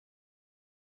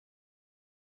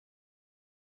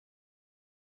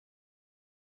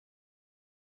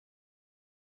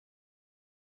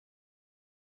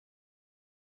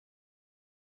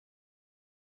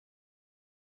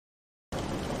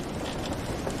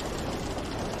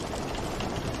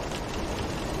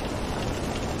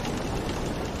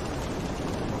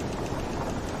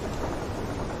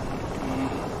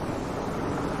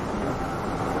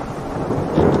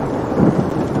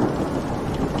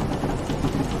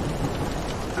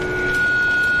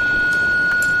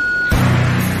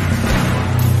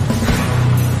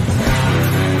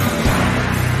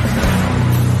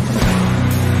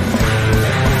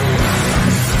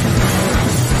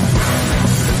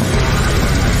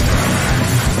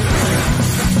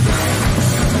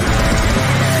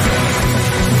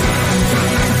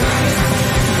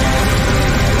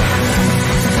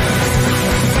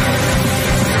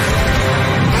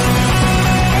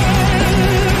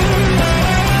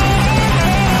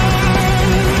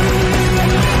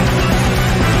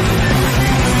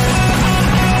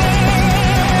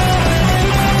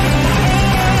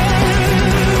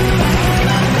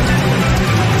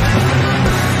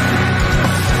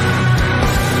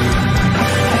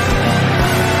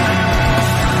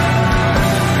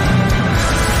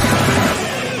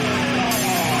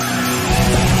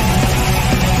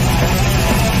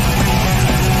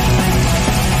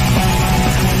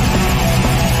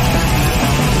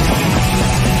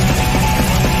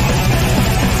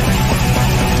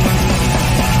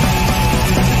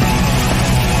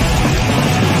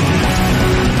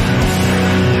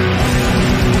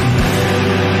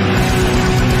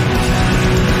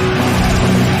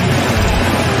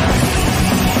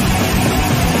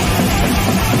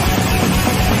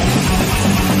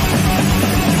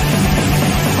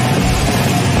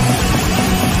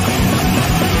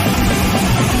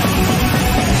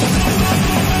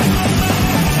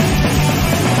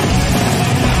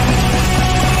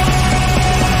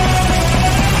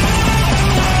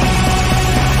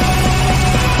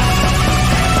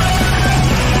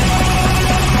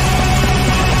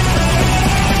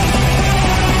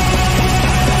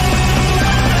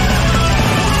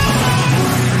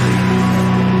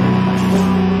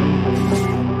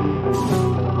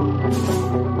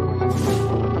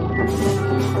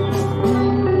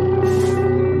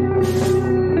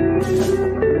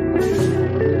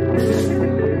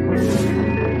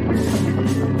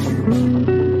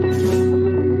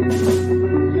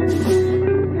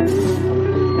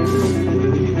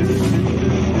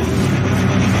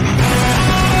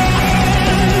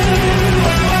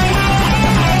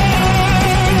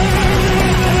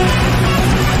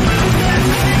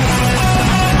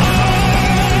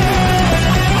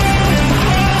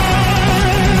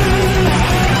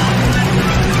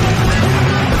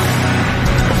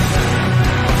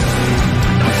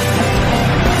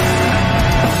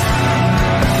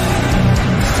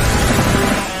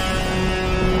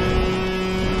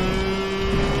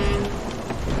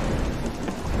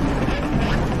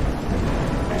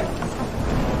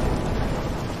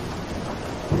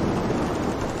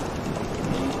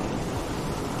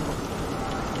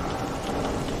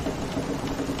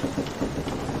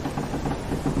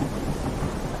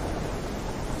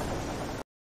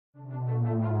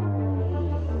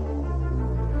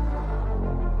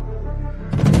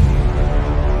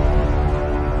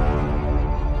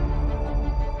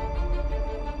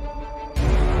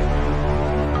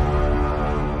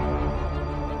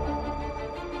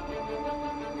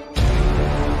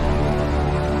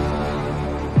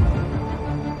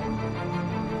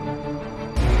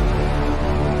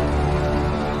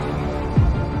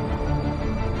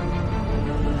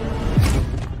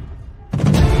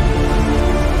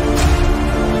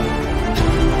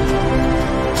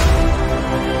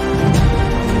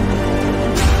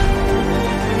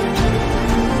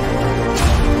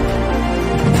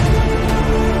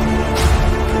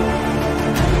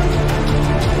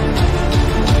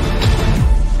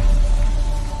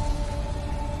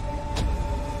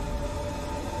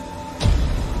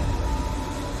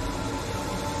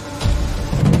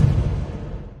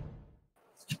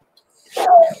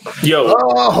Yo.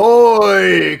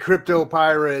 Ahoy, crypto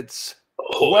pirates.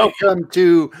 Ahoy. Welcome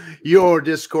to your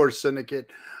Discourse Syndicate.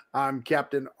 I'm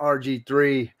Captain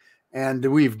RG3, and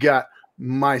we've got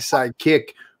my sidekick,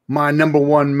 my number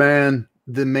one man,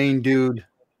 the main dude,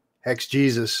 Hex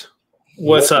Jesus.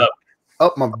 What's up?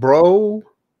 Up, my bro.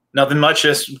 Nothing much,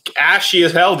 just ashy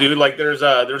as hell, dude. Like there's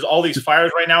all these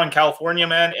fires right now in California,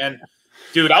 man. And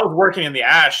dude, I was working in the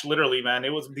ash, literally, man. It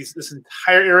was this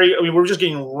entire area. I mean, we were just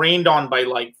getting rained on by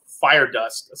like fire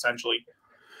dust, essentially.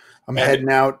 I'm heading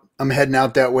out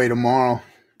that way tomorrow.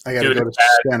 I got to go to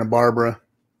Santa Barbara.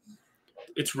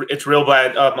 It's real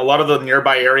bad. A lot of the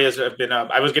nearby areas have been.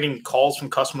 I was getting calls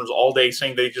from customers all day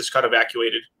saying they just got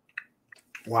evacuated.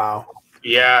 Wow.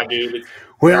 Yeah, dude.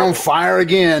 We're on fire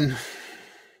again.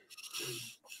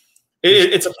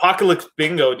 It's apocalypse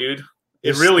bingo, dude.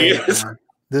 It really is. Man.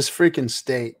 This freaking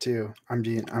state too.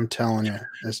 I'm telling you,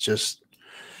 it's just.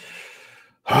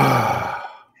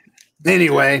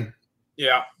 Anyway,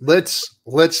 yeah.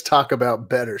 Let's talk about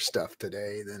better stuff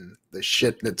today than the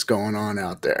shit that's going on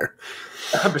out there.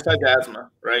 Besides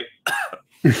asthma, right?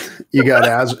 You got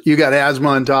asthma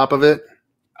on top of it.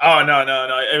 Oh no!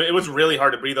 It was really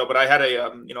hard to breathe though. But I had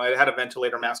I had a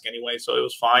ventilator mask anyway, so it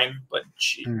was fine. But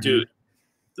dude,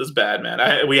 this is bad,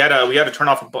 man. We had to turn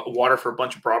off water for a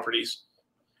bunch of properties,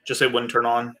 just so it wouldn't turn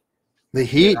on. The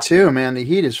heat too, man. The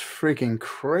heat is freaking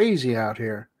crazy out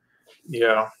here.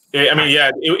 Yeah. I mean,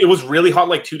 yeah, it was really hot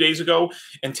like 2 days ago,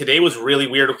 and today was really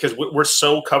weird because we're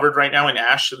so covered right now in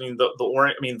ash. I mean, the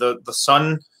orange. I mean, the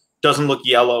sun doesn't look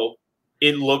yellow;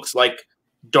 it looks like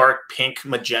dark pink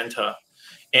magenta,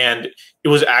 and it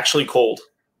was actually cold.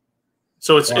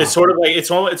 So it's sort of like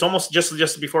it's almost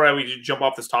just before we jump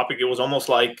off this topic, it was almost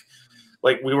like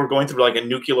we were going through like a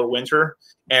nuclear winter,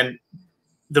 and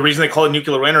the reason they call it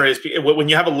nuclear winter is when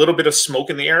you have a little bit of smoke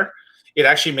in the air. It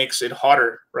actually makes it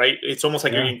hotter, right? It's almost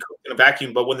like you're getting cooked in a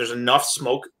vacuum, but when there's enough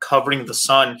smoke covering the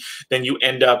sun, then you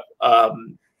end up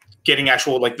getting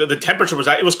actual, like the temperature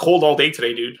it was cold all day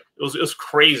today, dude. It was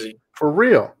crazy. For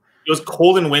real. It was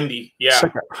cold and windy. Yeah. It's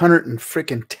like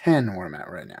 110 where I'm at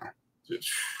right now.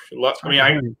 I mean,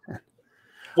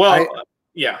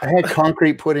 I had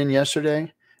concrete put in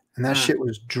yesterday, and that shit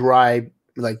was dry.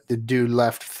 Like the dude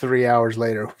left 3 hours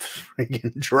later,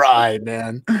 freaking dry,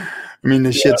 man. I mean,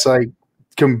 the shit's like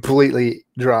completely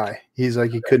dry. He's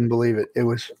like, he couldn't believe it. It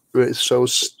was so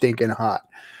stinking hot.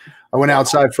 I went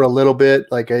outside for a little bit.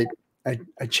 Like I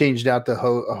changed out the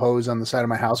hose on the side of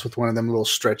my house with one of them little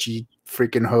stretchy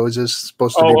freaking hoses.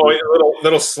 Supposed to be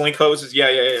little slink hoses. Yeah.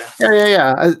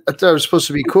 I thought it was supposed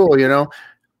to be cool, you know.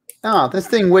 No, this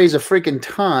thing weighs a freaking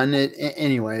ton. I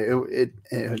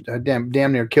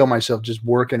damn near kill myself just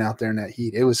working out there in that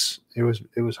heat. It was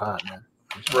hot, man.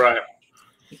 Right.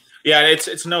 Yeah,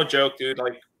 it's no joke, dude.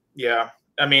 Like, yeah.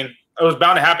 I mean, it was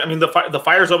bound to happen. I mean, the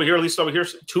fires over here, at least over here,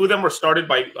 two of them were started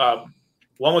by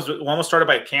one was started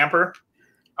by a camper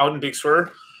out in Big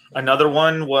Sur. Another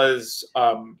one was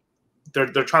they're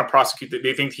trying to prosecute.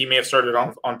 They think he may have started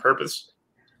on purpose.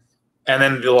 And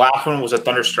then the last one was a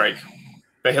thunderstrike.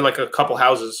 They hit like a couple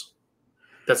houses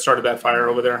that started that fire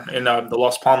over there in the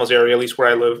Las Palmas area, at least where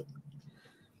I live.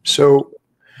 So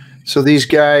these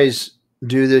guys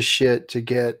do this shit to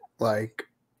get like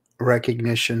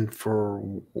recognition for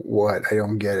what? I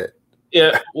don't get it.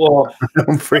 Yeah, well, I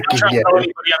don't freaking get it.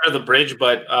 Anybody under the bridge,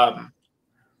 but a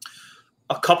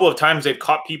couple of times they've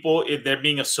caught people. They're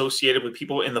being associated with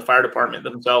people in the fire department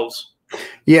themselves.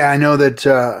 Yeah, I know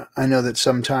that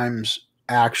sometimes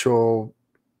actual,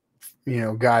 you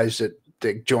know, guys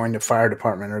that join the fire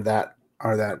department are that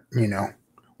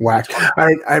whacked.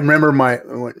 I remember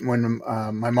when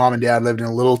my mom and dad lived in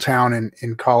a little town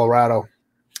in Colorado,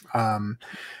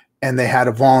 and they had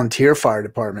a volunteer fire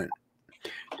department,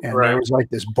 and there was like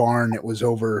this barn that was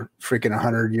over freaking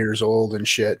 100 years old and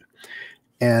shit.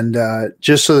 And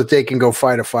just so that they can go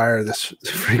fight a fire, this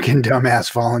freaking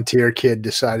dumbass volunteer kid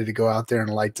decided to go out there and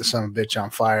light the son of a bitch on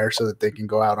fire so that they can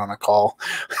go out on a call.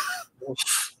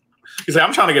 He's like,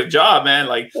 I'm trying to get a job, man.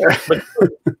 Like, but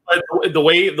the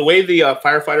way the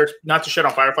firefighters, not to shit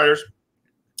on firefighters,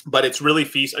 but it's really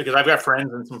feast because I've got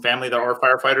friends and some family that are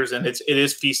firefighters, and it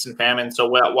is feast and famine. So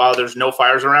while there's no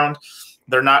fires around,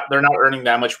 they're not earning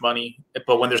that much money.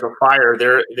 But when there's a fire,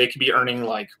 they could be earning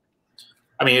like,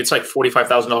 I mean, it's like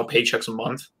 $45,000 paychecks a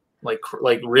month, like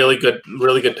really good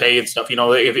pay and stuff. You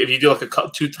know, if you do like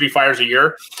 2-3 fires a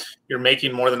year, you're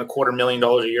making more than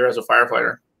 $250,000 a year as a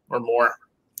firefighter or more.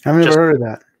 I've never heard of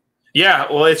that.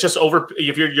 Yeah, well, it's just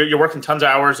if you're working tons of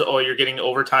hours, or you're getting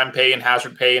overtime pay and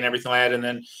hazard pay and everything like that, and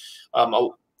then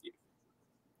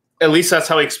at least that's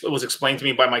how it was explained to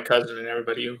me by my cousin and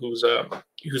everybody who's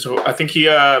I think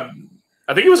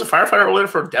I think he was a firefighter over there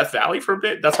for Death Valley for a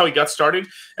bit. That's how he got started,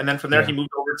 and then from there he moved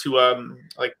over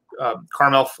to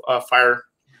Carmel Fire.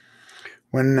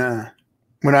 When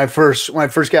I first got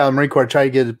out of the Marine Corps, I tried to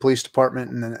get to the police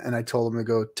department, and I told them to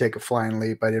go take a flying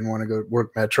leap. I didn't want to go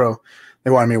work Metro.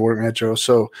 They wanted me to work Metro,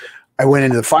 so I went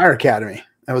into the fire academy.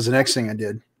 That was the next thing I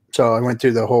did. So I went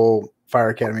through the whole fire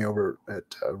academy over at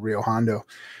Rio Hondo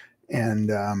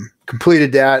and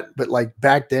completed that. But like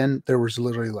back then, there was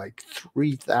literally like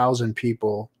 3,000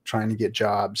 people trying to get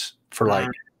jobs for like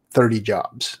 30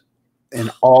 jobs. And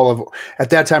at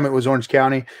that time it was Orange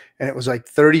County, and it was like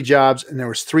 30 jobs, and there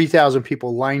was 3,000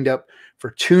 people lined up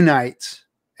for 2 nights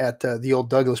at the old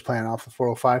Douglas plant off of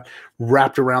 405,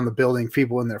 wrapped around the building,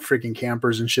 people in their freaking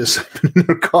campers and just in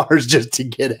their cars just to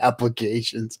get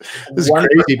applications. It was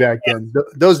crazy back then.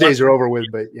 Those days are over with,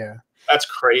 but yeah. That's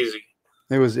crazy.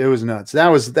 It was nuts. That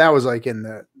was like in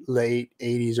the late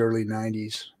 80s, early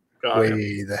 90s.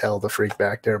 Way the hell the freak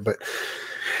back there. But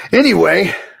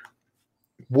anyway,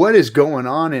 what is going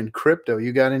on in crypto?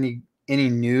 You got any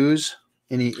news?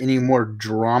 Any more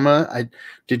drama?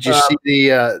 Did you see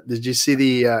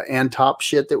the Antop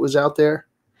shit that was out there?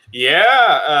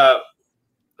 Yeah.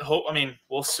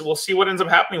 We'll see what ends up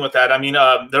happening with that. I mean,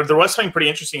 there was something pretty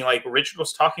interesting. Like Richard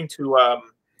was talking to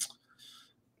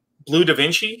Blue Da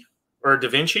Vinci or Da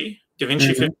Vinci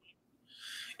 50.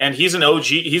 And he's an OG.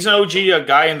 He's an OG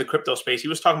guy in the crypto space. He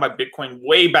was talking about Bitcoin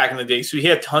way back in the day. So he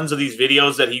had tons of these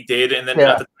videos that he did, and then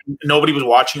nobody was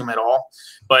watching him at all.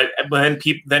 But then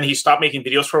he stopped making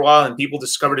videos for a while, and people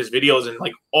discovered his videos, and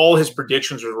like all his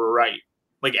predictions were right,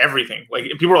 like everything. Like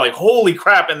people were like, "Holy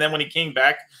crap!" And then when he came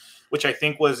back, which I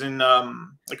think was in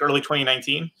like early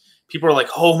 2019, people were like,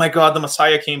 "Oh my God, the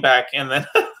Messiah came back!" And then.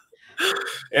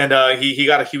 And he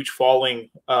got a huge following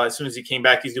as soon as he came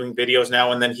back. He's doing videos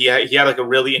now, and then he had like a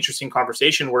really interesting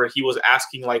conversation where he was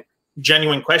asking like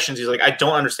genuine questions. He's like, I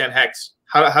don't understand Hex.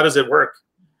 How does it work?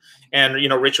 And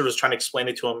Richard was trying to explain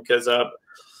it to him because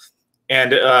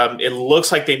it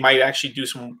looks like they might actually do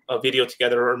a video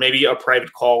together, or maybe a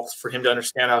private call for him to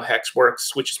understand how Hex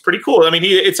works, which is pretty cool. I mean,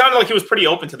 it sounded like he was pretty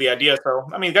open to the idea. So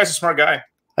I mean, the guy's a smart guy.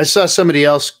 I saw somebody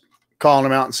else calling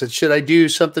him out and said, should I do a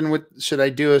stream with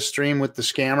the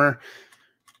scammer?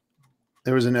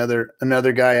 There was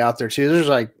another guy out there too. There's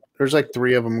like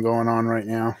 3 of them going on right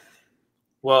now.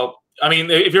 Well, I mean,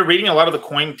 if you're reading a lot of the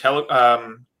I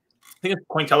think it's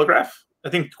Cointelegraph. I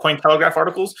think Cointelegraph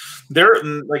articles, they're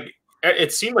like,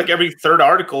 it seemed like every 3rd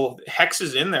article, Hex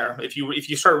is in there. If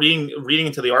you start reading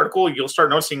into the article, you'll start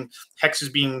noticing Hex is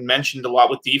being mentioned a lot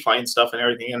with DeFi and stuff and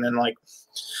everything. And then like,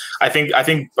 I think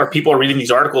our people are reading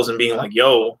these articles and being like,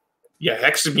 "Yo, yeah,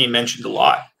 Hex is being mentioned a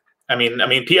lot." I mean,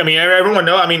 everyone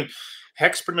knows. I mean,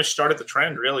 Hex pretty much started the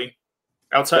trend, really.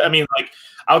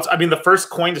 The first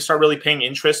coin to start really paying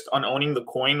interest on owning the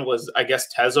coin was, I guess,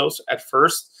 Tezos at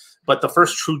first, but the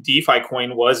first true DeFi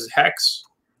coin was Hex.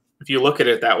 If you look at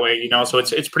it that way, so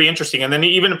it's pretty interesting. And then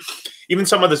even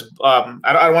some of this, I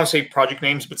don't want to say project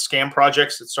names, but scam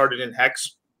projects that started in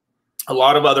Hex. A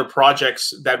lot of other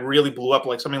projects that really blew up,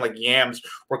 like something like Yams,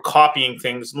 were copying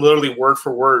things literally word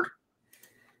for word.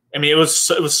 I mean, it was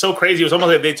so crazy. It was almost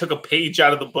like they took a page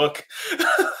out of the book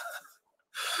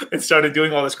and started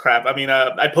doing all this crap. I mean,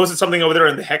 I posted something over there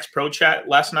in the Hex Pro chat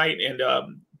last night, and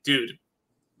dude,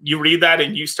 you read that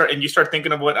and you start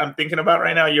thinking of what I'm thinking about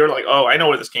right now. You're like, oh, I know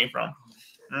where this came from.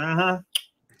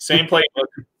 Same playbook.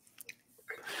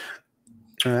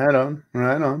 Right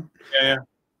on. Yeah.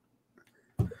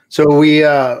 So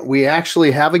we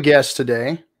actually have a guest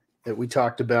today that we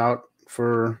talked about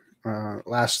for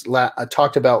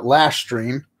talked about last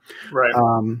stream. Right.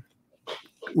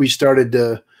 We started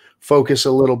to focus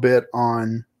a little bit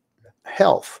on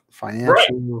health,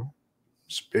 financial,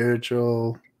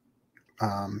 spiritual,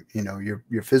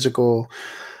 your physical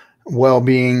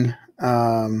well-being,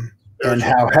 and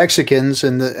how Hexicans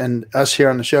and us here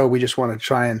on the show, we just want to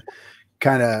try and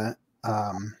kind of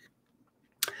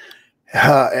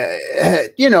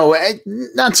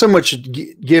not so much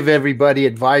give everybody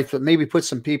advice, but maybe put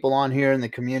some people on here in the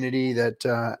community that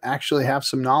actually have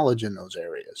some knowledge in those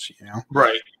areas,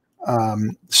 Right.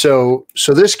 So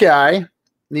this guy,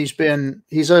 he's one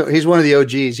of the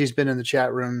OGs. He's been in the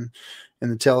chat room, in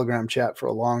the Telegram chat for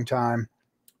a long time.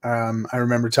 I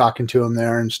remember talking to him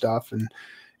there and stuff.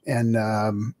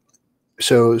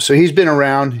 So he's been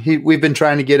around. We've been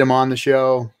trying to get him on the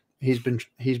show. He's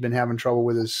been having trouble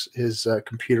with his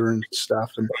computer and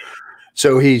stuff, and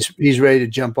so he's ready to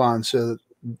jump on. So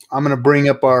I'm going to bring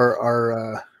up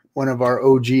our one of our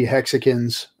OG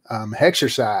Hexicans,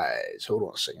 Hexersize. Hold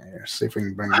on a second here. See if we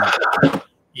can bring him up.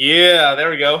 Yeah,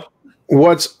 there we go.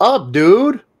 What's up,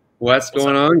 dude? What's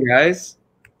going on, guys?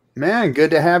 Man,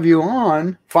 good to have you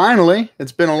on. Finally,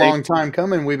 it's been a long time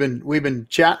coming. We've been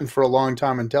chatting for a long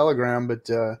time on Telegram, but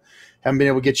haven't been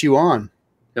able to get you on.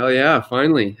 Hell yeah,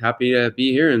 finally. Happy to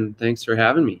be here, and thanks for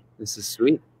having me. This is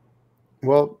sweet.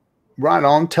 Well, right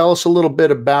on. Tell us a little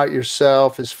bit about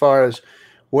yourself as far as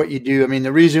what you do. I mean,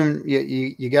 the reason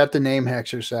you got the name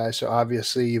Hexersize, so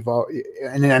obviously you've all,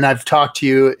 and I've talked to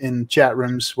you in chat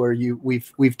rooms where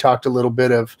we've talked a little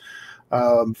bit of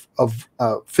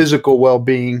physical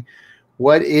well-being.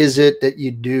 What is it that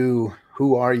you do?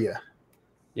 Who are you?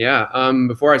 Yeah.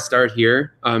 Before I start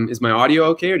here, is my audio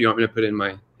okay, or do you want me to put in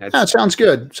my headset? No, it sounds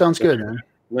good. Sounds good, man.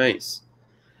 Nice.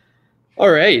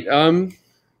 All right.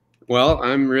 Well,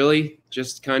 I'm really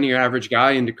just kind of your average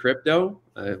guy into crypto.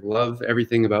 I love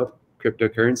everything about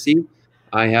cryptocurrency.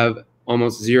 I have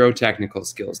almost zero technical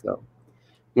skills, though.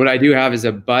 What I do have is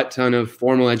a butt ton of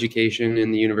formal education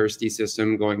in the university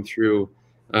system, going through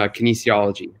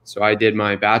kinesiology. So I did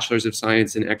my bachelor's of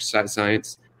science in exercise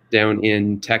science down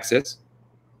in Texas.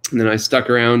 And then I stuck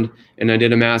around and I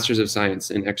did a master's of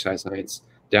science in exercise science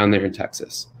down there in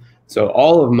Texas. So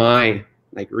all of my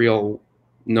real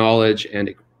knowledge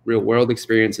and real world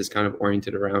experience is kind of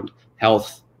oriented around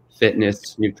health,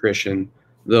 fitness, nutrition,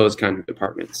 those kind of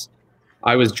departments.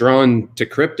 I was drawn to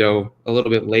crypto a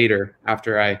little bit later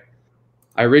after I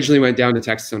originally went down to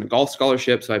Texas on a golf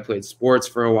scholarship. So I played sports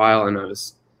for a while, and I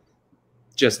was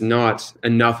just not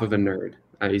enough of a nerd.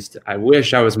 I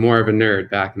wish I was more of a nerd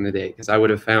back in the day, because I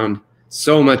would have found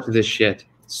so much of this shit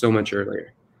so much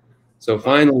earlier. So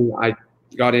finally I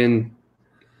got in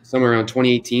somewhere around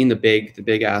 2018, the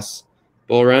big ass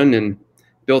bull run, and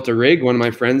built a rig. One of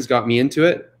my friends got me into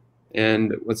it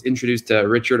and was introduced to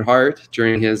Richard Hart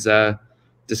during his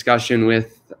discussion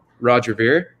with Roger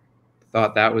Ver.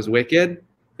 Thought that was wicked,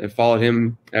 and followed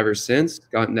him ever since.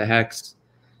 Got into Hex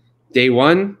day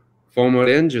one, FOMO'd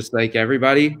in just like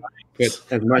everybody. Put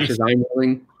as much as I'm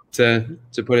willing to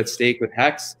put at stake with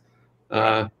Hex.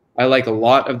 I like a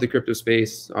lot of the crypto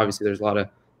space. Obviously, there's a lot of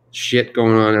shit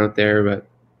going on out there,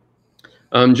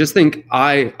 but just think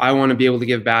I want to be able to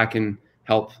give back and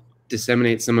help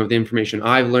disseminate some of the information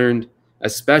I've learned,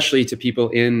 especially to people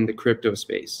in the crypto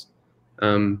space.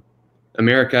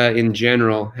 America in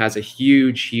general has a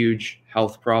huge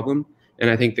health problem, and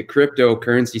I think the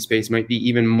cryptocurrency space might be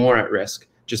even more at risk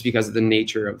just because of the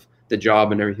nature of the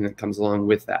job and everything that comes along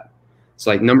with that. It's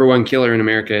like #1 killer in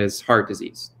America is heart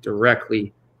disease,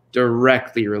 directly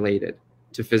related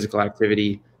to physical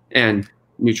activity and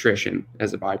nutrition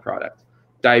as a byproduct.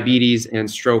 Diabetes and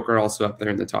stroke are also up there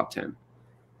in the top 10.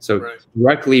 So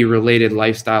directly related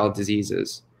lifestyle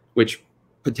diseases, which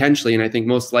potentially, and I think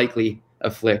most likely,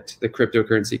 afflict the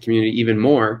cryptocurrency community even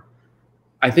more.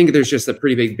 I think there's just a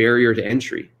pretty big barrier to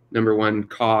entry. #1,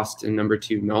 cost, and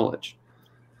 #2, knowledge.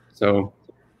 So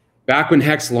back when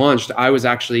Hex launched, I was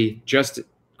actually just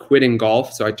quitting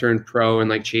golf. So I turned pro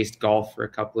and chased golf for a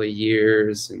couple of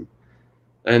years.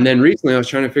 And then recently I was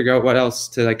trying to figure out what else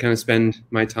to kind of spend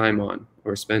my time on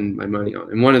or spend my money on.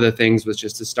 And one of the things was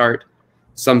just to start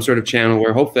some sort of channel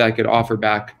where hopefully I could offer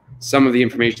back some of the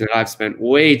information that I've spent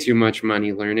way too much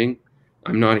money learning.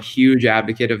 I'm not a huge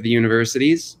advocate of the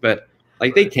universities, but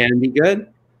they can be good.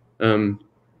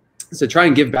 So try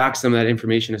and give back some of that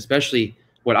information, especially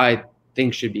what I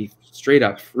think should be straight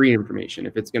up free information.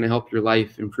 If it's going to help your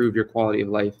life, improve your quality of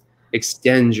life,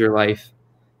 extend your life,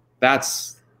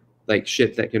 that's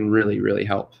shit that can really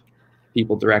help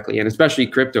people directly, and especially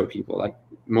crypto people.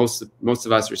 Most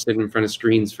of us are sitting in front of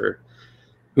screens for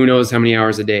who knows how many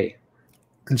hours a day,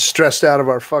 and stressed out of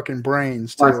our fucking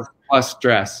brains too. Plus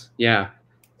stress, yeah.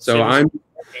 So I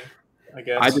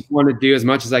just want to do as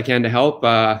much as I can to help.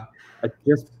 It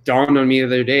just dawned on me the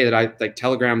other day that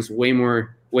Telegram's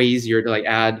way easier to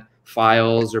add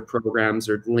files or programs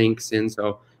or links in.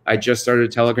 So I just started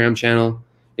a Telegram channel.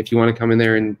 If you want to come in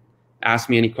there and ask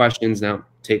me any questions, now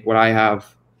take what I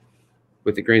have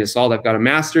with a grain of salt. I've got a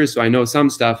master's, so I know some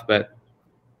stuff, but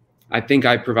I think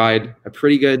I provide a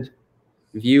pretty good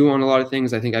view on a lot of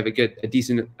things. I think I have a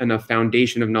decent enough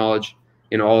foundation of knowledge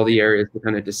in all the areas to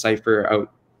kind of decipher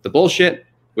out the bullshit,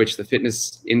 which the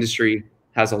fitness industry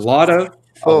has a lot of.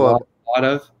 A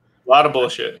lot of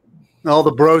bullshit. All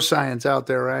the bro science out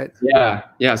there, right?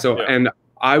 Yeah. So, and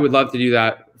I would love to do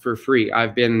that for free.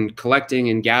 I've been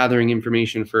collecting and gathering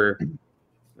information for,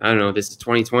 I don't know, this is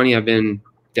 2020. I've been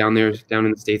down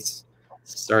in the States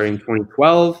starting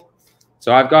 2012.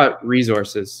 So I've got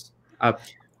resources up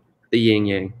the yin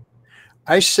yang.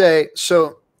 I say,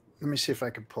 so let me see if I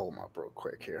can pull them up real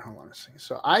quick here. Hold on a second.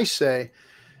 So I say,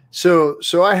 so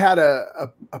I had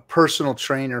a personal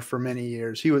trainer for many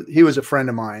years. He was a friend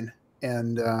of mine,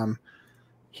 and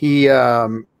he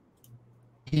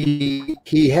he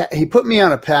put me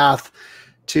on a path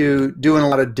to doing a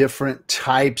lot of different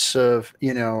types of,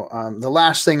 the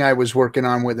last thing I was working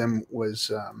on with him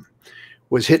was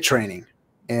HIIT training.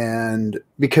 And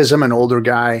because I'm an older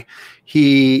guy,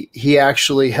 he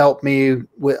actually helped me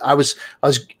with, I was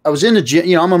in the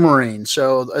gym, I'm a Marine,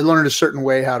 so I learned a certain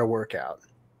way how to work out.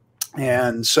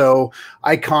 And so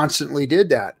I constantly did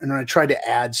that. And I tried to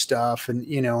add stuff and,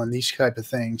 and these type of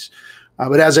things.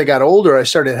 But as I got older, I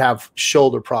started to have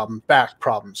shoulder problems, back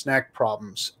problems, neck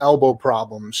problems, elbow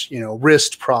problems,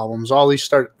 wrist problems. All these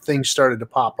things started to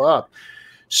pop up.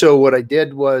 So what I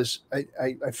did was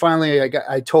I finally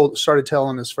started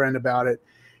telling his friend about it,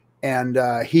 and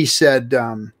he said,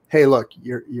 "Hey, look,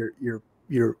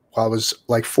 I was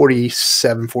like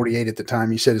 47, 48 at the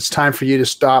time. He said, it's time for you to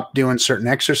stop doing certain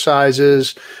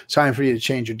exercises. It's time for you to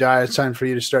change your diet. It's time for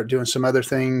you to start doing some other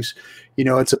things.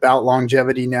 It's about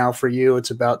longevity now for you.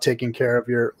 It's about taking care of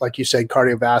your, like you said,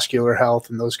 cardiovascular health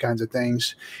and those kinds of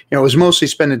things. It was mostly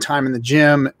spending time in the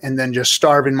gym and then just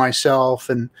starving myself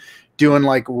and doing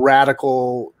like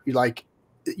radical,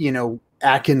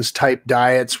 Atkins type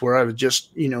diets where I would just,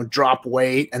 drop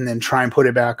weight and then try and put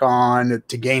it back on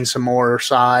to gain some more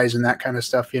size and that kind of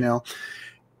stuff,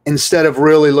 instead of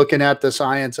really looking at the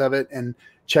science of it and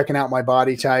checking out my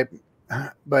body type.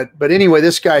 But anyway,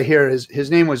 this guy here,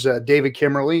 his name was David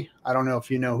Kimmerly. I don't know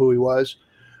if you know who he was,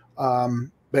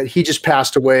 but he just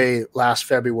passed away last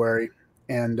February.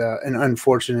 And an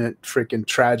unfortunate, freaking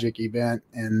tragic event.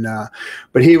 And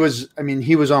but he was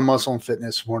on Muscle and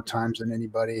Fitness more times than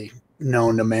anybody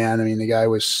known to man. I mean, the guy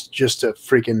was just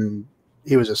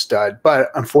he was a stud. But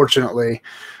unfortunately,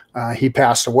 he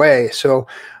passed away. So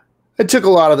I took a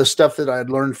lot of the stuff that I had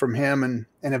learned from him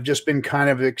and have just been kind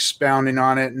of expounding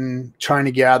on it and trying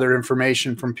to gather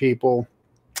information from people.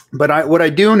 But what I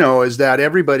do know is that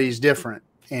everybody's different,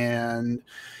 and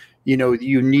you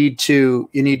need to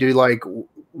like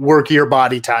work your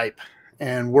body type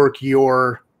and work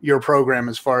your program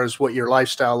as far as what your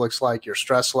lifestyle looks like, your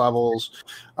stress levels,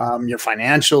 your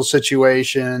financial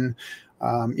situation.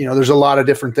 There's a lot of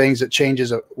different things that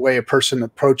changes a way a person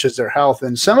approaches their health.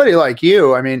 And somebody like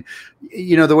you,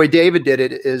 the way David did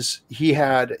it is he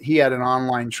had an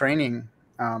online training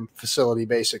facility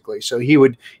basically. So he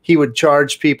would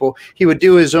charge people. He would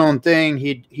do his own thing.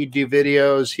 He'd do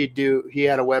videos. He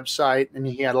had a website, and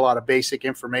he had a lot of basic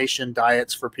information,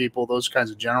 diets for people, those kinds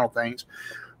of general things.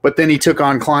 But then he took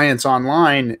on clients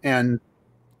online and,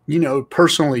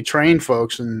 personally trained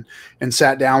folks and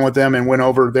sat down with them and went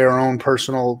over their own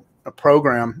personal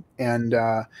program. And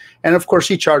of course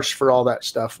he charged for all that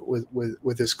stuff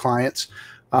with his clients.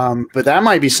 But that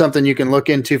might be something you can look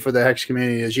into for the Hex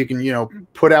community, is you can,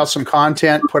 put out some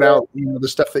content, put out, the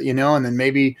stuff that and then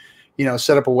maybe,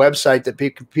 set up a website that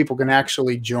people can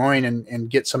actually join and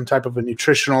get some type of a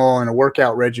nutritional and a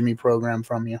workout regimen program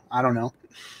from you. I don't know.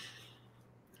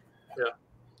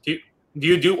 Yeah. Do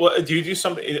you do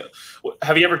something?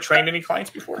 Have you ever trained any clients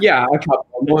before? Yeah, a couple.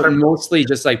 Mostly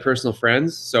just like personal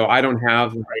friends. So I don't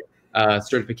have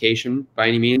certification by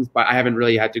any means, but I haven't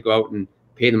really had to go out and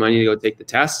pay the money to go take the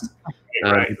test.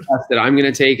 Right. The test that I'm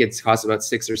going to take, it's costs about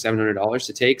 $600 or $700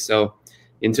 to take. So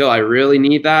until I really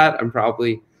need that, I'm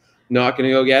probably not going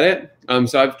to go get it.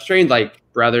 So I've trained like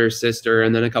brother, sister,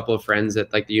 and then a couple of friends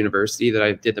at like the university that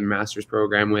I did the master's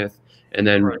program with, and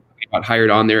then got hired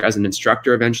on there as an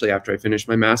instructor eventually after I finished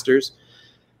my master's.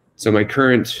 So my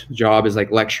current job is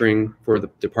like lecturing for the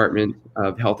Department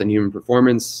of Health and Human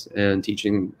Performance and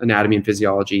teaching anatomy and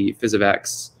physiology,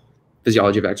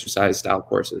 physiology of exercise style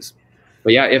courses.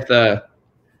 But yeah, if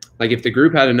the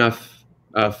group had enough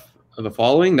of a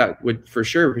following, that would for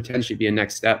sure potentially be a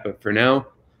next step. But for now,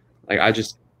 like I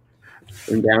just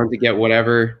am down to get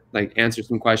whatever, like answer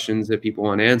some questions that people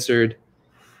want answered.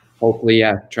 Hopefully,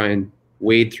 try and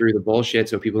wade through the bullshit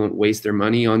so people don't waste their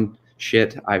money on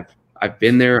shit. I've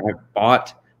been there. I've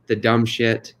bought the dumb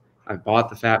shit. I've bought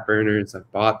the fat burners.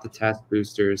 I've bought the test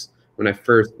boosters. When I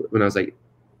was like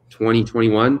 20,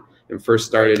 21 and first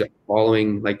started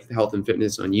following like health and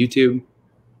fitness on YouTube.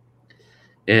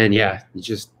 And yeah, you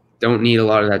just don't need a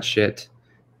lot of that shit.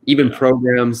 Even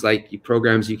programs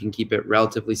you can keep it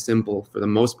relatively simple for the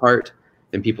most part.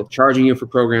 And people charging you for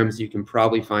programs, you can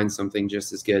probably find something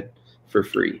just as good for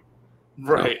free.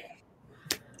 Right.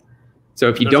 So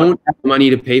if you don't have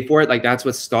money to pay for it, like that's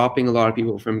what's stopping a lot of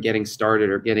people from getting started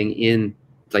or getting in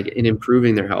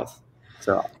improving their health.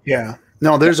 So yeah,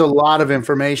 no, there's a lot of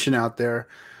information out there.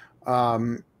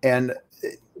 And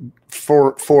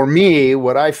for me,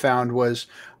 what I found was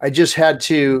I just had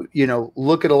to,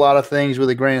 look at a lot of things with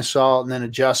a grain of salt and then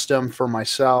adjust them for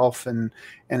myself, and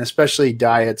especially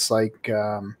diets like,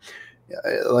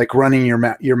 like running your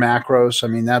macros. I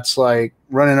mean, that's like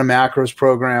running a macros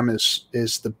program is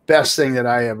the best thing that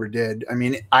I ever did. I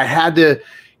mean, I had to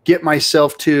get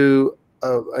myself to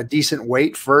a decent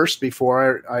weight first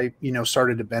before I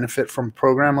started to benefit from a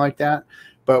program like that.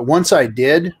 But once I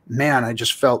did, man, I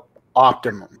just felt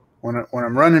optimum. When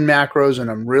I'm running macros and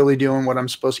I'm really doing what I'm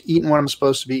supposed to, eating what I'm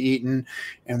supposed to be eating,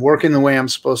 and working the way I'm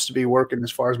supposed to be working as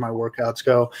far as my workouts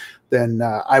go, then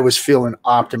I was feeling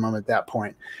optimum at that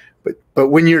point. But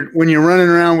when you're running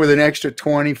around with an extra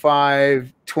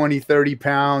 25, 20, 30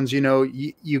 pounds,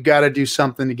 you got to do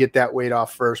something to get that weight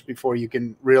off first before you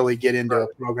can really get into a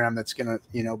program that's going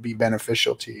to, be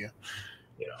beneficial to you.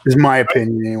 Yeah. Is my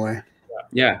opinion anyway.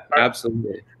 Yeah,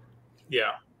 absolutely.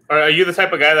 Yeah. Are you the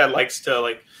type of guy that likes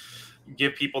to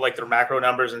give people their macro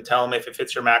numbers and tell them if it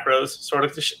fits your macros sort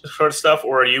of stuff,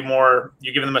 or are you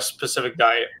giving them a specific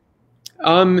diet?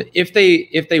 If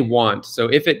they want, so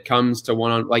if it comes to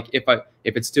one on,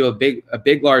 if it's still a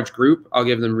big large group, I'll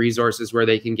give them resources where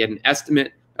they can get an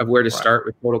estimate of where to start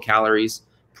with total calories,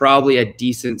 probably a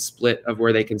decent split of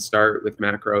where they can start with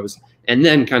macros, and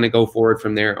then kind of go forward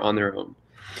from there on their own.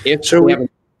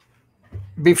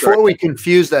 Before we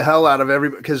confuse the hell out of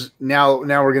everybody, because now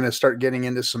we're going to start getting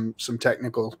into some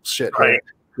technical shit. Right.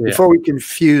 Yeah. Before we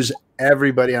confuse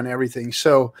everybody on everything.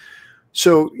 So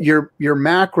your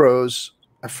macros,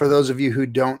 for those of you who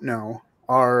don't know,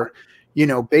 are,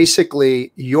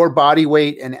 basically your body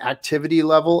weight and activity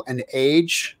level and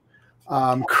age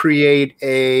create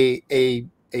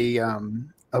an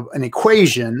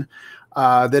equation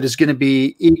that is going to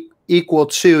be equal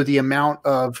to the amount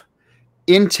of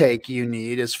intake you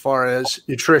need as far as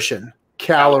nutrition,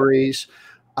 calories,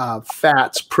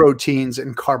 fats, proteins,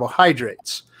 and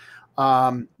carbohydrates.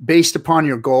 Based upon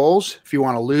your goals, if you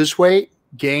want to lose weight,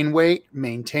 gain weight,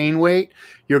 maintain weight,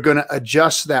 you're going to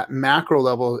adjust that macro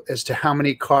level as to how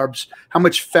many carbs, how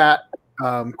much fat,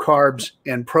 carbs,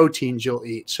 and proteins you'll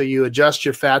eat. So you adjust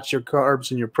your fats, your carbs,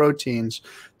 and your proteins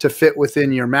to fit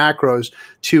within your macros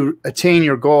to attain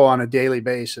your goal on a daily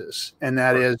basis. And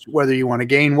that is whether you want to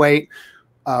gain weight,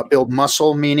 build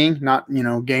muscle, meaning not,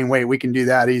 gain weight. We can do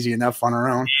that easy enough on our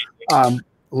own.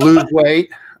 Lose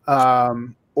weight,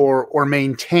 or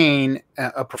maintain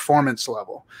a performance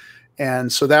level.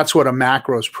 And so that's what a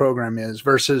macros program is,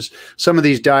 versus some of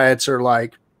these diets are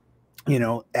like,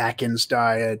 Atkins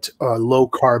diet, low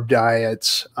carb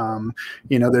diets.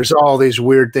 There's all these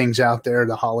weird things out there,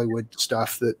 the Hollywood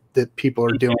stuff that people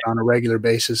are doing on a regular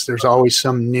basis. There's always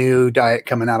some new diet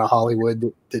coming out of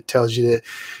Hollywood that tells you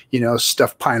to,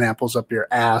 stuff pineapples up your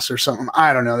ass or something.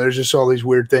 I don't know. There's just all these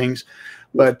weird things.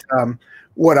 But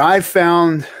what I've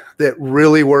found that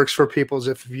really works for people is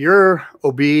if you're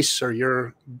obese or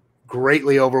you're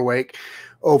greatly overweight,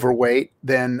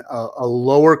 then a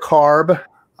lower carb,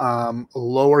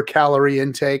 lower calorie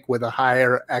intake with a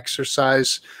higher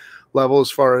exercise level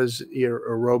as far as your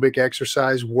aerobic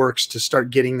exercise works to start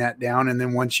getting that down. And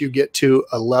then once you get to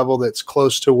a level that's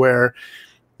close to where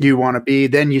you want to be,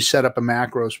 then you set up a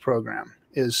macros program.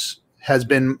 Has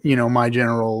been, my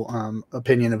general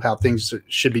opinion of how things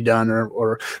should be done,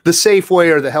 or the safe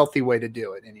way or the healthy way to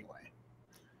do it anyway.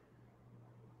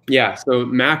 Yeah, so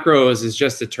macros is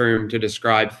just a term to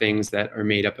describe things that are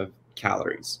made up of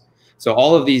calories. So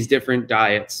all of these different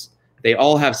diets, they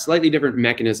all have slightly different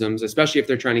mechanisms, especially if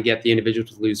they're trying to get the individual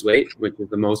to lose weight, which is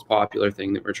the most popular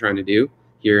thing that we're trying to do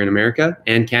here in America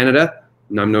and Canada.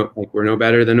 And we're no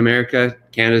better than America.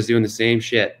 Canada's doing the same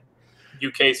shit.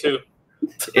 UK too.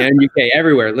 And UK,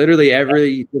 everywhere, literally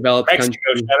every developed Mexico,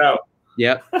 country. Shout out.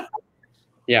 Yep.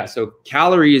 Yeah. So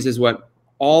calories is what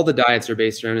all the diets are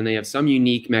based around, and they have some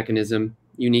unique mechanism,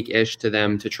 unique-ish to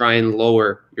them, to try and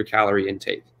lower your calorie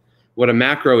intake. What a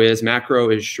macro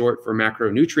is short for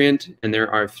macronutrient, and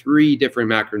there are 3 different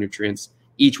macronutrients,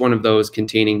 each one of those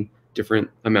containing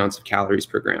different amounts of calories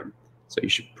per gram. So you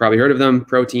should probably heard of them: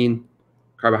 protein,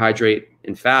 carbohydrate,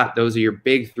 and fat. Those are your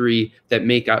big 3 that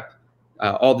make up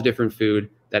all the different food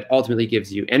that ultimately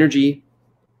gives you energy,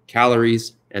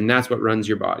 calories, and that's what runs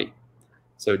your body.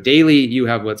 So daily, you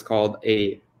have what's called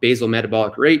a basal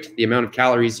metabolic rate, the amount of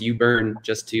calories you burn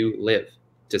just to live,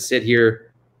 to sit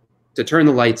here, to turn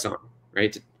the lights on,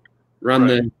 right? To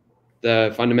run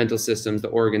the fundamental systems, the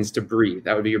organs, to breathe.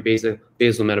 That would be your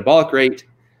basal metabolic rate.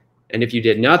 And if you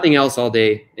did nothing else all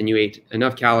day and you ate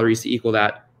enough calories to equal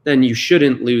that, then you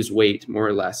shouldn't lose weight more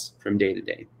or less from day to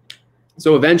day.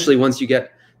 So eventually, once you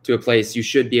get to a place, you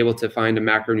should be able to find a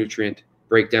macronutrient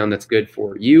breakdown that's good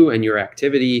for you and your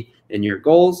activity and your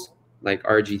goals, like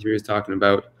RG3 is talking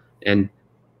about, and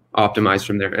optimize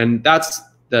from there. And that's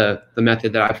the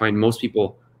method that I find most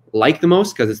people like the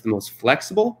most, because it's the most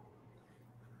flexible.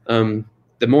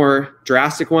 The more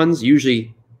drastic ones,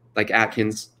 usually like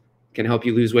Atkins, can help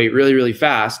you lose weight really, really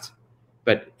fast,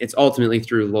 but it's ultimately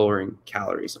through lowering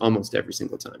calories almost every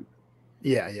single time.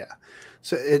 Yeah, yeah.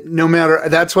 So no matter,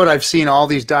 that's what I've seen all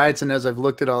these diets, and as I've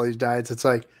looked at all these diets, it's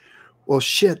like, well,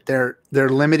 shit, they're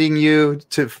limiting you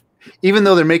to, even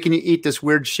though they're making you eat this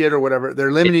weird shit or whatever,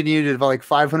 they're limiting you to like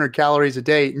 500 calories a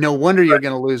day. No wonder you're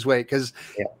going to lose weight, because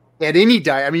at any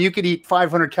diet, I mean, you could eat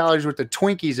 500 calories worth of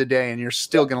Twinkies a day and you're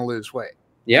still going to lose weight.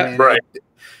 Yeah, I mean, right.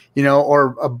 You know,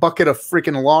 or a bucket of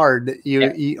freaking lard,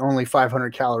 you eat only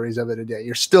 500 calories of it a day.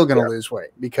 You're still going to lose weight,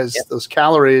 because those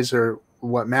calories are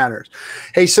what matters.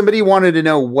 Hey, somebody wanted to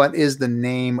know, what is the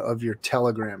name of your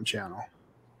Telegram channel?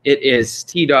 It is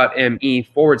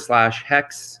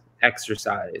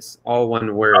t.me/Hexersize, all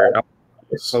one word. I'll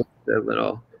post a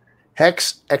little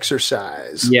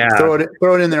Hexersize. Yeah. Throw it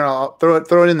in there. I'll throw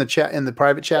it in the chat, in the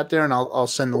private chat there, and I'll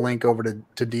send the link over to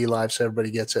Dlive so everybody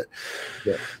gets it.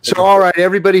 Yeah. So all right,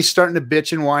 everybody's starting to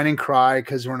bitch and whine and cry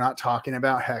because we're not talking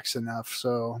about Hex enough.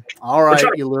 So all right,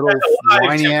 you little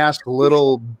whiny ass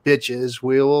little bitches,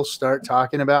 we will start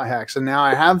talking about Hex. And now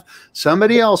I have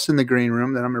somebody else in the green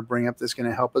room that I'm going to bring up that's going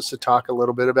to help us to talk a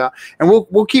little bit about, and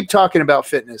we'll keep talking about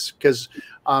fitness, because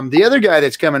the other guy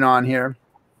that's coming on here,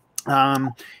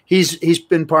 he's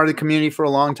been part of the community for a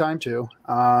long time too.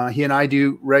 He and I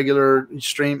do regular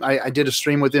stream. I did a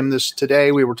stream with him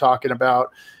today. We were talking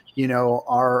about, you know,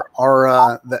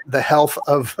 the health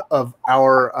of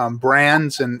our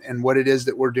brands and what it is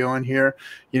that we're doing here,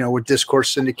 you know, with Discourse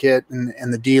Syndicate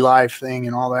and the Dlive thing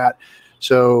and all that.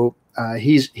 So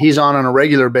he's on a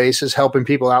regular basis helping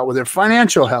people out with their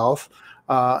financial health.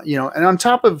 You know, and on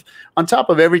top of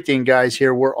everything, guys,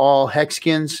 here, we're all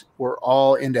Hexkins. We're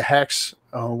all into Hex.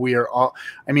 We are all,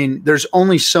 I mean, there's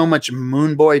only so much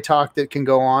Moon Boy talk that can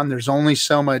go on. There's only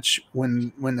so much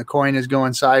when the coin is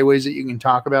going sideways that you can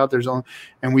talk about.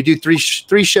 And we do three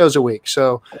shows a week.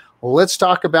 So let's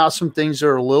talk about some things that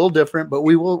are a little different, but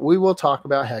we will talk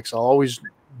about Hex. I'll always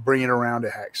bring it around to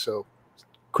Hex. So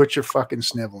quit your fucking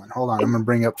sniveling. Hold on. I'm going to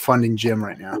bring up Funding Jim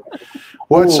right now.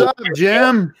 What's up,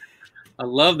 Jim? I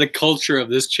love the culture of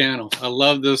this channel. I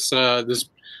love this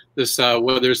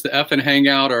whether it's the FN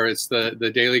Hangout or it's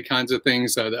the daily kinds of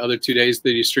things. The other 2 days that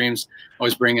he streams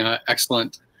always bring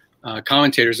excellent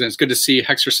commentators, and it's good to see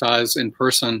Hexersize in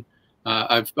person.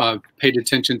 I've paid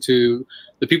attention to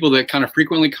the people that kind of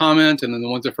frequently comment, and then the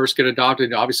ones that first get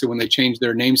adopted. Obviously, when they change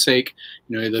their namesake,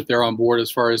 you know, that they're on board as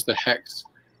far as the Hex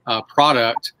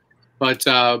product. But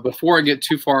before I get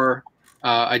too far,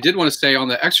 I did want to say on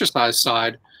the Hexersize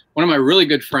side, one of my really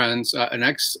good friends, an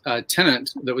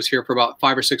ex-tenant that was here for about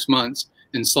 5 or 6 months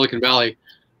in Silicon Valley,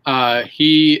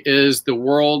 he is the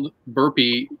world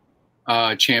burpee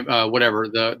champ, whatever,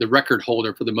 the record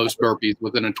holder for the most burpees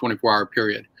within a 24-hour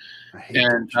period.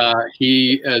 And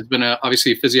he has been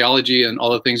obviously physiology and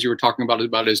all the things you were talking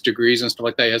about his degrees and stuff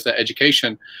like that. He has that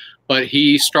education, but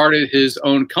he started his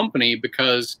own company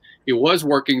because he was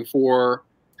working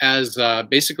as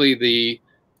basically the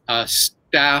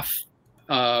staff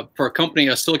for a company,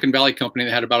 a Silicon Valley company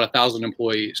that had about 1,000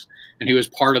 employees. And he was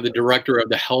part of the director of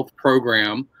the health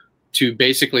program to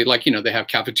basically, like, you know, they have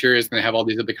cafeterias and they have all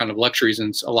these other kind of luxuries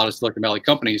in a lot of Silicon Valley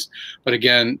companies. But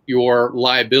again, your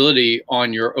liability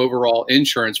on your overall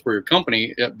insurance for your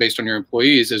company based on your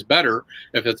employees is better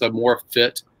if it's a more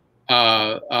fit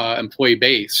employee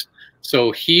base.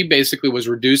 So he basically was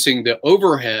reducing the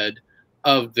overhead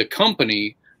of the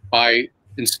company by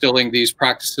instilling these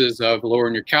practices of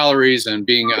lowering your calories and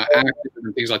being active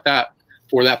and things like that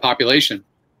for that population.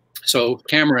 So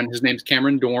Cameron, his name's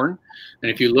Cameron Dorn. And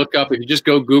if you look up, if you just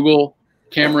go Google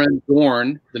Cameron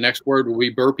Dorn, the next word will be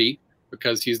burpee,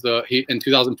 because he in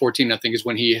 2014, I think, is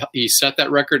when he set that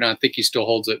record. And I think he still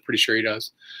holds it. Pretty sure he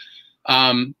does.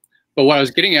 But what I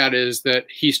was getting at is that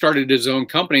he started his own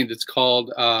company that's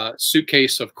called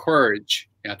Suitcase of Courage.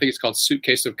 Yeah, I think it's called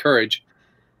Suitcase of Courage.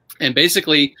 And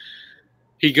basically,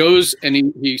 he goes and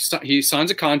he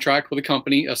signs a contract with a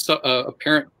company, a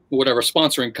parent, whatever,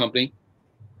 sponsoring company.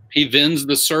 He vends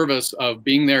the service of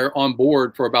being there on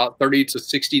board for about 30 to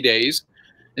 60 days,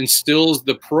 instills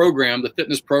the program, the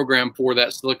fitness program for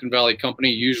that Silicon Valley company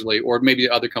usually, or maybe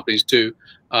other companies too.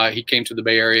 He came to the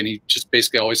Bay Area and he just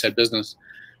basically always had business.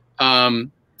 And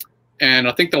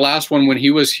I think the last one when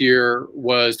he was here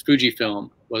was Fujifilm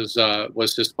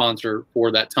was his sponsor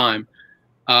for that time.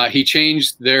 He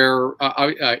changed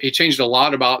he changed a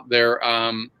lot about their,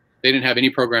 they didn't have any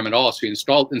program at all. So he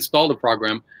installed a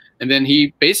program. And then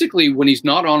he basically, when he's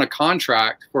not on a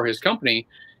contract for his company,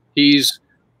 he's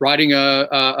riding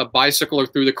a bicycle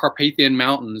through the Carpathian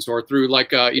Mountains or through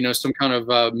like, you know, some kind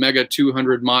of mega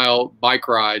 200-mile bike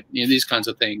ride, you know, these kinds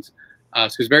of things. So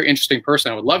he's a very interesting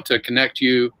person. I would love to connect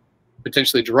you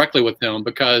potentially directly with him,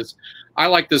 because I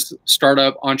like this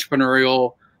startup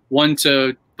entrepreneurial 1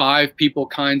 to 5 people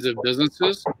kinds of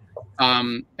businesses.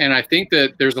 And I think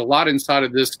that there's a lot inside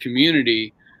of this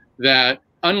community that,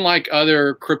 unlike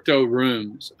other crypto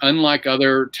rooms, unlike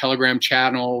other Telegram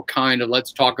channel kind of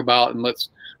let's talk about and let's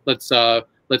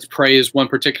praise one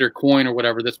particular coin or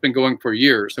whatever, that's been going for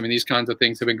years. I mean, these kinds of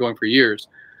things have been going for years.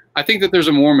 I think that there's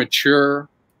a more mature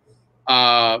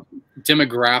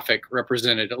demographic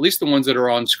represented, at least the ones that are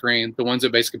on screen, the ones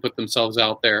that basically put themselves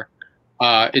out there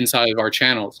inside of our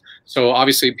channels. So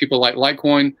obviously people like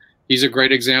Litecoin, he's a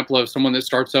great example of someone that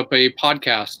starts up a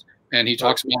podcast, and he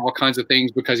talks about all kinds of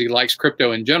things because he likes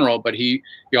crypto in general, but he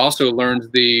also learns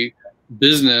the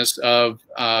business of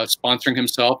sponsoring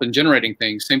himself and generating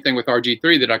things. Same thing with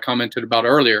RG3 that I commented about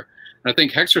earlier. And I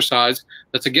think Hexersize,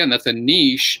 that's a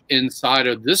niche inside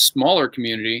of this smaller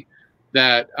community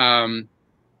that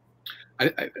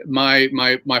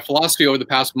my philosophy over the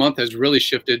past month has really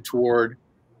shifted toward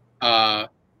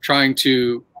trying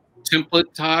to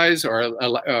templatize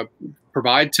or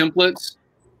provide templates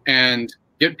and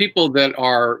get people that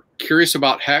are curious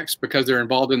about Hex because they're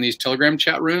involved in these Telegram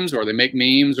chat rooms, or they make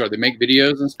memes, or they make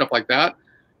videos and stuff like that,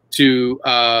 to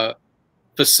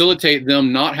facilitate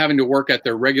them not having to work at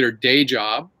their regular day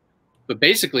job, but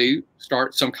basically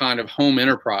start some kind of home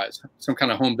enterprise, some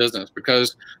kind of home business,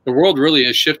 because the world really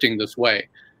is shifting this way.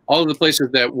 All of the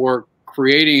places that were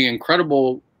creating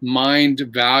incredible mined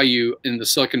value in the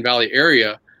Silicon Valley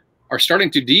area are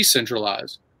starting to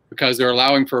decentralize, because they're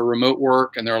allowing for remote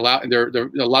work, and a lot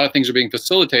of things are being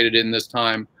facilitated in this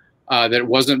time that it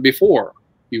wasn't before.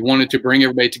 You wanted to bring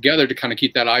everybody together to kind of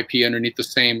keep that IP underneath the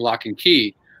same lock and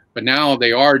key, but now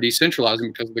they are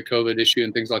decentralizing because of the COVID issue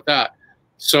and things like that.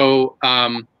 So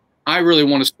I really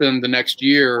want to spend the next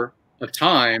year of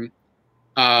time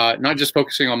not just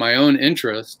focusing on my own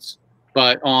interests,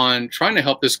 but on trying to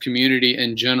help this community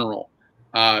in general.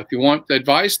 If you want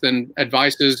advice, then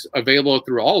advice is available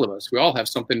through all of us. We all have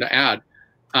something to add.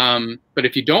 But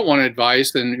if you don't want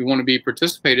advice and you want to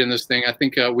participate in this thing, I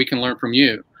think we can learn from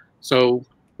you. So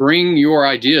bring your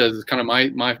ideas is kind of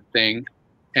my thing.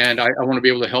 And I want to be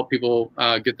able to help people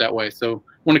get that way. So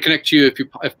I want to connect you,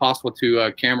 if possible,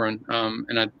 to Cameron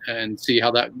and see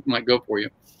how that might go for you.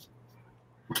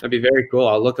 That'd be very cool.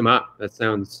 I'll look them up. That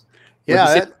sounds...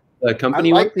 Yeah, the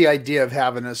company I like the idea of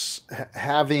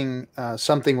having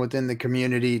something within the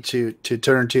community to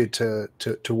turn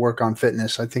to work on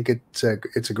fitness. I think it's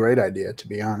a great idea, to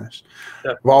be honest.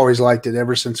 Yeah. I've always liked it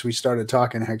ever since we started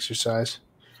talking Hexersize.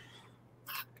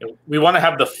 We want to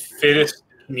have the fittest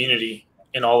community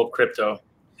in all of crypto,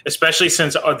 especially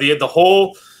since the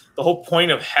whole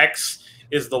point of Hex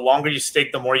is the longer you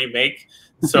stake, the more you make.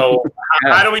 So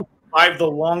yeah. How do we survive the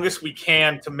longest we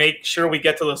can to make sure we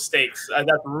get to those stakes? That's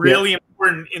really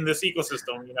important in this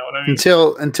ecosystem. You know what I mean?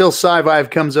 Until Sci-Vive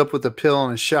comes up with a pill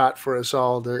and a shot for us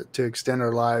all to extend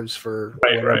our lives for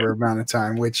whatever amount of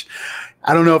time, which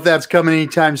I don't know if that's coming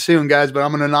anytime soon, guys, but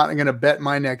I'm not going to bet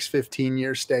my next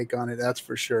 15-year stake on it. That's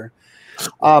for sure.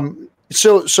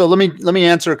 So let me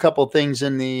answer a couple of things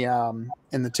in the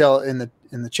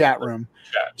chat room.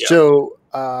 Yeah. So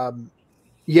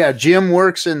yeah, Jim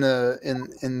works in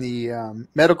the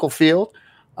medical field,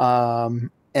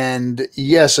 and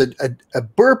yes, a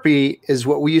burpee is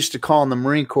what we used to call in the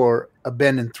Marine Corps a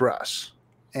bend and thrust.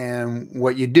 And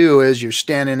what you do is you're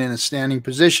standing in a standing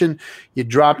position, you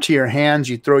drop to your hands,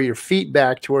 you throw your feet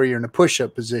back to where you're in a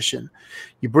push-up position.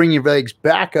 You bring your legs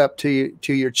back up to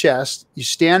your chest, you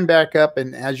stand back up,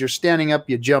 and as you're standing up,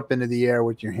 you jump into the air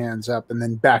with your hands up and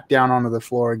then back down onto the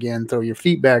floor again, throw your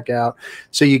feet back out.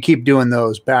 So you keep doing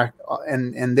those back,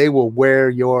 and they will wear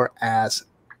your ass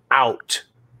out.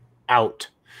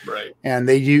 Right. And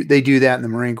they do that in the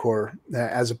Marine Corps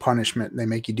as a punishment. They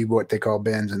make you do what they call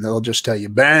bends, and they'll just tell you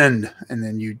bend, and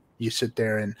then you sit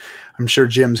there. And I'm sure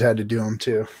Jim's had to do them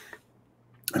too.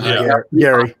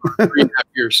 Gary. 3.5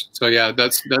 years. So yeah,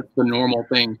 that's the normal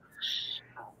thing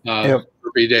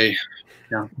every day.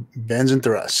 Yeah, bends and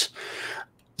thrusts.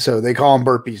 So they call them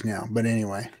burpees now. But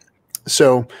anyway,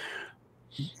 so.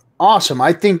 Awesome.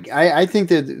 I think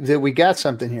that we got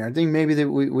something here. I think maybe that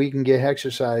we can get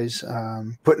Hexersize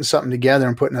putting something together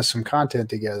and putting us some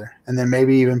content together, and then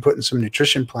maybe even putting some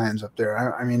nutrition plans up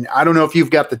there. I mean, I don't know if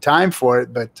you've got the time for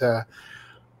it, but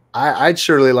I'd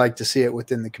surely like to see it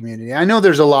within the community. I know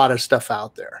there's a lot of stuff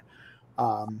out there,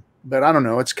 but I don't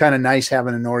know. It's kind of nice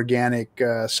having an organic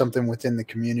something within the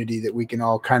community that we can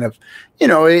all kind of,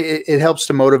 it helps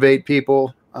to motivate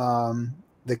people.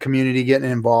 the community getting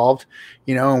involved,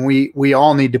 you know, and we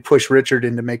all need to push Richard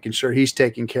into making sure he's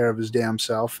taking care of his damn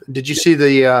self. Did you see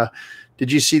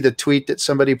the tweet that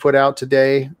somebody put out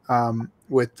today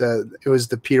with it was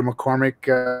the Peter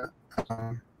McCormick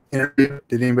interview?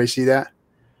 Did anybody see that?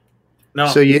 No.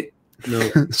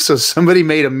 So somebody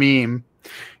made a meme.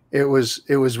 It was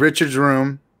Richard's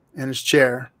room and his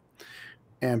chair,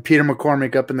 and Peter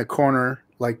McCormick up in the corner,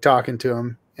 like talking to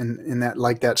him in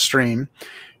that stream.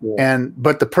 Yeah.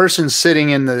 But the person sitting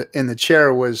in the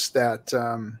chair was that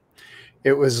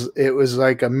it was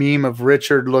like a meme of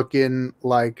Richard looking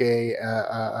like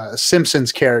a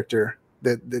Simpsons character.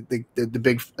 The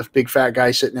big fat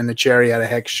guy sitting in the chair. He had a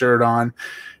Hex shirt on,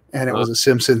 and it was a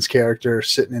Simpsons character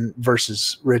sitting in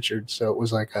versus Richard. So it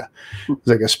was like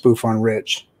a spoof on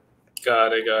Rich.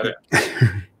 Got it.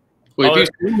 Well, if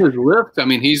you see his lift, I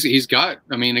mean, he's got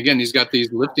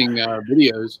these lifting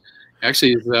videos.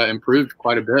 Actually, he's improved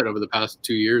quite a bit over the past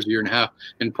 2 years, year and a half,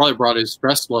 and probably brought his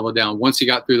stress level down. Once he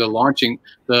got through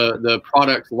the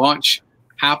product launch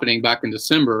happening back in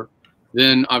December,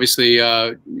 then obviously,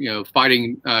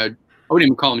 fighting, I wouldn't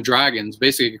even call them dragons,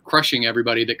 basically crushing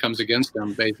everybody that comes against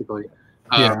him, basically,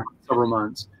 several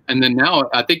months. And then now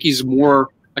I think he's more,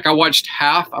 like I watched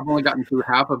half, I've only gotten through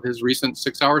half of his recent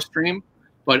 6-hour stream,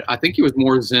 but I think he was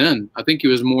more zen. I think he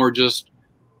was more just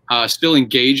still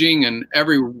engaging and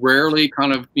rarely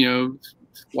kind of,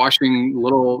 washing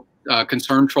little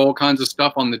concern troll kinds of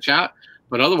stuff on the chat.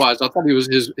 But otherwise, I thought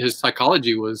his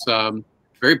psychology was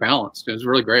very balanced. It was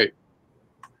really great.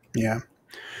 Yeah.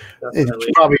 Definitely.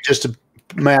 It's probably just a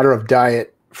matter of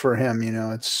diet for him.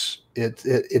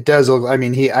 It does look, I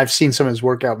mean, I've seen some of his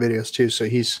workout videos too. So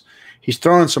he's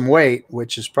throwing some weight,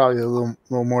 which is probably a little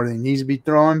more than he needs to be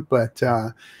throwing, but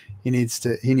he needs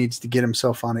to get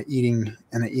himself on an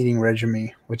eating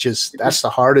regimen, that's the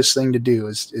hardest thing to do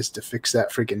is to fix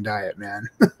that freaking diet, man.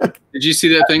 Did you see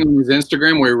that thing on his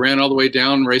Instagram where he ran all the way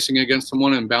down racing against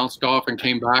someone and bounced off and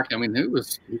came back? I mean, he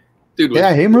was he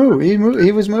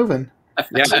was moving.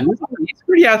 Yeah, he's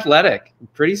pretty athletic,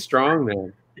 pretty strong,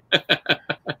 man.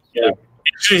 Yeah, you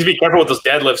just need to be careful with those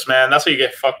deadlifts, man. That's where you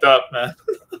get fucked up, man.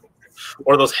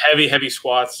 Or those heavy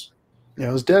squats.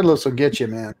 Yeah, those deadlifts will get you,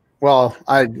 man. Well,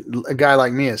 a guy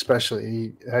like me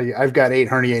especially, I've got 8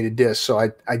 herniated discs, so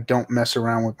I don't mess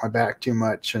around with my back too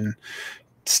much and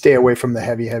stay away from the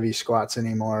heavy squats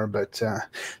anymore. But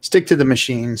stick to the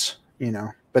machines,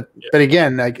 But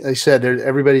again, like I said,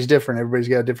 everybody's different. Everybody's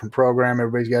got a different program.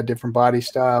 Everybody's got a different body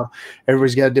style.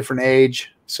 Everybody's got a different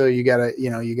age. So you gotta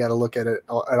look at it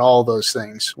at all those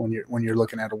things when you're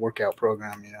looking at a workout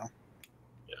program. Yeah.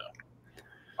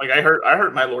 Like I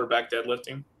hurt my lower back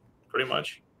deadlifting, pretty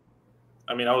much.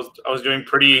 I mean, I was doing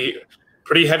pretty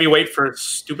heavy weight for a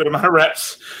stupid amount of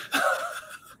reps.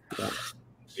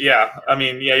 Yeah. I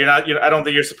mean, I don't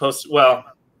think you're supposed to. Well,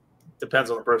 depends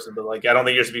on the person, but like I don't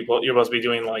think you're supposed to be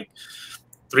doing like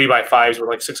 3x5s with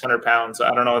like 600 pounds.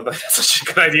 I don't know if that's such a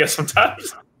good idea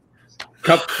sometimes.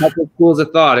 Couple schools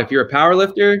of thought. If you're a power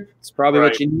lifter, it's probably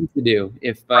what you need to do.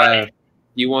 If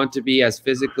you want to be as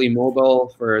physically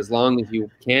mobile for as long as you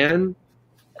can,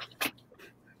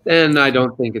 then I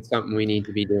don't think it's something we need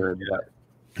to be doing. But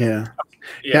yeah.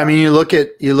 I mean, you look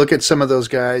at some of those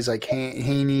guys like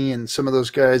Haney and some of those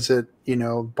guys that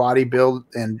bodybuild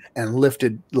and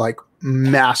lifted like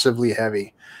massively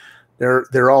heavy.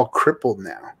 They're all crippled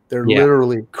now. They're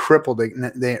literally crippled.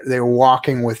 They're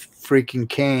walking with freaking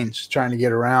canes trying to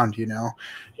get around,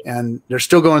 and they're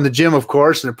still going to the gym, of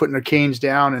course, and they're putting their canes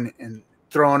down and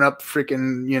throwing up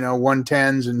freaking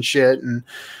 110s and shit and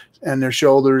their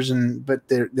shoulders but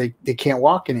they can't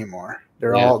walk anymore.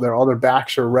 They're all their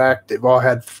backs are wrecked. They've all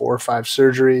had 4 or 5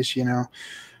 surgeries.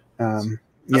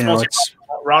 It's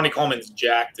Ronnie Coleman's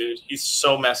jacked, dude. He's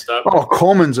so messed up. Oh,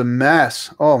 Coleman's a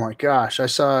mess. Oh my gosh,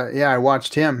 I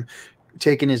watched him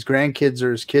taking his grandkids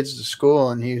or his kids to school,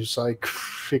 and he was like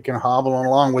freaking hobbling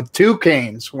along with 2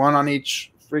 canes, one on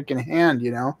each freaking hand.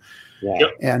 Yeah.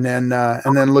 And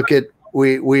then look at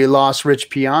we lost Rich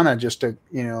Piana just a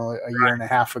year and a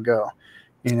half ago,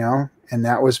 and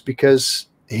that was because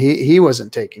he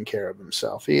wasn't taking care of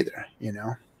himself either, He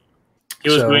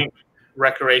was doing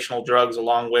recreational drugs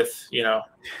along with,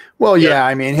 Well, yeah,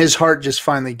 I mean, his heart just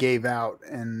finally gave out,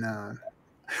 and I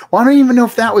don't even know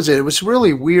if that was it. It was a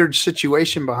really weird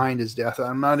situation behind his death.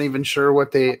 I'm not even sure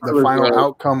what the final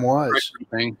outcome was.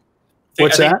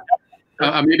 What's that?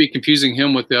 I may be confusing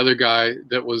him with the other guy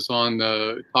that was on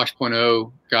the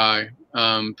Tosh.0 guy,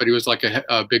 but he was like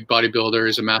a big bodybuilder.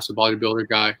 He's a massive bodybuilder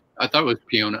guy. I thought it was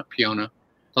Piona.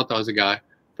 I thought that was a guy,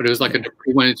 but it was like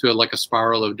he went into a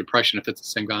spiral of depression. If it's the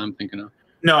same guy I'm thinking of.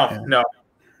 No,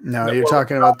 you're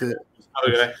talking about the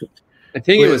other guy. I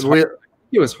think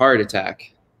it was heart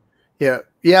attack. Yeah,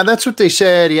 yeah, that's what they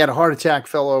said. He had a heart attack,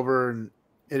 fell over and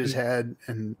hit his head,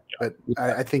 but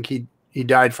I think he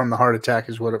died from the heart attack,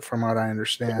 is from what I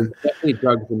understand. Definitely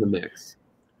drugs in the mix.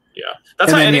 Yeah,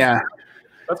 that's how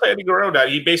Eddie Guerrero died.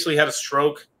 He basically had a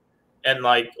stroke and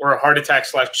or a heart attack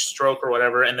 / stroke or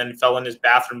whatever, and then fell in his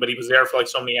bathroom. But he was there for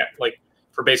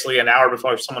for basically an hour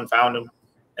before someone found him,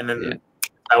 and then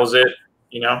that was it.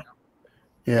 Yeah.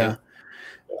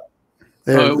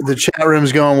 The chat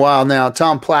room's going wild now.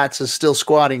 Tom Platts is still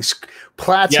squatting.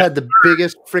 Platts had the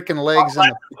biggest freaking legs on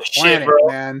the planet,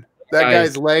 man. That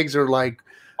guy's legs are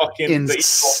fucking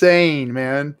insane,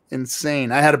 man.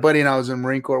 Insane. I had a buddy I was in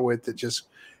Marine Corps with that just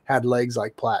had legs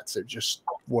like Platts. That just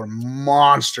were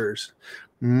monsters.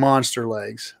 Monster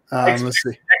legs. Let's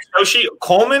see.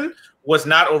 Coleman was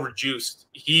not overjuiced.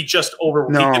 He just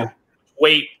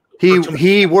weight.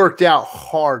 He worked out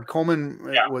hard. Coleman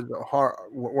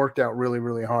worked out really,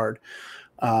 really hard.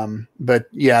 But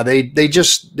yeah, they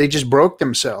just broke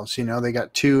themselves. They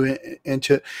got too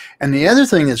into it. And the other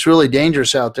thing that's really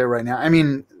dangerous out there right now, I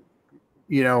mean,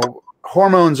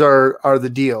 hormones are the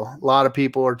deal. A lot of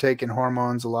people are taking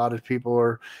hormones. A lot of people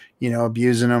are,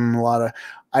 abusing them.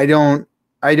 I don't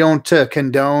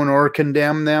condone or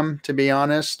condemn them, to be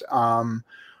honest.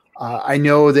 I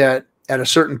know that at a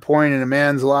certain point in a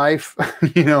man's life,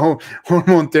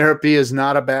 hormone therapy is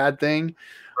not a bad thing.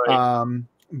 Right.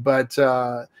 But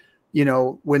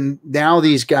when now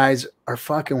these guys are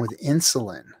fucking with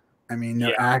insulin, I mean,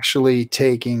 they're actually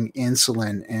taking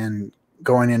insulin and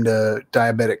going into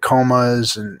diabetic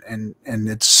comas, and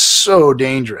it's so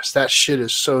dangerous. That shit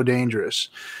is so dangerous.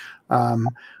 I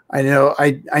know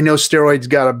steroids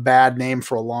got a bad name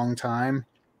for a long time.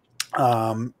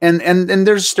 And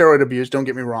there's steroid abuse, don't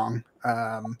get me wrong.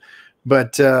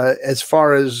 But as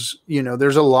far as,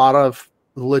 there's a lot of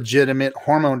legitimate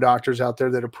hormone doctors out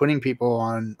there that are putting people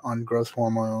on growth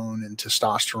hormone and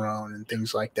testosterone and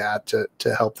things like that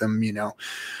to help them,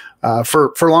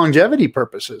 for longevity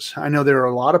purposes. I know there are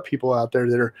a lot of people out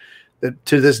there that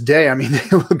to this day, I mean, they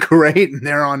look great and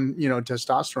they're on,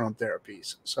 testosterone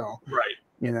therapies. So, right.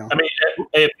 I mean,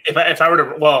 if I were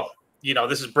to,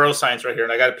 this is bro science right here,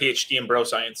 and I got a PhD in bro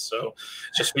science, so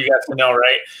just for you guys to know,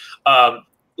 right?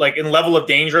 In level of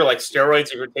danger, like steroids,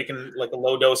 if you're taking a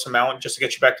low dose amount just to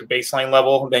get you back to baseline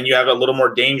level, then you have a little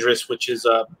more dangerous, which is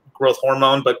growth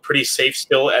hormone, but pretty safe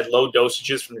still at low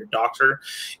dosages from your doctor.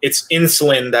 It's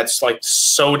insulin that's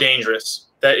so dangerous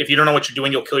that if you don't know what you're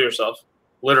doing, you'll kill yourself,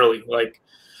 literally. But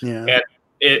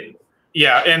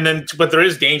there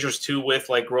is dangers too with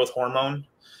growth hormone,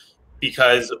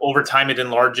 because over time it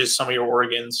enlarges some of your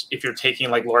organs if you're taking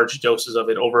large doses of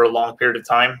it over a long period of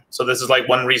time. So this is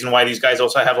one reason why these guys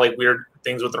also have weird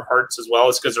things with their hearts as well.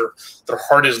 It's because their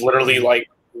heart is literally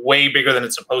way bigger than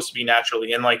it's supposed to be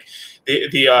naturally. And a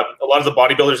lot of the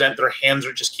bodybuilders, and their hands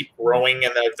are just keep growing,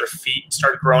 and their feet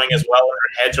start growing as well, and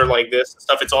their heads are like this and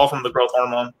stuff. It's all from the growth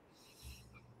hormone.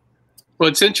 Well,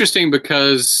 it's interesting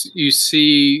because you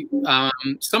see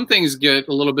some things get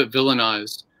a little bit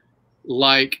villainized,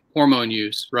 like hormone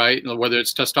use, right? Whether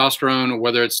it's testosterone or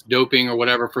whether it's doping or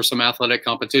whatever for some athletic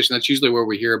competition, that's usually where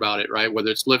we hear about it, right? Whether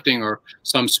it's lifting or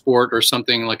some sport or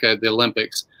something like the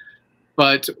Olympics.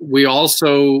 But we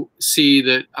also see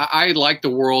that I like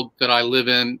the world that I live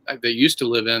in, that used to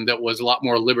live in, that was a lot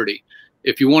more liberty.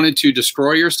 If you wanted to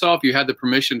destroy yourself, you had the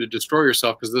permission to destroy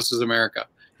yourself, because this is America.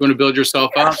 If you want to build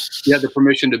yourself up, you had the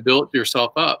permission to build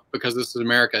yourself up, because this is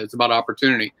America. It's about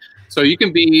opportunity. So you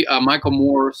can be a Michael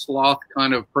Moore sloth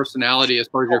kind of personality as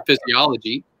far as your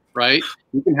physiology, right?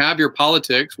 You can have your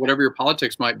politics, whatever your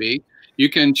politics might be. You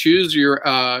can choose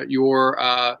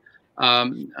the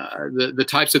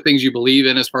types of things you believe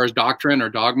in as far as doctrine or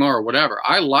dogma or whatever.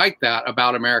 I like that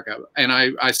about America, and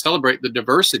I celebrate the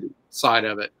diversity side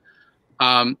of it.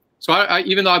 So I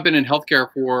even though I've been in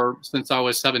healthcare since I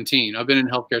was 17, I've been in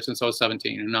healthcare since I was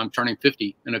 17, and I'm turning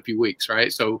 50 in a few weeks,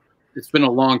 right? So it's been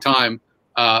a long time.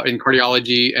 In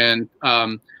cardiology, and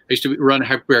I used to run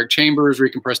hyperbaric chambers,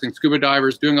 recompressing scuba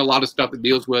divers, doing a lot of stuff that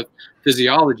deals with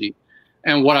physiology.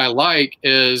 And what I like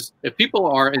is if people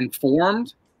are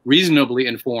informed, reasonably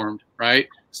informed, right?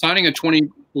 Signing a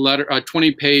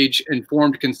 20-page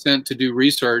informed consent to do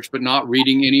research, but not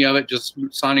reading any of it, just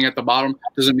signing at the bottom,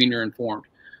 doesn't mean you're informed.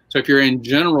 So if you're in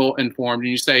general informed and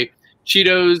you say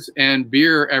Cheetos and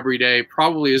beer every day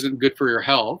probably isn't good for your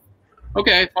health,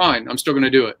 okay, fine, I'm still going to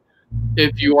do it.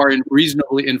 If you are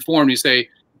reasonably informed, you say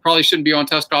probably shouldn't be on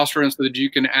testosterone so that you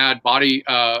can add so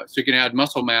you can add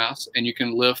muscle mass and you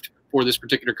can lift for this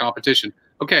particular competition.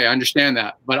 Okay, I understand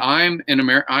that. But I'm in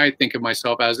America. I think of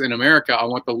myself as in America. I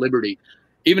want the liberty.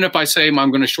 even if I say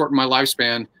I'm going to shorten my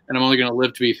lifespan and I'm only going to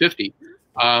live to be 50,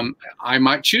 I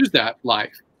might choose that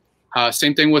life.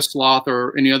 Same thing with sloth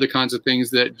or any other kinds of things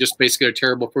that just basically are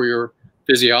terrible for your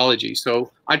physiology.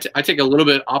 So I take a little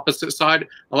bit opposite side.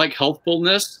 I like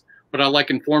healthfulness, but I like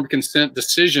informed consent,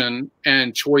 decision,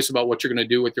 and choice about what you're going to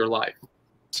do with your life.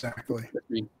 Exactly.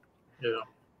 Yeah.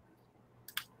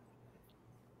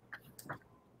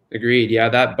 Agreed. Yeah,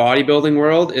 that bodybuilding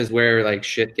world is where like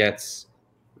shit gets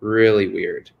really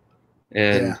weird.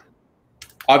 And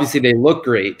obviously they look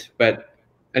great, but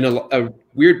a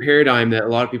weird paradigm that a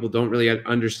lot of people don't really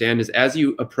understand is as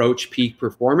you approach peak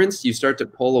performance, you start to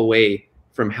pull away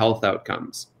from health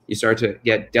outcomes. You start to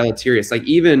get deleterious. Like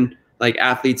even like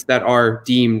athletes that are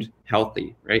deemed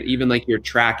healthy, right? Even like your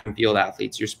track and field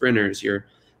athletes, your sprinters, your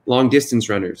long distance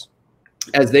runners,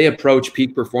 as they approach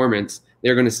peak performance,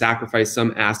 they're going to sacrifice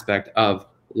some aspect of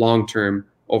long-term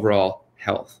overall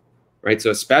health, right?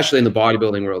 So especially in the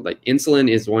bodybuilding world, like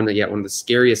insulin is one of the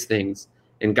scariest things.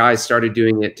 And guys started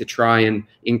doing it to try and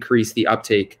increase the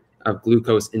uptake of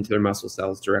glucose into their muscle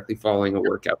cells directly following a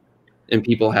workout. And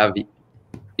people have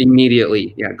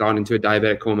immediately, gone into a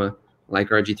diabetic coma, like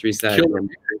RG3 said. And,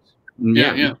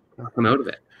 come out of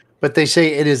it. But they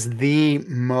say it is the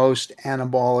most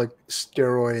anabolic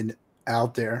steroid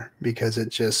out there because it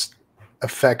just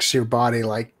affects your body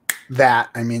like that.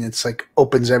 I mean, it's like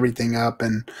opens everything up,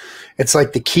 and it's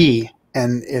like the key.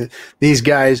 And these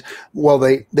guys, well,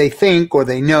 they think or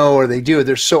they know or they do,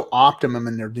 they're so optimum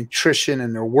in their nutrition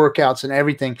and their workouts and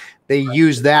everything. They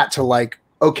use that to like,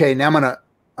 okay, now I'm going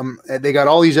to, they got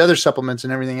all these other supplements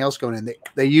and everything else going in.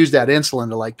 They use that insulin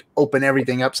to like open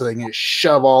everything up so they can just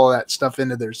shove all of that stuff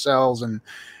into their cells, and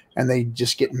they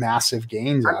just get massive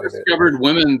gains out of it. I discovered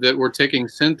women that were taking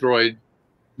Synthroid,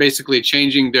 basically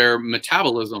changing their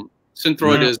metabolism.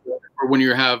 Synthroid is when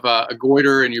you have a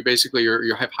goiter and you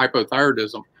have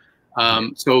hypothyroidism.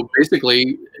 So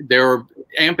basically they're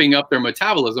amping up their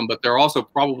metabolism, but they're also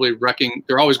probably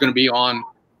they're always going to be on,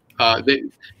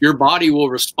 your body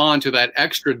will respond to that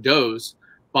extra dose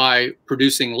by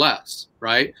producing less,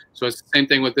 right? So it's the same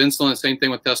thing with insulin, same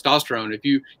thing with testosterone. If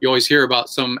you always hear about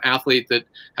some athlete that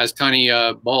has tiny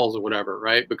balls or whatever,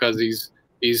 right? Because he's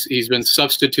been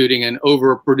substituting and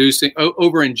over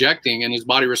injecting, and his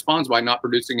body responds by not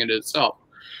producing it itself.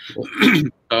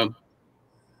 If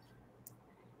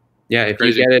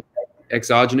you get it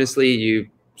exogenously, you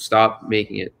stop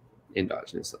making it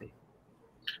endogenously.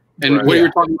 And what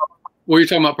you're talking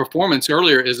about performance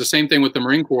earlier is the same thing with the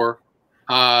Marine Corps.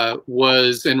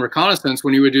 Was in reconnaissance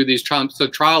when you would do these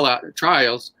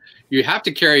trials, you have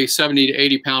to carry 70 to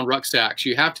 80 pound rucksacks.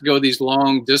 You have to go these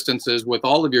long distances with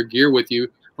all of your gear with you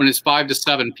when it's 5 to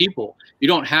 7 people. You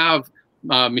don't have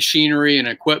machinery and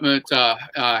equipment,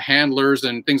 handlers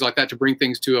and things like that to bring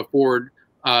things to a forward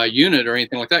unit or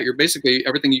anything like that. You're basically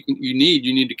everything you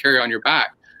need to carry on your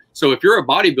back. So if you're a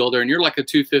bodybuilder and you're like a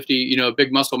 250,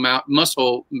 big muscle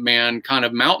man kind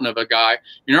of mountain of a guy,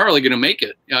 you're not really going to make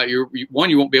it. You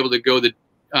won't be able to go the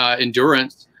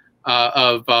endurance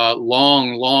of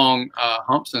long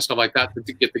humps and stuff like that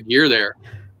to get the gear there.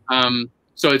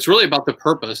 So it's really about the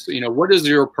purpose. What is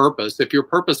your purpose? If your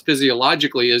purpose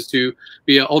physiologically is to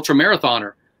be an ultra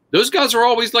marathoner, those guys are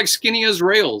always like skinny as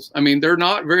rails. I mean, they're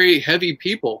not very heavy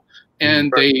people.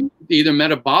 And they either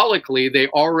metabolically, they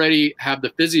already have the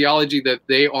physiology that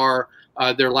they are,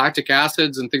 their lactic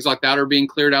acids and things like that are being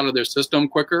cleared out of their system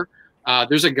quicker.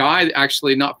 There's a guy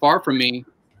actually not far from me.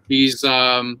 He's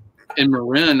in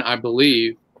Marin, I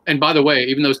believe. And by the way,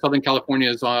 even though Southern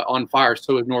California is on fire,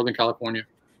 so is Northern California.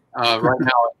 Right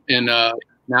now in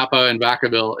Napa and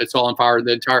Vacaville, it's all on fire.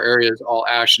 The entire area is all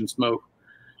ash and smoke.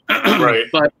 Right.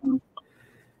 But what I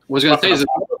was going to say is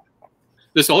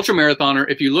this ultra marathoner,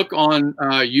 if you look on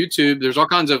YouTube, there's all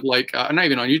kinds of like, not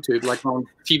even on YouTube, like on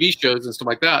TV shows and stuff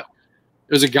like that.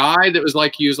 There's a guy that was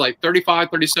like, he was like 35,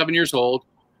 37 years old.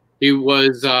 He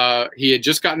had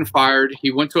just gotten fired.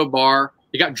 He went to a bar.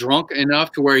 He got drunk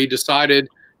enough to where he decided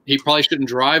he probably shouldn't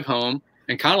drive home.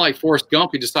 And kind of like Forrest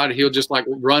Gump, he decided he'll just like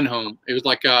run home. It was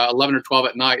like 11 or 12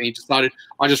 at night. And he decided,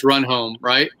 I'll just run home.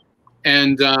 Right.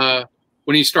 And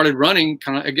when he started running,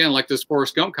 kind of again, like this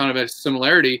Forrest Gump kind of a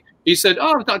similarity, he said,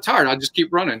 oh, I'm not tired. I'll just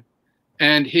keep running.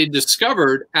 And he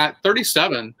discovered at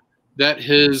 37 that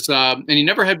and he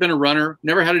never had been a runner,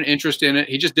 never had an interest in it.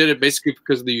 He just did it basically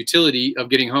because of the utility of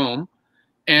getting home.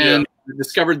 And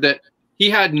discovered that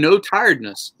he had no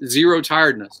tiredness, zero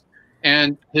tiredness.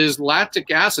 And his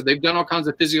lactic acid, they've done all kinds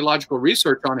of physiological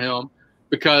research on him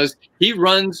because he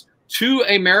runs to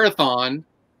a marathon,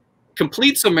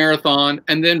 completes a marathon,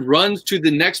 and then runs to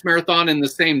the next marathon in the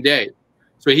same day.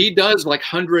 So he does like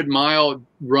 100-mile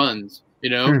runs,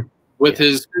 with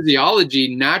his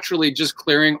physiology naturally just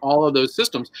clearing all of those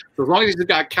systems. So as long as he's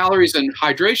got calories and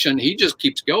hydration, he just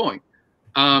keeps going.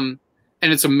 And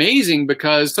it's amazing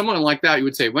because someone like that, you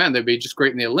would say, man, they'd be just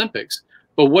great in the Olympics.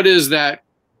 But what is that?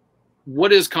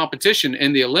 What is competition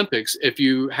in the Olympics if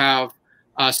you have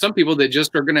some people that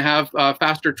just are going to have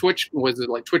faster twitch, was it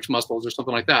like twitch muscles or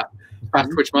something like that?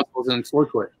 Fast twitch muscles and slow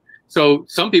twitch. So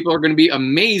some people are going to be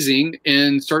amazing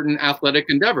in certain athletic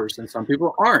endeavors and some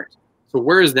people aren't. So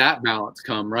where does that balance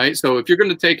come, right? So if you're going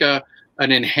to take an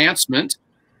enhancement,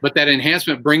 but that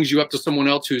enhancement brings you up to someone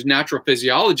else whose natural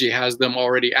physiology has them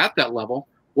already at that level,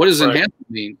 what does enhancement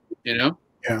mean, you know?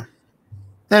 Yeah.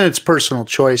 And it's personal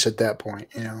choice at that point,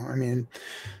 you know. I mean,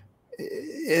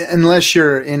 unless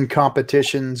you're in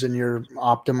competitions and you're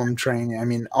optimum training, I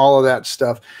mean, all of that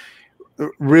stuff.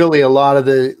 Really, a lot of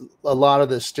the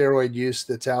steroid use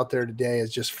that's out there today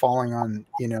is just falling on,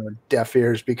 you know, deaf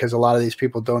ears, because a lot of these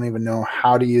people don't even know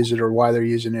how to use it or why they're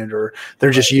using it, or they're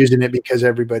just using it because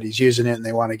everybody's using it and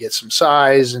they want to get some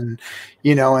size, and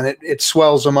you know, and it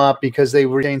swells them up because they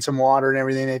retain some water and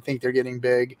everything. They think they're getting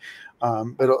big,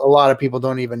 but a lot of people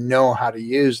don't even know how to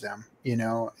use them, you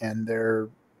know, and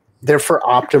they're for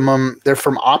optimum. They're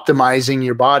from optimizing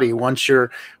your body. Once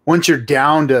you're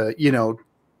down to, you know,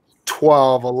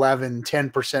 12, 11,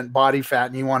 10% body fat,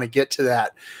 and you want to get to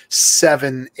that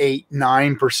 7, 8,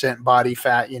 9% body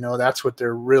fat, you know, that's what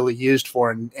they're really used for,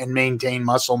 and maintain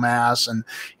muscle mass and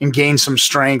gain some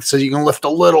strength so you can lift a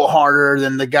little harder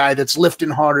than the guy that's lifting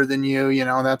harder than you. You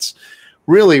know, that's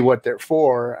really what they're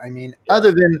for. I mean,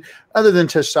 other than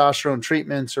testosterone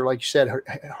treatments, or like you said,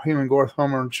 human growth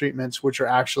hormone treatments, which are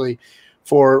actually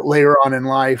for later on in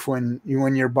life when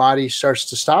your body starts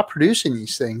to stop producing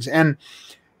these things.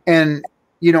 And,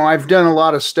 you know, I've done a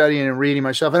lot of studying and reading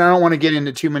myself, and I don't want to get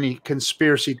into too many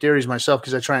conspiracy theories myself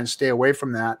because I try and stay away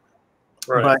from that.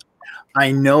 Right. But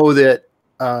I know that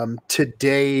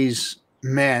today's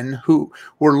men who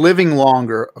were living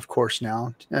longer, of course,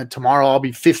 now, tomorrow I'll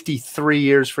be 53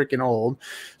 years freaking old.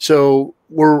 So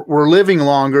we're living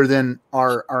longer than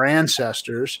our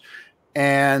ancestors.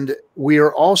 And we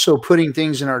are also putting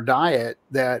things in our diet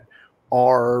that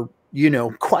are, you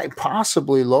know, quite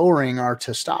possibly lowering our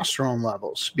testosterone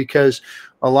levels, because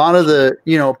a lot of the,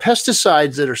 you know,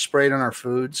 pesticides that are sprayed on our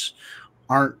foods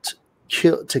aren't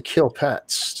to kill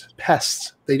pests.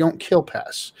 They don't kill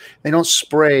pests. They don't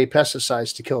spray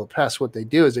pesticides to kill the pests. What they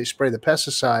do is they spray the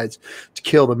pesticides to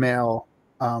kill the male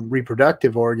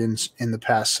reproductive organs in the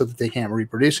pest so that they can't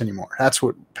reproduce anymore. That's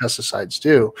what pesticides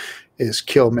do, is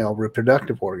kill male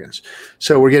reproductive organs.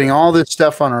 So we're getting all this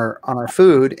stuff on our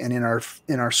food and in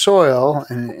our soil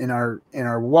and in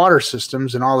our water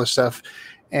systems and all this stuff,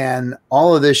 and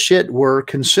all of this shit we're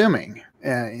consuming,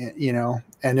 you know,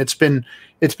 and it's been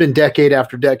decade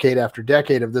after decade after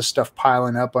decade of this stuff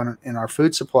piling up in our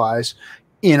food supplies.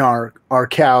 In our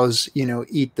cows, you know,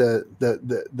 eat the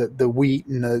wheat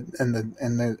and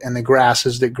the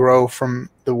grasses that grow from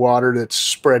the water that's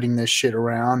spreading this shit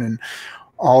around, and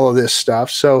all of this stuff.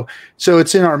 So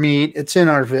it's in our meat, it's in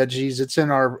our veggies, it's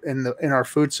in our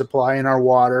food supply, in our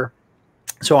water.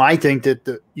 So I think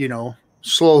that you know,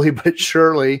 slowly but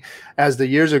surely, as the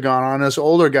years have gone on, us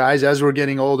older guys, as we're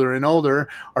getting older and older,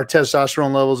 our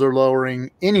testosterone levels are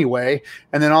lowering anyway,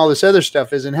 and then all this other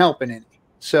stuff isn't helping any.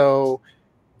 So,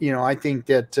 you know, I think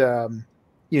that,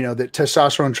 you know, that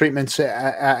testosterone treatments,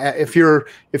 if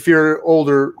you're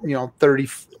older, you know, 30,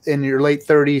 in your late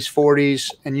 30s,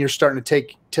 40s, and you're starting to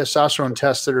take testosterone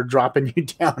tests that are dropping you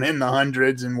down in the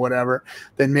hundreds and whatever,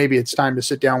 then maybe it's time to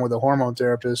sit down with a hormone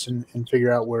therapist and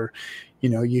figure out where, you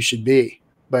know, you should be.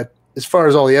 But as far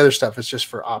as all the other stuff, it's just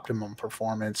for optimum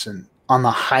performance and on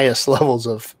the highest levels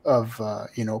of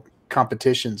you know,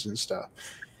 competitions and stuff.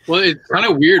 Well, it's kind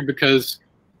of weird because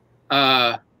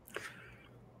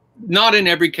not in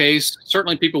every case.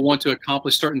 Certainly people want to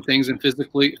accomplish certain things, and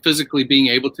physically being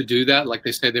able to do that. Like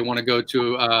they say they want to go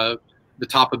to the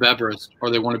top of Everest, or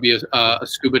they want to be a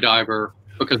scuba diver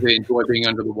because they enjoy being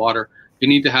under the water. You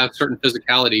need to have certain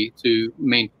physicality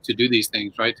to do these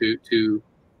things, right? To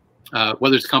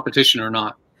whether it's competition or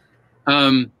not.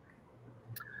 And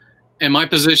my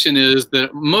position is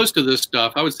that most of this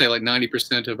stuff, I would say like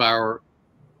 90% of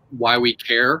why we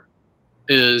care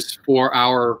is for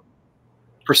our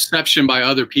perception by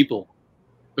other people,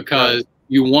 because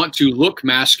you want to look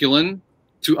masculine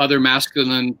to other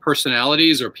masculine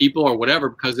personalities or people or whatever,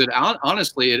 because it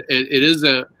honestly it is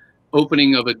a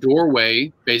opening of a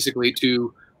doorway basically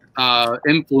to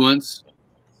influence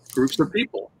groups of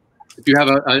people. If you have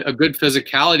a good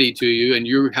physicality to you and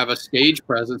you have a stage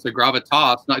presence, a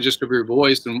gravitas, not just of your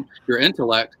voice and your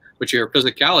intellect, but your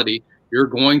physicality, you're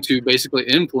going to basically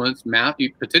influence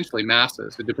potentially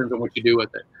masses. It depends on what you do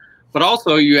with it. But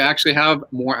also, you actually have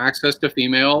more access to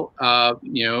female, I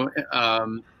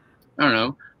don't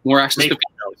know, more access to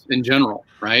females in general,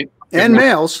 right? And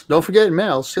males. Don't forget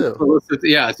males, too.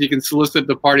 Yeah, so you can solicit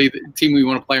the team we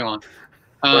want to play on.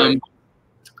 Right.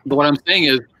 But what I'm saying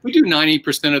is we do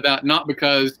 90% of that, not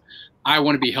because I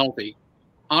want to be healthy.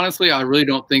 Honestly, I really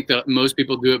don't think that most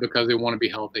people do it because they want to be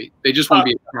healthy. They just want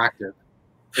to be attractive.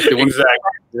 If they want to be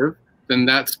attractive, then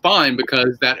that's fine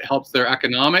because that helps their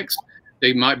economics.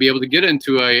 They might be able to get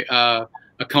into a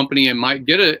company and might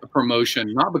get a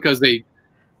promotion, not because they,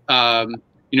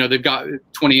 they've got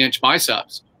 20-inch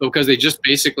biceps, but because they just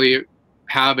basically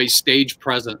have a stage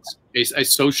presence, a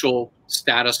social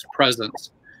status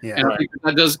presence. Yeah, and I think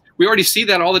that does. We already see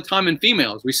that all the time in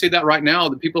females. We see that right now.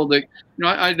 The people that,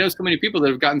 I know so many people that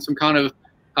have gotten some kind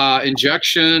of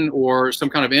injection or some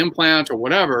kind of implant or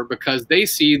whatever because they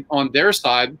see on their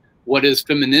side what is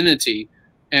femininity.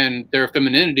 And their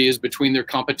femininity is between their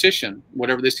competition,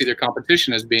 whatever they see their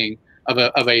competition as being of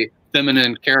a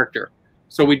feminine character.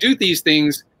 So we do these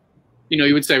things,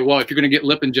 you would say, well, if you're going to get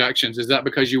lip injections, is that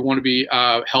because you want to be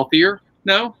healthier?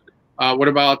 No. What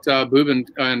about boob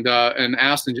and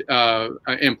ass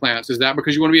implants? Is that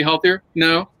because you want to be healthier?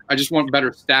 No. I just want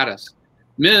better status.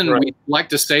 Men, we like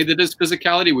to say that it's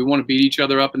physicality. We want to beat each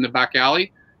other up in the back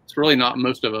alley. It's really not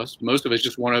most of us. Most of us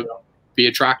just want to be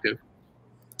attractive.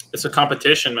 It's a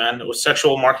competition, man. It was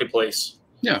sexual marketplace.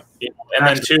 Yeah. And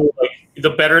then too, like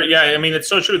the better, I mean, it's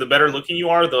so true. The better looking you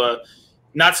are,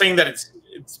 not saying that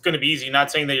it's going to be easy,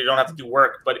 not saying that you don't have to do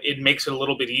work, but it makes it a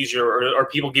little bit easier or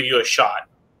people give you a shot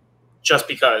just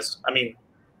because. I mean,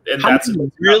 and how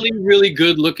many really, really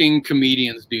good looking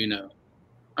comedians do you know?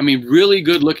 I mean, really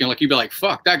good looking, like you'd be like,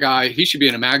 fuck that guy. He should be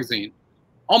in a magazine.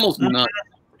 Almost none.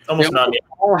 Almost none.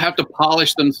 All have to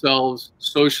polish themselves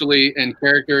socially and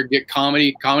character, get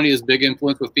comedy. Comedy is big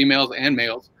influence with females and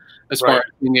males as far as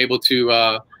being able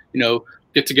to,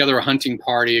 get together a hunting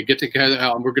party, get together,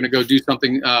 we're going to go do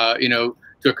something, to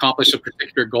accomplish a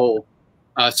particular goal.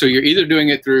 So you're either doing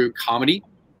it through comedy,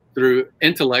 through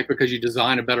intellect because you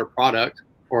design a better product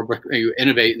or you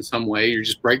innovate in some way, you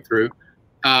just break through,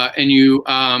 and you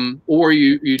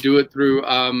do it through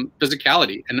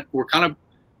physicality. And we're kind of,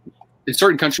 in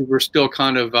certain countries, we're still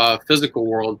kind of physical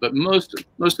world, but most of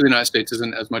the United States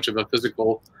isn't as much of a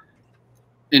physical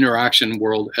interaction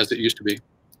world as it used to be.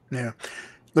 Yeah.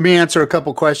 Let me answer a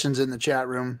couple questions in the chat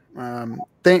room.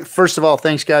 First of all,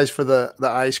 thanks guys for the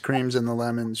ice creams and the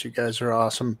lemons. You guys are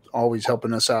awesome, always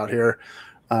helping us out here,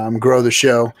 grow the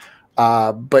show.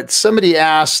 But somebody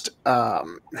asked,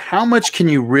 how much can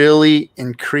you really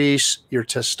increase your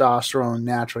testosterone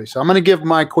naturally? So I'm going to give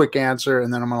my quick answer,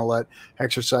 and then I'm going to let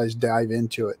Hexersize dive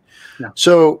into it. Yeah.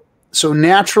 So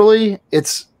naturally,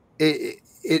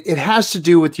 it has to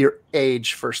do with your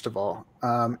age, first of all,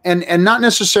 and not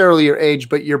necessarily your age,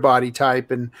 but your body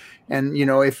type, and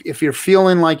if you're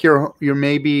feeling like you're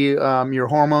maybe your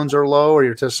hormones are low or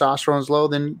your testosterone is low,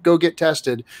 then go get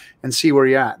tested and see where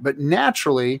you're at. But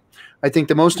naturally, I think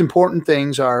the most important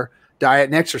things are diet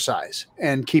and exercise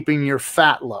and keeping your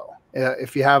fat low.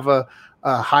 If you have a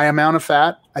high amount of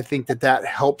fat, I think that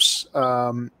helps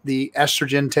the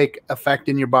estrogen take effect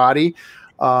in your body,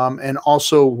 and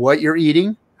also what you're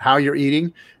eating, how you're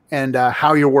eating, and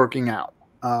how you're working out.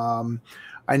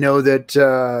 I know that,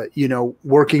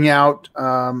 working out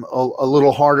a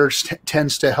little harder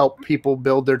tends to help people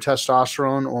build their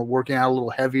testosterone, or working out a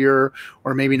little heavier,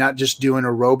 or maybe not just doing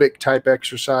aerobic type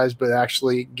exercise, but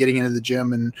actually getting into the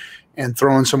gym and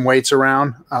throwing some weights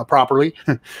around properly.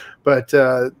 But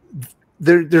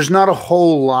there's not a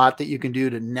whole lot that you can do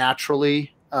to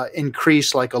naturally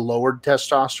increase like a lowered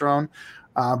testosterone.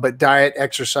 But diet,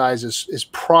 exercise is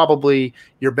probably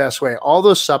your best way. All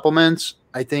those supplements,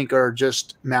 I think, are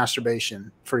just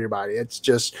masturbation for your body. It's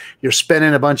just you're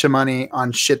spending a bunch of money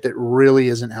on shit that really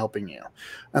isn't helping you.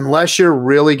 Unless you're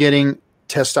really getting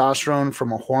testosterone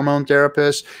from a hormone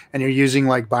therapist and you're using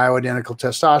like bioidentical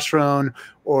testosterone,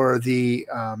 or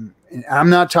I'm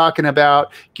not talking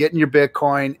about getting your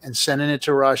Bitcoin and sending it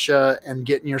to Russia and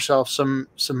getting yourself some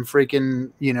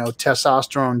freaking,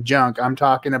 testosterone junk. I'm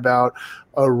talking about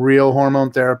a real hormone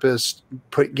therapist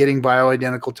getting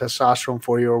bioidentical testosterone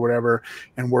for you or whatever,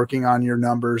 and working on your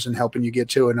numbers and helping you get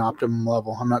to an optimum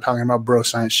level. I'm not talking about bro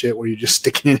science shit where you're just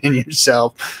sticking it in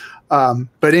yourself.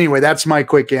 But anyway, that's my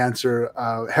quick answer.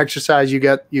 Hexersize,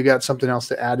 you got something else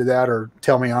to add to that, or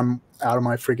tell me I'm out of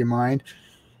my freaking mind?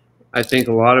 I think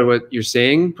a lot of what you're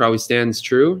saying probably stands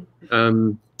true.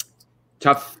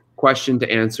 Tough question to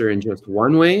answer in just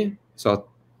one way, so I'll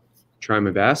try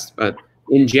my best. But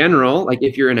in general, like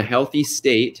if you're in a healthy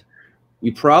state,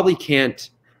 you probably can't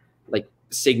like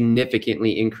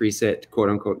significantly increase it, quote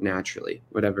unquote, naturally,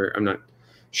 whatever. I'm not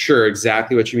sure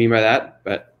exactly what you mean by that,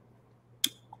 but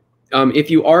if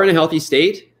you are in a healthy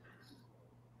state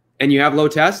and you have low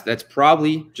test, that's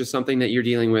probably just something that you're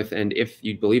dealing with. And if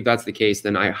you believe that's the case,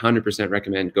 then I 100%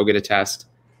 recommend go get a test.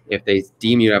 If they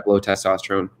deem you to have low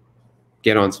testosterone,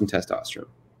 get on some testosterone.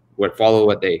 Follow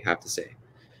what they have to say.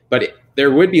 But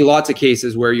there would be lots of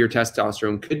cases where your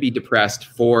testosterone could be depressed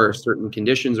for certain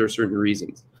conditions or certain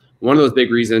reasons. One of those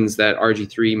big reasons that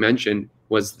RG3 mentioned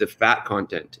was the fat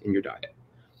content in your diet.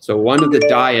 So one of the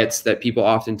diets that people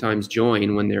oftentimes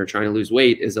join when they're trying to lose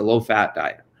weight is a low-fat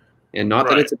diet. And not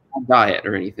that it's a bad diet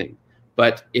or anything,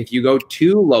 but if you go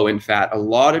too low in fat, a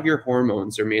lot of your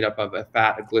hormones are made up of a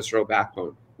glycerol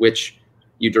backbone, which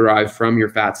you derive from your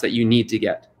fats that you need to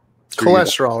get.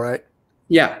 Cholesterol, right?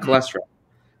 Yeah, cholesterol.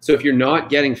 So if you're not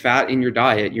getting fat in your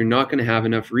diet, you're not going to have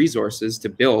enough resources to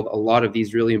build a lot of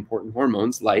these really important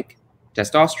hormones like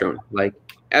testosterone, like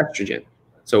estrogen.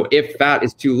 So if fat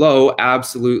is too low,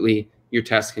 absolutely your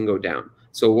test can go down.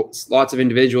 So lots of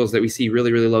individuals that we see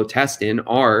really, really low test in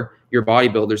are your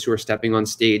bodybuilders who are stepping on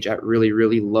stage at really,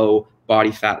 really low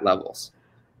body fat levels.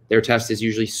 Their test is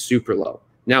usually super low.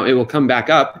 Now it will come back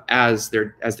up as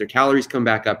their calories come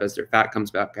back up, as their fat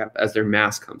comes back up, as their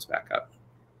mass comes back up.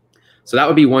 So that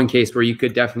would be one case where you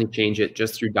could definitely change it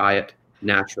just through diet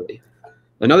naturally.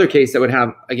 Another case that would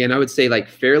have, again, I would say like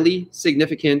fairly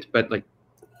significant, but like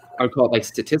I would call it like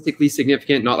statistically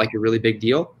significant, not like a really big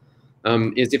deal,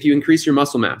 is if you increase your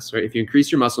muscle mass, right? If you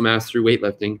increase your muscle mass through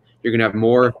weightlifting, you're going to have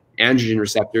more androgen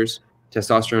receptors.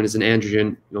 Testosterone is an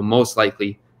androgen. You'll most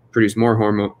likely produce more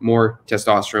hormone, more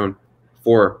testosterone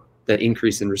for that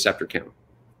increase in receptor count.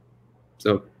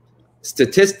 So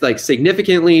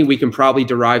significantly, we can probably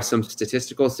derive some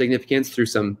statistical significance through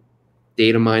some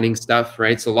data mining stuff,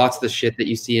 right? So lots of the shit that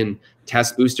you see in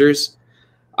test boosters,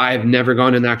 I've never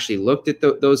gone and actually looked at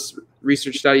those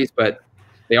research studies, but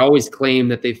they always claim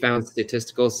that they found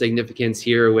statistical significance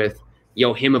here with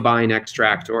yohimabine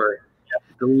extract or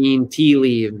green tea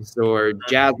leaves or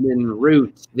jasmine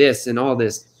root, this and all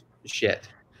this shit,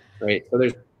 right? So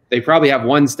they probably have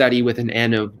one study with an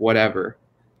N of whatever,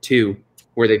 2,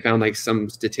 where they found like some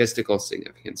statistical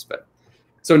significance. But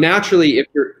so naturally, if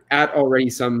you're at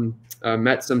already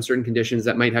met some certain conditions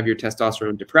that might have your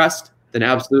testosterone depressed, then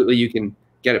absolutely you can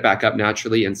get it back up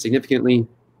naturally and significantly.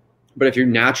 But if you're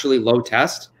naturally low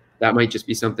test, that might just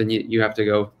be something you have to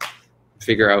go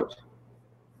figure out.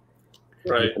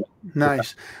 Right.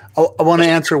 Nice. I want to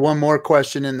answer one more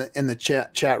question in the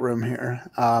chat room here.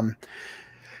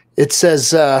 It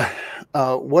says,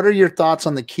 what are your thoughts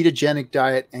on the ketogenic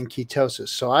diet and ketosis?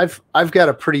 So I've got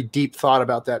a pretty deep thought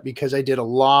about that because I did a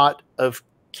lot of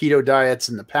keto diets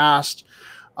in the past.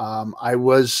 I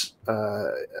was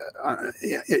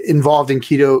involved in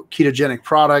ketogenic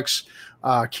products,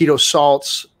 keto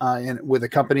salts, and with a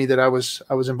company that I was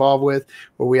involved with,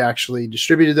 where we actually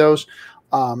distributed those.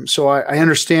 So I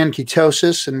understand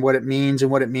ketosis and what it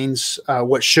means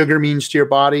what sugar means to your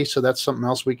body. So that's something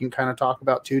else we can kind of talk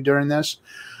about too during this.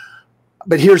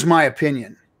 But here's my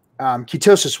opinion.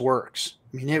 Ketosis works.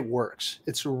 I mean, it works.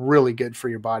 It's really good for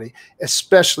your body,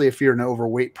 especially if you're an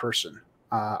overweight person.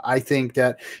 I think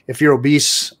that if you're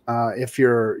obese, if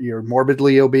you're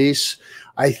morbidly obese,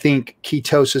 I think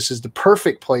ketosis is the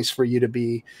perfect place for you to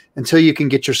be until you can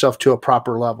get yourself to a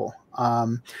proper level.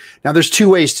 Now, there's 2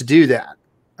 ways to do that.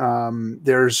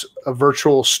 There's a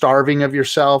virtual starving of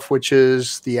yourself, which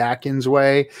is the Atkins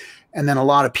way. And then a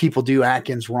lot of people do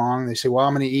Atkins wrong. They say, well,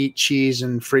 I'm going to eat cheese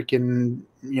and freaking,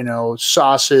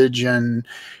 sausage and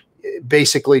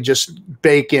basically just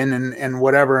bacon and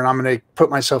whatever. And I'm going to put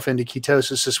myself into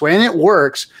ketosis this way. And it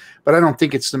works, but I don't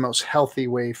think it's the most healthy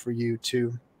way for you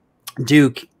to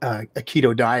do a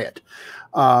keto diet.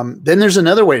 Then there's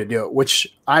another way to do it,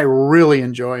 which I really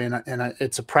enjoy. And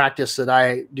it's a practice that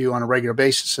I do on a regular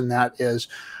basis. And that is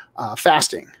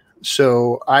fasting.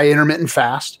 So I intermittent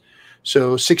fast.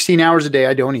 So 16 hours a day,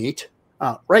 I don't eat.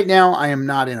 Right now, I am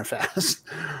not in a fast,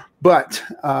 but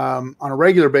on a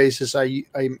regular basis,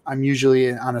 I'm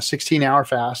usually on a 16-hour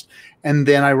fast, and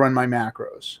then I run my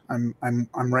macros. I'm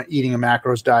eating a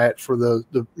macros diet for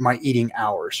my eating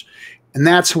hours, and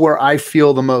that's where I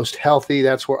feel the most healthy.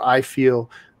 That's where I feel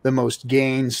the most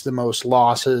gains, the most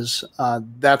losses.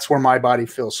 That's where my body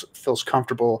feels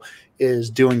comfortable, is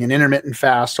doing an intermittent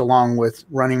fast along with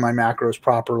running my macros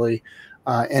properly.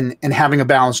 And having a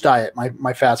balanced diet,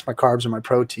 my fats, my carbs, and my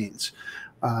proteins.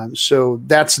 So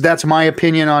that's my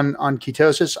opinion on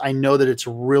ketosis. I know that it's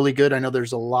really good. I know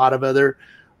there's a lot of other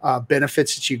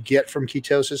benefits that you get from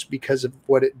ketosis because of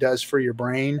what it does for your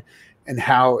brain and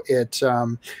how it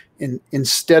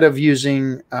instead of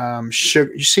using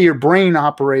sugar, you see your brain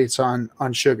operates on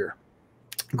sugar,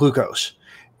 glucose,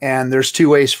 and there's two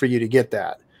ways for you to get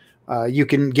that. You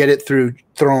can get it through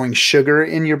throwing sugar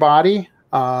in your body,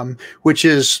 which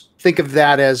is, think of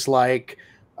that as like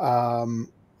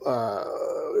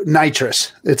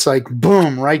nitrous. It's like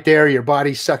boom, right there. Your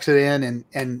body sucks it in,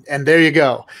 and there you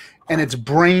go, and it's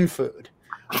brain food.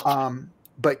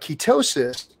 But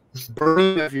ketosis,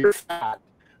 burning of your fat,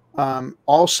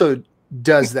 also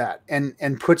does that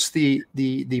and puts the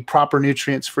proper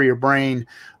nutrients for your brain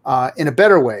in a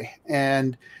better way.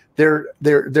 And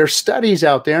there's studies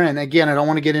out there, and again, I don't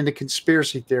want to get into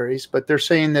conspiracy theories, but they're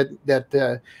saying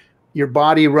that your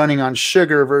body running on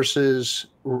sugar versus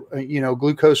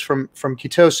glucose from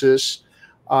ketosis,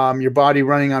 your body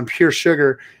running on pure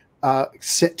sugar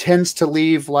tends to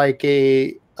leave like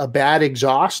a bad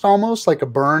exhaust, almost like a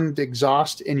burned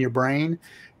exhaust in your brain.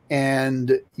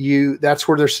 And that's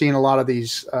where they're seeing a lot of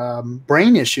these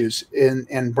brain issues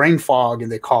and brain fog,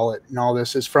 and they call it, and all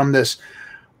this is from this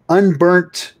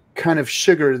unburnt kind of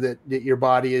sugar that your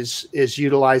body is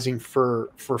utilizing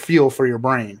for fuel for your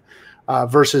brain,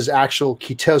 versus actual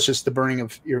ketosis, the burning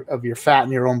of your fat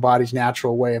in your own body's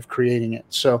natural way of creating it.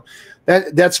 So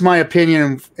that's my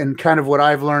opinion and kind of what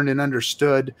I've learned and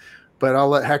understood, but I'll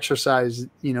let Hexersize,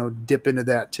 dip into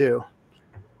that too.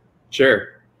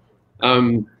 Sure.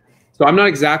 So I'm not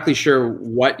exactly sure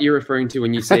what you're referring to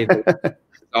when you say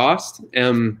exhaust.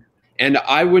 And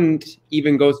I wouldn't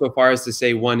even go so far as to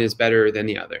say one is better than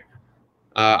the other.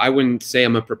 I wouldn't say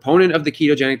I'm a proponent of the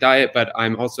ketogenic diet, but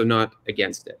I'm also not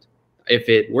against it. If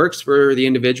it works for the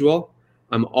individual,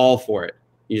 I'm all for it.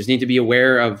 You just need to be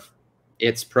aware of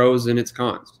its pros and its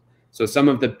cons. So some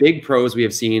of the big pros we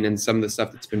have seen and some of the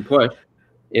stuff that's been pushed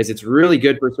is it's really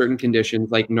good for certain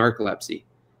conditions like narcolepsy.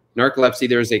 Narcolepsy,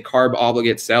 there's a carb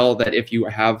obligate cell that if you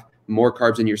have more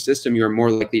carbs in your system, you're more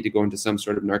likely to go into some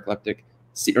sort of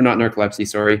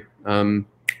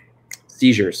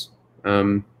seizures.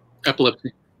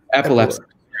 Epilepsy. Epilepsy,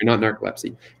 not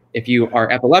narcolepsy. If you are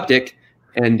epileptic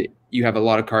and you have a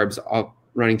lot of carbs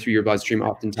running through your bloodstream,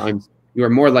 oftentimes you are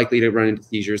more likely to run into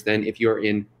seizures than if you're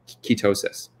in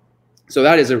ketosis. So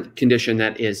that is a condition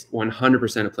that is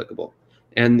 100% applicable.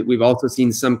 And we've also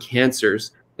seen some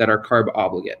cancers that are carb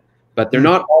obligate, but they're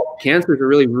not all. Cancers are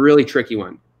really, really tricky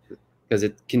one because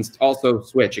it can also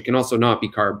switch. It can also not be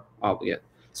carb obligate.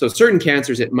 So certain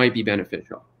cancers, it might be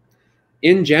beneficial.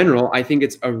 In general, I think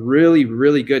it's a really,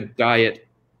 really good diet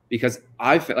because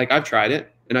I've tried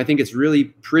it and I think it's really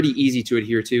pretty easy to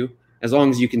adhere to as long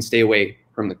as you can stay away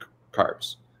from the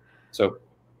carbs. So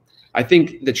I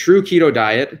think the true keto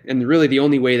diet, and really the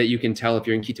only way that you can tell if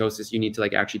you're in ketosis, you need to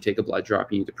actually take a blood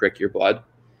drop, you need to prick your blood,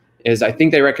 is I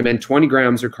think they recommend 20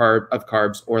 grams of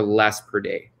carbs or less per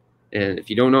day. And if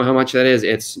you don't know how much that is,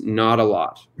 it's not a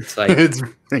lot. It's like it's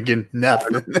thinking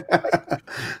nothing. A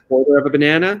quarter of a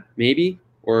banana, maybe,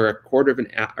 or a quarter of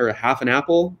or a half an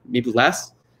apple, maybe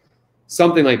less,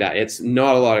 something like that. It's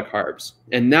not a lot of carbs,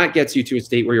 and that gets you to a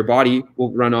state where your body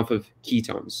will run off of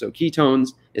ketones. So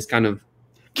ketones is kind of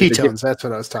ketones. That's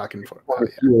what I was talking for.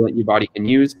 Fuel that your body can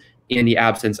use in the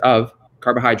absence of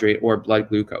carbohydrate or blood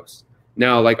glucose.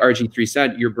 Now, like RG3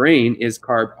 said, your brain is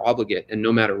carb obligate, and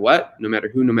no matter what, no matter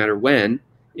who, no matter when,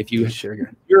 if you have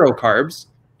zero carbs,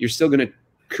 you're still going to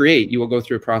create. You will go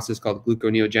through a process called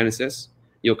gluconeogenesis.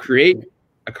 You'll create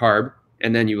a carb,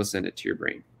 and then you will send it to your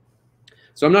brain.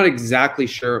 So I'm not exactly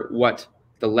sure what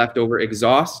the leftover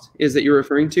exhaust is that you're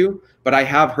referring to, but I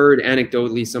have heard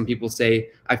anecdotally some people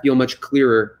say, I feel much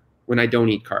clearer when I don't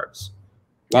eat carbs.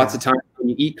 Lots of times when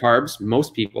you eat carbs,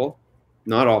 most people,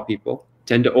 not all people,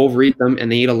 tend to overeat them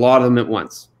and they eat a lot of them at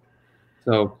once.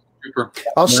 So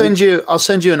I'll send you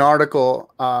an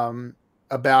article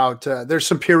about there's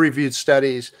some peer-reviewed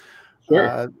studies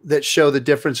that show the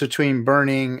difference between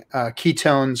burning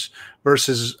ketones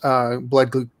versus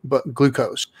blood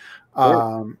glucose,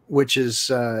 which is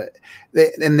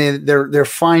they're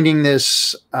finding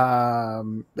this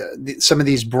some of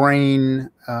these brain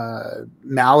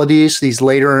maladies, these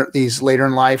later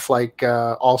in life, like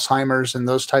Alzheimer's and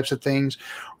those types of things,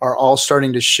 are all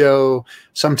starting to show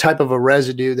some type of a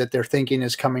residue that they're thinking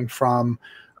is coming from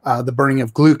the burning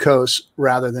of glucose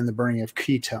rather than the burning of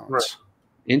ketones. Right.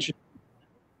 Interesting.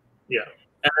 Yeah.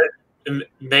 And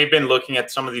they've been looking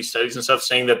at some of these studies and stuff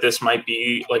saying that this might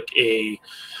be like a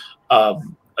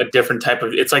different type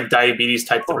of, it's like diabetes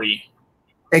type 3.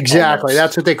 Exactly. Almost.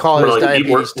 That's what they call it, like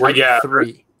diabetes type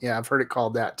 3. Yeah, I've heard it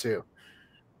called that too.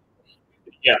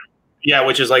 Yeah. Yeah,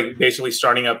 which is like basically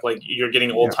starting up like you're getting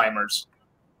Alzheimer's.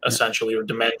 essentially, or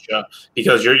dementia,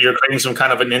 because you're creating some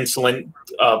kind of an insulin,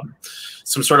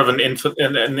 some sort of an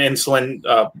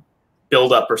insulin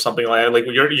buildup or something like that. Like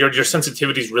your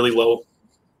sensitivity is really low,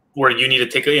 where you need to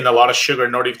take in a lot of sugar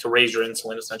in order to raise your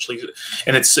insulin, essentially,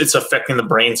 and it's affecting the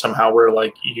brain somehow, where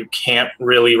like you can't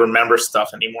really remember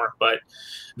stuff anymore. But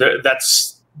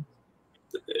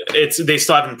they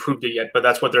still haven't proved it yet, but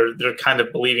that's what they're kind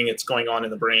of believing it's going on in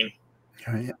the brain.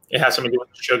 Oh, yeah. It has something to do with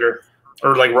sugar,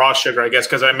 or like raw sugar, I guess,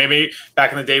 because maybe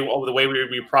back in the day, the way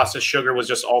we processed sugar was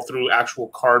just all through actual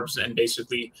carbs and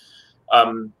basically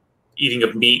eating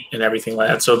of meat and everything like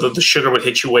that. So the sugar would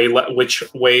hit you way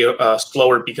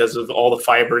slower because of all the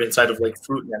fiber inside of like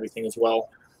fruit and everything as well.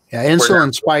 Yeah,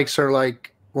 insulin spikes are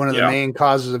like one of the main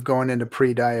causes of going into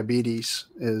pre-diabetes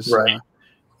is,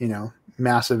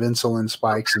 massive insulin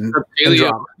spikes. And the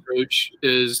paleo approach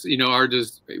is,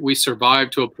 we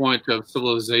survived to a point of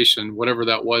civilization, whatever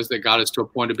that was that got us to a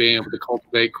point of being able to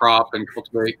cultivate crop and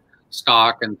cultivate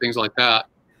stock and things like that.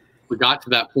 We got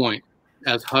to that point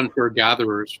as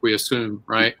hunter-gatherers, we assume,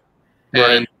 right?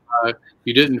 And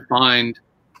you didn't find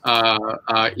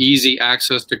easy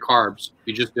access to carbs.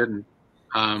 You just didn't.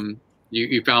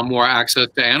 You found more access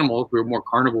to animals. We were more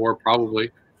carnivore,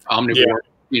 probably omnivore.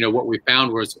 Yeah. What we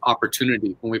found was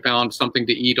opportunity. When we found something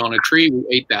to eat on a tree, we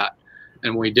ate that.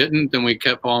 And when we didn't, then we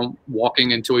kept on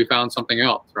walking until we found something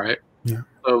else, right? Yeah.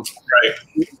 So,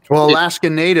 well,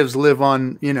 Alaskan natives live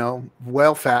on,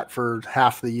 whale fat for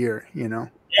half the year,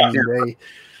 Yeah. They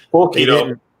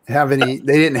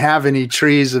didn't have any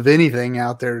trees of anything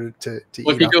out there to eat.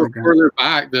 Well, if you go further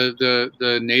back,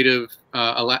 the native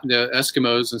the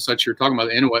Eskimos and such, you're talking about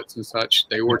the Inuits and such,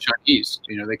 they were Chinese.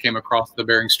 They came across the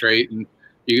Bering Strait and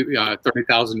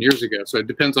 30,000 years ago. So it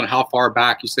depends on how far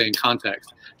back you stay in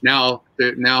context. Now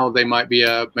they might be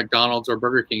a McDonald's or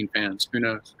Burger King fans. Who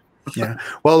knows? Yeah.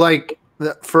 Well, like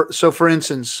for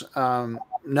instance,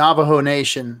 Navajo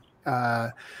Nation.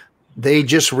 They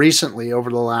just recently, over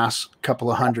the last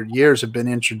couple of 100 years, have been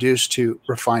introduced to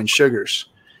refined sugars,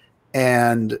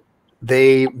 and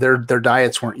their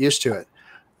diets weren't used to it.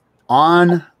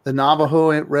 On the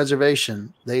Navajo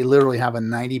reservation, they literally have a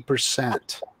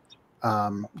 90%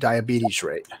 diabetes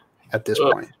rate at this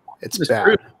point. It's bad.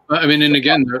 True. I mean, and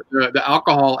again, the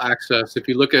alcohol access. If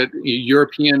you look at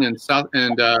European and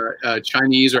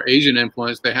Chinese or Asian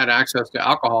influence, they had access to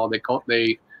alcohol.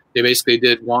 They basically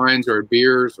did wines or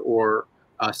beers or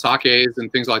sakes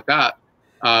and things like that.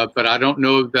 But I don't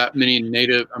know that many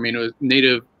Native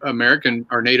American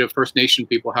or Native First Nation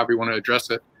people, however you want to address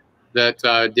it, that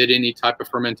did any type of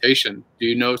fermentation. Do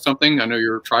you know something? I know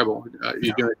you're tribal.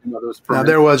 You do know those. No,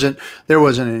 there wasn't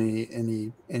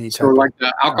any type. So like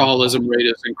the alcoholism rate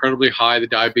is incredibly high. The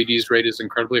diabetes rate is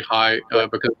incredibly high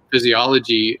because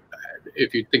physiology.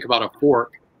 If you think about a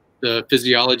fork, the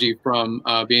physiology from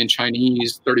being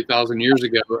Chinese 30,000 years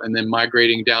ago and then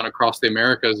migrating down across the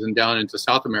Americas and down into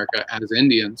South America as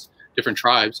Indians, different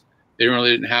tribes, they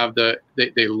really didn't have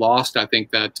they lost, I think,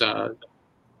 that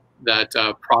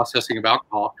processing of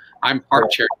alcohol. I'm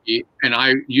part Cherokee, and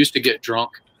I used to get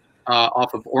drunk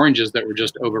off of oranges that were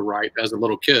just overripe as a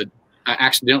little kid,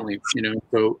 accidentally,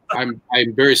 so I'm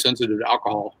very sensitive to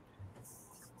alcohol.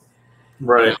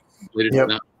 Right. Yep.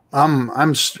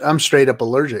 I'm straight up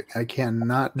allergic. I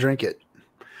cannot drink it.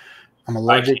 I'm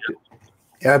allergic.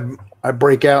 I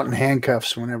break out in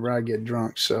handcuffs whenever I get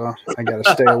drunk, so I got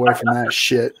to stay away from that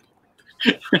shit.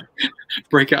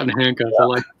 Break out in handcuffs. I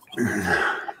like.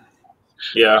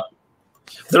 Yeah,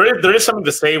 there is something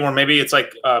to say where maybe it's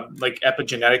like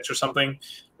epigenetics or something,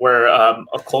 where a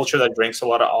culture that drinks a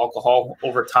lot of alcohol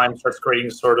over time starts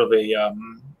creating sort of a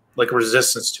like a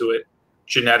resistance to it.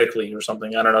 Genetically or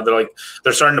something. I don't know.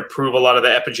 They're starting to prove a lot of the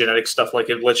epigenetic stuff. Like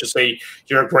let's just say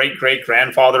your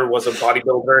great-great-grandfather was a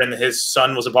bodybuilder and his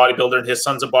son was a bodybuilder and his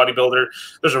son's a bodybuilder.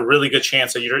 There's a really good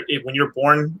chance that when you're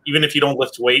born, even if you don't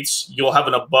lift weights, you'll have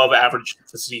an above average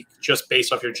physique just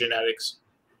based off your genetics.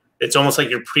 It's almost like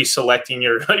you're pre-selecting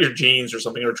your genes or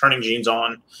something, or turning genes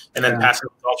on and then passing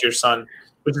it off to your son,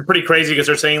 which is pretty crazy because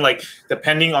they're saying like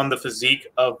depending on the physique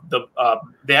of the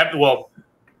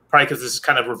probably because this is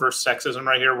kind of reverse sexism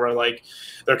right here, where like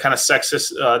they're kind of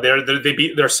sexist.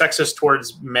 They're sexist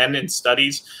towards men in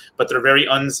studies, but they're very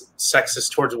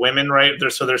unsexist towards women, right?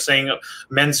 They're saying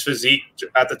men's physique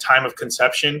at the time of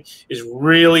conception is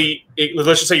really.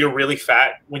 Let's just say you're really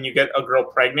fat when you get a girl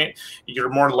pregnant, you're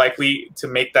more likely to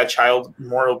make that child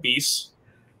more obese.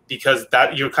 Because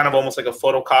that you're kind of almost like a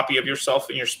photocopy of yourself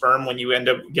in your sperm when you end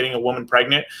up getting a woman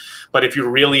pregnant. But if you're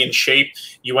really in shape,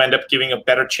 you end up giving a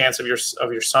better chance of your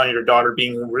son or your daughter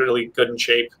being really good in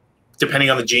shape depending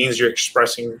on the genes you're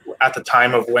expressing at the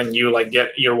time of when you like get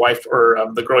your wife or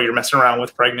the girl you're messing around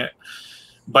with pregnant.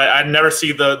 But I'd never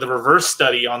see the reverse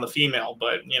study on the female,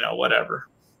 but you know, whatever.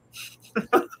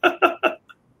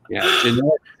 Yeah,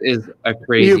 genetics is a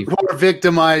crazy. You poor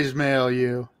victimized male,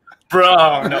 you.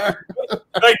 Bro, no.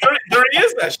 Like there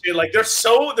is that shit. Like they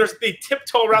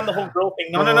tiptoe around the whole girl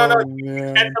thing. No.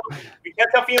 We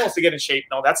can't tell females to get in shape.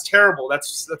 No, that's terrible.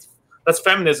 That's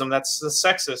feminism. That's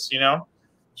sexist. You know,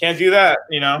 can't do that.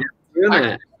 You know.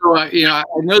 I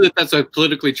know that that's a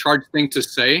politically charged thing to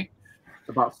say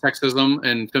about sexism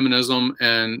and feminism,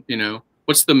 and you know,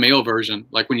 what's the male version?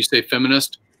 Like when you say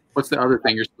feminist, what's the other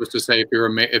thing you're supposed to say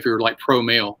if you're like pro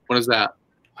male? What is that?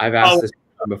 I've asked this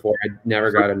before. I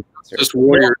never got an answer. Just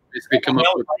warriors basically come up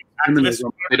with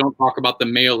feminism. They don't talk about the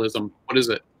maleism. What is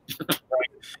it? But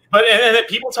and then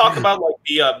people talk about like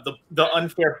the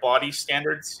unfair body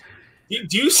standards.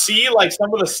 Do you see like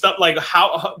some of the stuff, like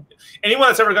how anyone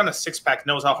that's ever gotten a six-pack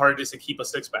knows how hard it is to keep a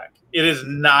six-pack. It is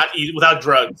not easy without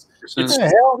drugs.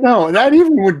 Hell no, not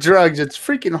even with drugs. It's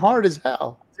freaking hard as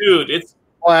hell, dude. It's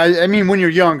well, I mean, when you're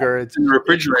younger, it's in the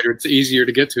refrigerator. It's easier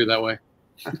to get to that way.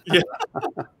 Yeah.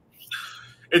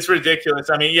 It's ridiculous.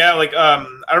 I mean, yeah, like I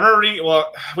remember reading.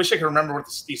 Well, I wish I could remember what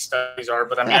these studies are,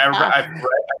 but I mean, I've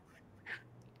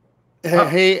read.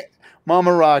 Hey,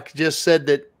 Mama Rock just said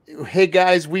that. Hey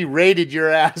guys, we raided your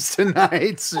ass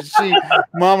tonight. So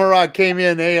Mama Rock came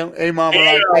in. Hey, Mama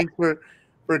Rock, thanks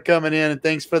for coming in, and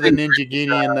thanks for the Ninja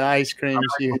Guinea and the ice cream.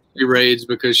 She raids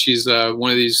because she's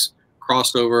one of these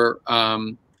crossover,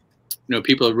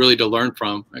 people really to learn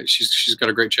from. She's got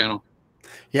a great channel.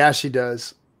 Yeah, she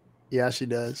does. Yeah, she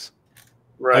does.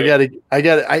 Right.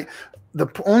 The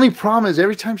only problem is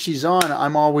every time she's on,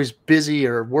 I'm always busy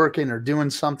or working or doing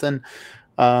something.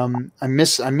 I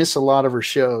miss a lot of her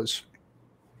shows.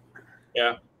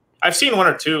 Yeah, I've seen one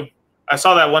or two. I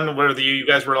saw that one where you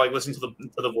guys were like listening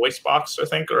to the voice box, I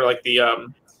think, or like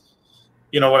the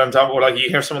you know what I'm talking about. Like you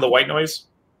hear some of the white noise.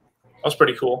 That was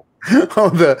pretty cool. Oh,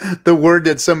 the word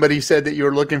that somebody said that you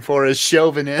were looking for is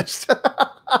chauvinist.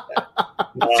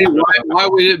 See, why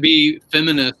would it be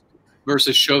feminist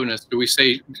versus chauvinist? Do we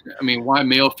say? I mean, why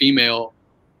male, female,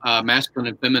 masculine,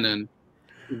 and feminine?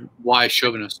 Why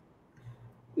chauvinist?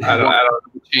 I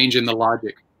don't change in the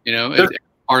logic, you know. It's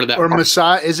part of that. Or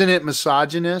isn't it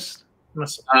misogynist?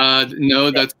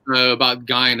 No, that's about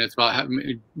Gyn. It's about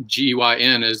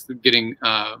GYN is getting.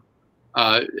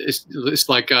 It's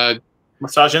like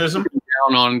misogynism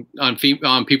down on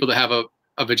people that have a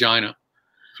vagina,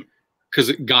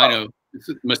 because gyno it's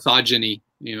misogyny,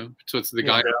 you know. So it's the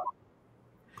gyno.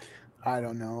 I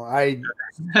don't know. I'm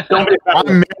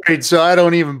married, so I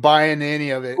don't even buy into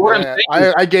any of it.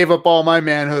 I gave up all my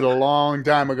manhood a long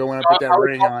time ago when I put that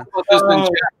ring on.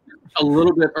 A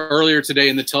little bit earlier today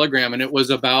in the Telegram, and it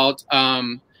was about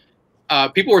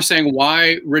people were saying,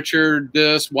 why Richard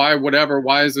this, why whatever,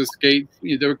 why is this gate?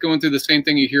 They're going through the same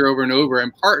thing you hear over and over.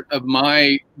 And part of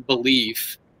my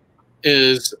belief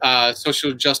is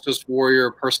social justice warrior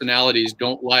personalities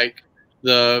don't like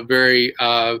the very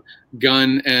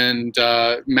gun and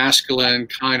masculine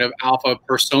kind of alpha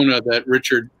persona that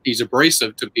Richard, he's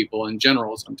abrasive to people in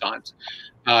general sometimes.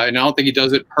 And I don't think he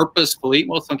does it purposefully.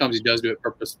 Well, sometimes he does do it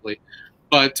purposefully.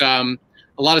 But a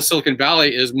lot of Silicon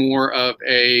Valley is more of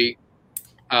a,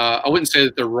 I wouldn't say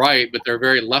that they're right, but they're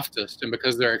very leftist. And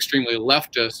because they're extremely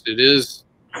leftist, it is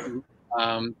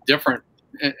different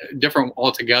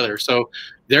altogether. So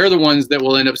they're the ones that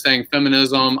will end up saying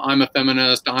feminism, I'm a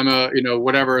feminist, I'm a,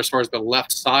 whatever, as far as the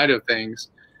left side of things.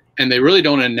 And they really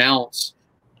don't announce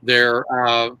their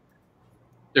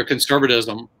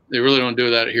conservatism. They really don't do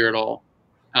that here at all.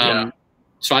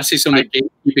 So I see some of the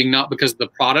gatekeeping, not because of the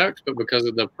product, but because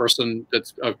of the person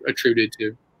that's attributed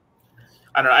to.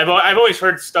 I don't know. I've always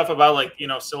heard stuff about like,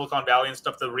 Silicon Valley and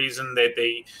stuff. The reason that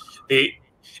they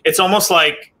it's almost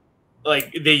like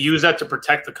they use that to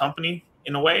protect the company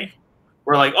in a way.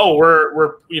 We're like, oh,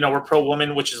 we're pro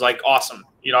woman, which is like awesome.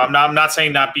 I'm not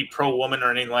saying not be pro woman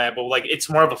or anything like that, but like it's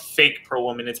more of a fake pro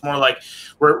woman. It's more like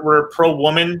we're pro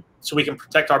woman so we can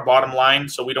protect our bottom line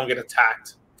so we don't get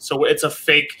attacked. So it's a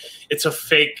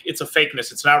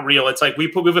fakeness. It's not real. It's like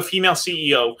we have a female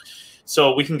CEO,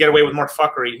 so we can get away with more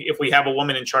fuckery if we have a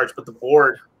woman in charge. But the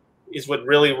board is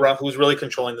who's really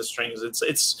controlling the strings. It's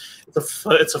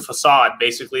a facade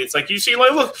basically. It's like you see,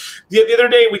 like look, the other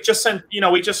day we just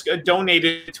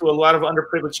donated to a lot of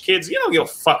underprivileged kids. You don't give a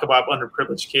fuck about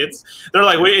underprivileged kids. They're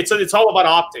like, it's all about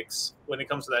optics when it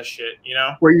comes to that shit.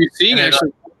 Where you're seeing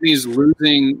actually companies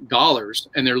losing dollars,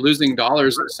 and they're losing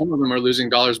dollars. Some of them are losing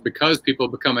dollars because people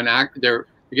become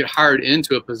they get hired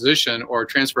into a position or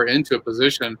transfer into a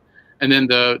position, and then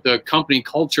the company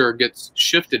culture gets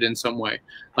shifted in some way.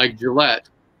 Like Gillette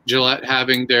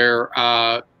having their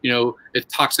you know, a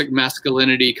toxic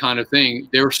masculinity kind of thing.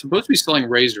 They were supposed to be selling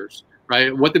razors,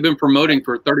 right? What they've been promoting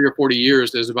for 30 or 40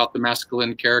 years is about the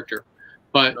masculine character,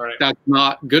 but that's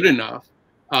not good enough.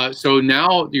 So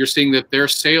now you're seeing that their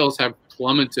sales have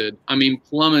plummeted. I mean,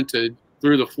 plummeted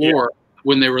through the floor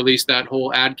when they released that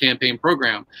whole ad campaign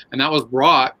program. And that was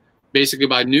brought basically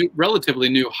by relatively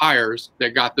new hires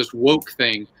that got this woke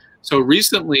thing. So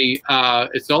recently,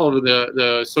 it's all over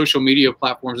the social media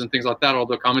platforms and things like that. All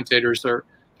the commentators are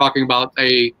talking about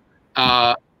a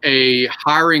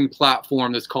hiring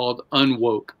platform that's called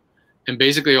Unwoke. And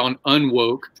basically on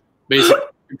Unwoke, basically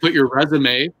you put your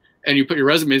resume, and you put your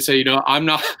resume and say, you know, I'm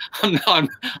not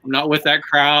with that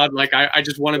crowd. Like I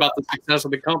just want about the success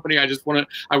of the company. I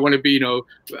want to be, you know,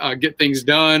 get things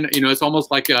done. You know, it's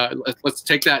almost like let's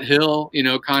take that hill, you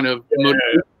know, kind of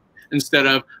motivation, instead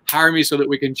of hire me so that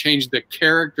we can change the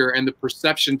character and the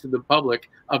perception to the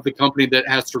public of the company that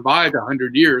has survived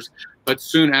 100 years, but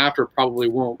soon after probably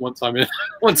won't once I'm in.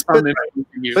 But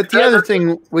the other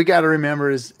thing we got to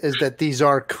remember is that these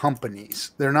are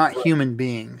companies. They're not human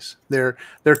beings. They're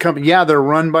company. Yeah, they're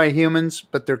run by humans,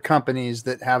 but they're companies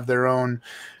that have their own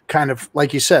kind of,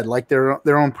 like you said, like their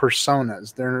own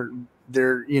personas. They're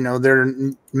you know, they're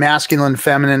masculine,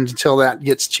 feminine until that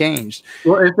gets changed.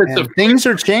 Well, if it's things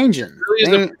are changing. Really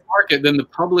is a market, then the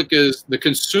public the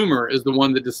consumer is the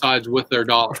one that decides with their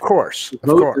dollar. Of course,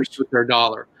 with their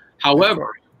dollar.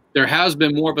 However, there has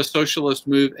been more of a socialist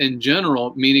move in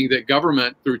general, meaning that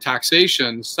government through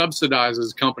taxation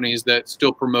subsidizes companies that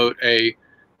still promote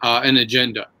an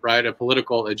agenda, right? A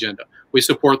political agenda. We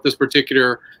support this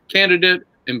particular candidate,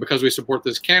 and because we support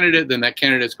this candidate, then that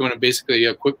candidate's going to basically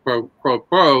a quick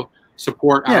pro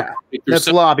support. Yeah, that's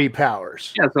lobby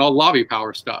powers. Yeah, it's all lobby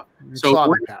power stuff. It's so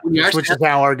lobby powers, which is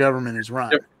how our government is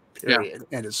run. Period.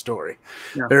 End of story.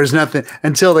 Yeah. There's nothing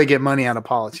until they get money out of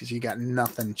politics. You got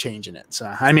nothing changing it. So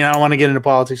I mean, I don't want to get into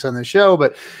politics on this show,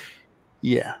 but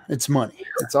yeah, it's money.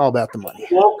 It's all about the money.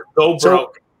 Woke, go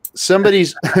broke. So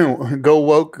somebody's go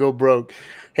woke, go broke.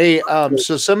 Hey,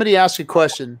 so somebody asked a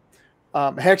question.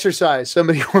 Hexersize.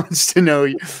 Somebody wants to know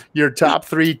your top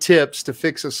 3 tips to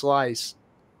fix a slice.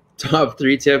 Top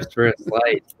 3 tips for a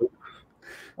slice.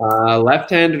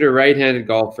 Left-handed or right-handed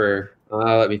golfer?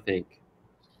 Let me think.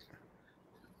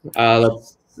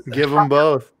 Let's give them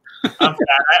both.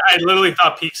 I literally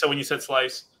thought pizza when you said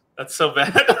slice. That's so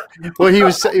bad. Well, he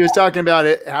was talking about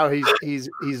it, how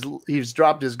he's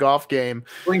dropped his golf game.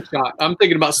 Slingshot. I'm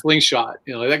thinking about slingshot.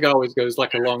 You know, that guy always goes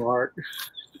like a long arc.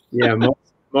 Yeah,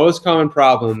 most common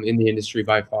problem in the industry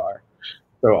by far.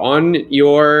 So on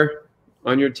your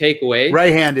takeaway,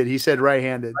 right-handed. He said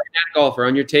right-handed. Right-handed golfer,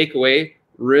 on your takeaway,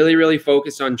 really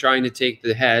focus on trying to take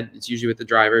the head. It's usually with the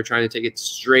driver, trying to take it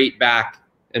straight back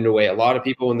and away. A lot of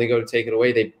people, when they go to take it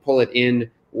away, they pull it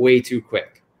in way too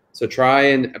quick. So try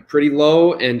a pretty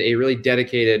low and a really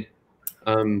dedicated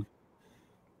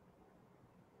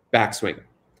backswing.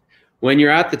 When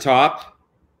you're at the top,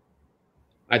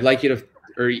 I'd like you to,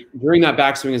 or during that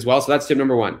backswing as well. So that's tip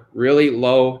number 1, really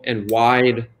low and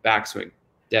wide backswing,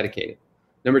 dedicated.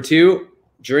 Number 2,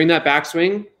 during that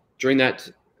backswing,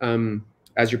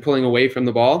 as you're pulling away from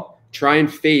the ball, try and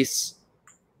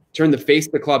turn the face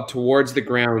of the club towards the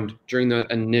ground during the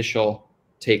initial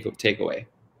takeaway.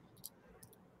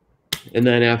 And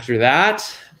then after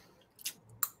that,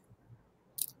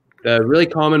 the really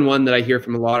common one that I hear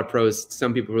from a lot of pros,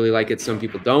 some people really like it, some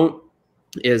people don't,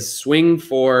 is swing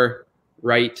for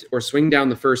right or swing down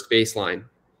the first baseline.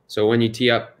 So when you tee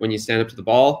up, when you stand up to the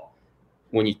ball,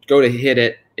 when you go to hit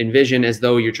it, envision as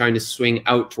though you're trying to swing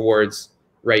out towards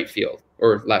right field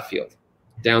or left field,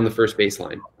 down the first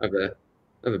baseline of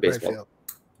a baseball.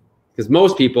 Because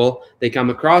most people, they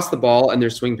come across the ball and their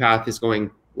swing path is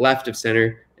going left of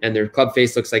center and their club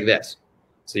face looks like this.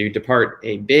 So you depart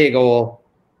a big old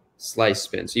slice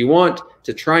spin. So you want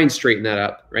to try and straighten that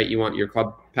up, right? You want your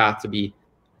club path to be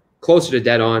closer to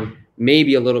dead on,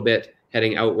 maybe a little bit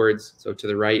heading outwards, so to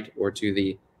the right or to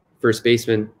the first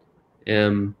baseman.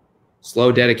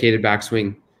 Slow, dedicated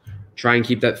backswing. Try and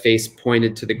keep that face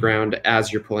pointed to the ground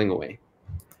as you're pulling away.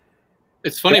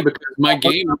 It's funny because my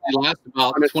game only lasts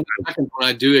about 20 seconds when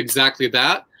I do exactly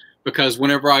that. Because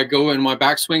whenever I go in my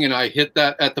backswing and I hit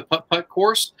that at the putt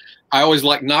course, I always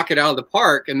like knock it out of the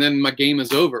park, and then my game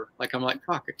is over. Like I'm like,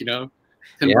 fuck it, you know.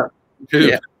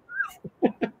 Yeah.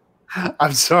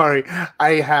 I'm sorry.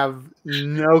 I have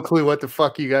no clue what the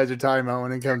fuck you guys are talking about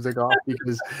when it comes to golf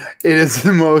because it is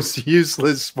the most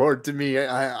useless sport to me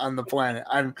on the planet.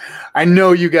 I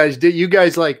know you guys did. You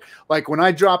guys like when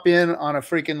I drop in on a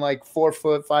freaking like 4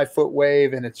 foot, 5 foot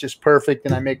wave and it's just perfect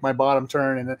and I make my bottom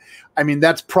turn. And I mean,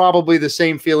 that's probably the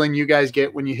same feeling you guys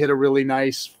get when you hit a really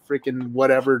nice freaking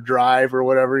whatever drive or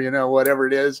whatever, you know, whatever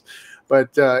it is.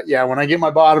 But yeah, when I get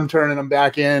my bottom turn and I'm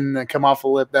back in and come off a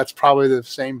lip, that's probably the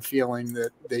same feeling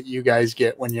that you guys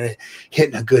get when you're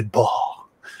hitting a good ball.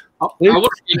 I want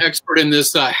to be an expert in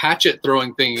this hatchet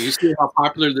throwing thing. You see how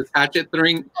popular this hatchet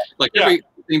throwing, like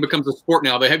everything becomes a sport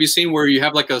now. But have you seen where you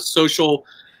have like a social,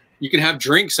 you can have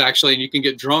drinks actually, and you can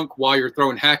get drunk while you're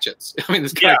throwing hatchets. I mean,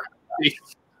 it's kind of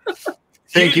crazy.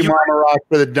 Thank you, Mama Rock,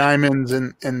 for the diamonds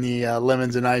and the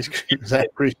lemons and ice creams. I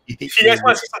appreciate it. If you guys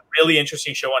want to see some really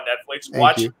interesting show on Netflix,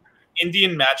 watch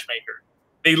Indian Matchmaker.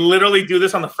 They literally do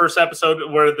this on the first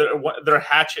episode where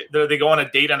they go on a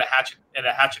date on a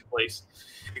hatchet place.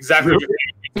 Exactly.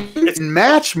 It's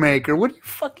Matchmaker. What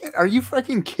are you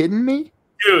fucking kidding me?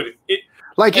 Dude.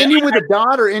 Like Indian with a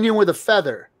dot or Indian with a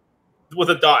feather? With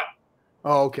a dot.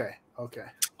 Oh, okay. Okay.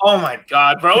 Oh my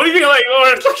God, bro. What do you think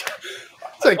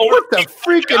it's like, what the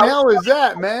freaking hell is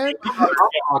that, man?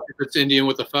 If it's Indian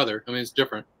with a feather. I mean, it's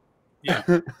different. Yeah.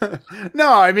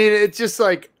 No, I mean, it's just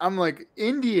like, I'm like,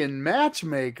 Indian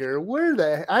Matchmaker?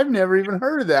 I've never even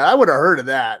heard of that. I would have heard of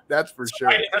that. That's for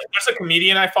sure. There's a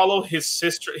comedian I follow. His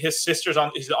sister's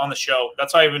on the show.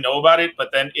 That's how I even know about it. But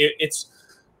then it's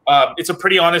a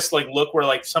pretty honest like look where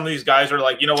like some of these guys are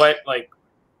like, you know what? Like,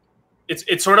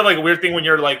 it's sort of like a weird thing when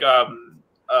you're like,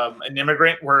 an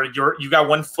immigrant where you got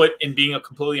one foot in being a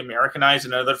completely Americanized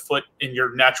and another foot in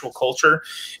your natural culture.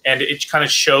 And it kind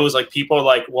of shows like people are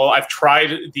like, well, I've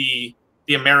tried the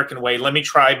American way. Let me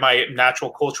try my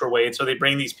natural culture way. And so they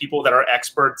bring these people that are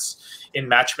experts in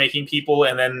matchmaking people.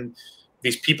 And then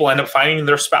these people end up finding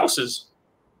their spouses.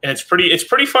 And it's pretty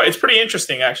fun. It's pretty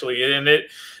interesting actually. And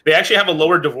they actually have a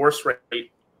lower divorce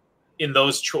rate in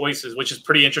those choices, which is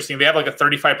pretty interesting. They have like a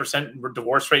 35%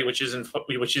 divorce rate, which is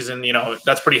in, you know,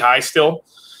 that's pretty high still,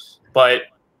 but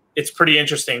it's pretty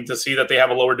interesting to see that they have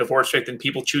a lower divorce rate than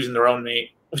people choosing their own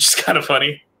mate, which is kind of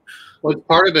funny. Well,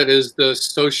 part of it is the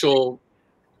social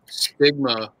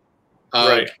stigma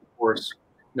of divorce.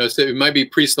 You know, so it might be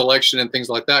pre-selection and things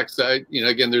like that. Because you know,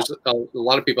 again, there's a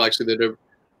lot of people actually that are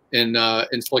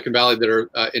in Silicon Valley that are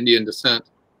Indian descent,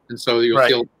 and so you'll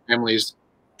see families.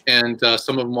 And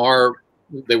some of them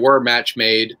were match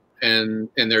made in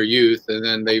their youth, and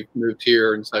then they've moved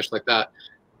here and such like that.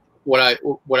 What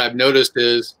I've noticed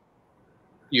is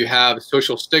you have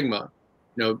social stigma.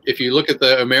 You know, if you look at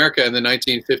America in the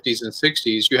 1950s and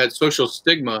 60s, you had social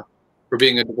stigma for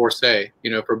being a divorcee. You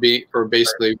know, for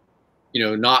basically, you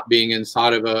know, not being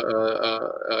inside of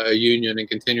a union and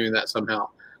continuing that somehow.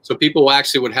 So people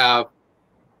actually would have.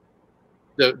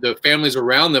 The families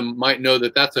around them might know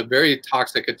that that's a very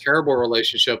toxic, a terrible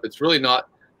relationship. It's really not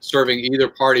serving either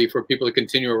party for people to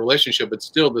continue a relationship, but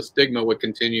still the stigma would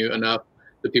continue enough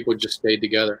that people just stayed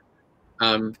together.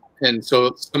 And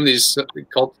so some of these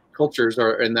cultures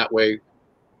are in that way.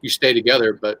 You stay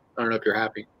together, but I don't know if you're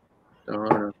happy. So, I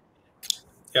don't know.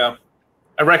 Yeah.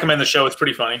 I recommend the show. It's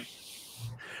pretty funny.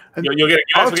 You'll get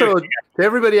also, to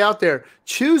everybody out there,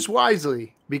 choose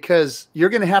wisely because you're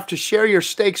going to have to share your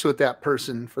stakes with that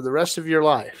person for the rest of your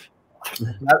life.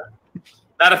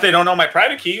 Not if they don't know my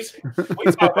private keys.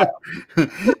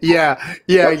 Yeah.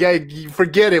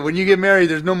 Forget it. When you get married,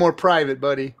 there's no more private,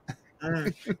 buddy.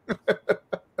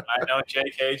 I know,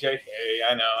 JK.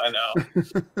 I know.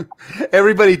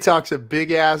 Everybody talks a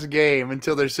big ass game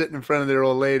until they're sitting in front of their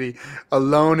old lady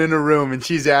alone in a room and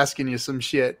she's asking you some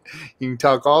shit. You can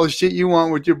talk all the shit you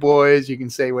want with your boys. You can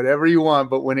say whatever you want.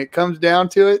 But when it comes down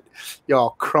to it,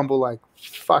 y'all crumble like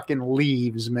fucking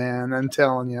leaves, man. I'm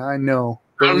telling you. I know.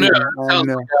 I don't know. It sounds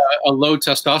like a low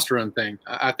testosterone thing.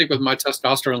 I think with my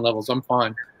testosterone levels, I'm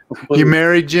fine. You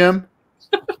married, Jim?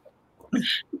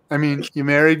 I mean, you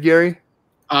married, Gary?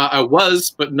 I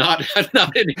was, but not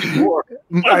anymore.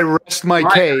 I rest my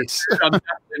case. I'm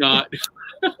definitely not.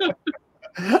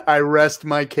 I rest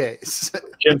my case.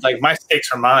 Jim's like, my stakes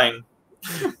are mine.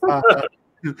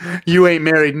 You ain't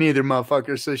married neither,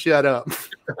 motherfucker, so shut up.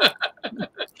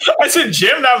 I said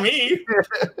Jim, not me.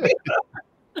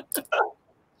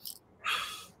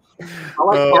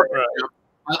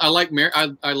 I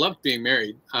love being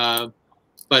married.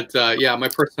 But yeah, my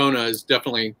persona is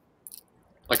definitely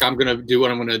like I'm going to do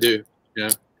what I'm going to do. You know,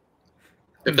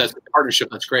 if that's a partnership,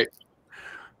 that's great.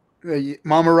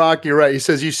 Mama Rock, you're right. He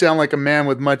says you sound like a man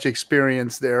with much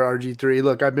experience there, RG3.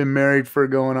 Look, I've been married for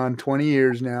going on 20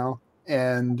 years now,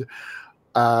 and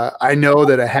I know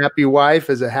that a happy wife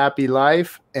is a happy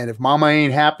life, and if mama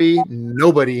ain't happy,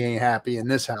 nobody ain't happy in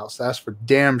this house. That's for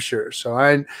damn sure. So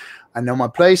I know my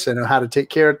place. I know how to take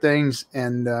care of things,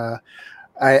 and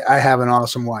I have an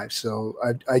awesome wife. So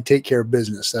I take care of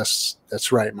business.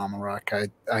 That's right, Mama Rock.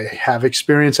 I have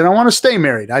experience, and I want to stay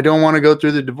married. I don't want to go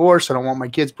through the divorce. I don't want my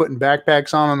kids putting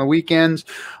backpacks on the weekends.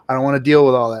 I don't want to deal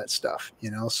with all that stuff, you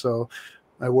know. So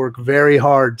I work very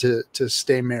hard to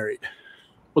stay married.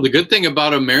 Well, the good thing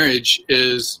about a marriage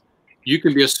is you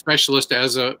can be a specialist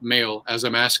as a male, as a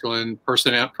masculine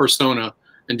persona,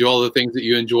 and do all the things that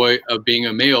you enjoy of being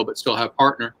a male, but still have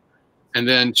partner. And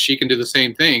then she can do the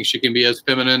same thing. She can be as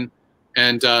feminine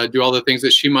and do all the things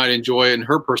that she might enjoy in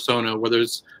her persona, whether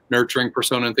it's nurturing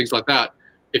persona and things like that.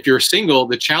 If you're single,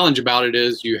 the challenge about it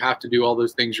is you have to do all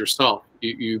those things yourself.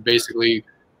 You basically,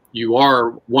 you are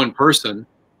one person,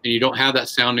 and you don't have that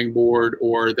sounding board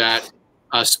or that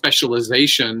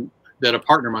specialization that a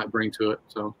partner might bring to it.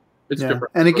 So it's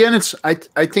different. And again,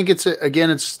 I think it's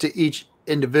to each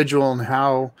individual and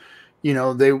how, you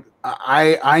know,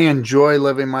 I enjoy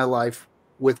living my life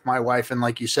with my wife, and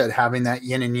like you said, having that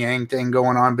yin and yang thing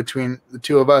going on between the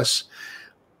two of us.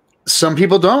 Some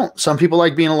people don't. Some people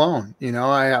like being alone. You know,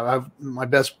 I have my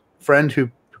best friend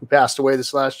who passed away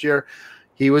this last year.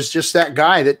 He was just that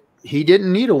guy that he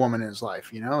didn't need a woman in his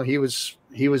life. You know, he was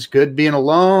good being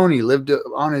alone. He lived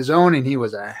on his own, and he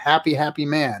was a happy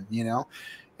man, you know.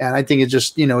 And I think it's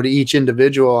just, you know, to each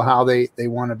individual how they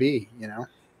want to be, you know.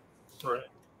 Right.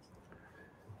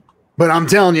 But I'm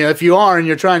telling you, if you are and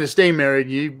you're trying to stay married,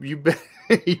 you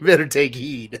better take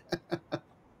heed.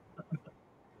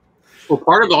 Well,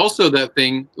 part of also that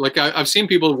thing, like I've seen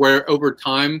people where over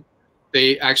time,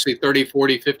 they actually 30,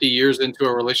 40, 50 years into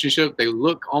a relationship, they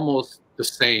look almost the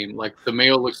same. Like the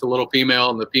male looks a little female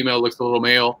and the female looks a little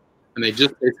male, and they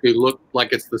just basically look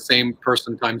like it's the same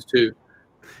person times two.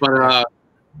 But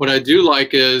what I do like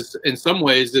is, in some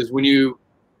ways, is when you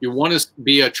want to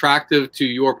be attractive to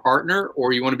your partner,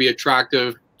 or you want to be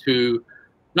attractive to,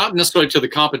 not necessarily to the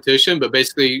competition, but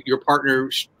basically your partner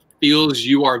feels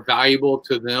you are valuable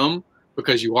to them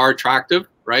because you are attractive,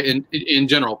 right? In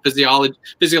general,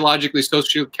 physiologically,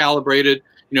 socially calibrated,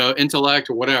 you know, intellect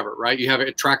or whatever, right? You have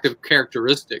attractive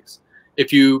characteristics.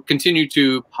 If you continue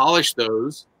to polish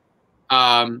those,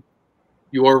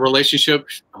 your relationship,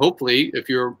 hopefully, if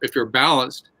you're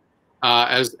balanced,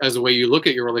 as the way you look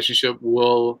at your relationship,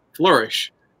 will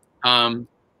flourish. It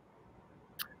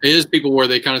is people where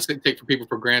they kind of take people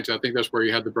for granted. I think that's where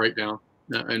you have the breakdown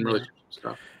in relationship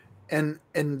stuff. And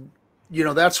you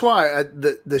know, that's why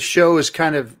the show is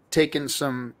kind of taken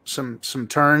some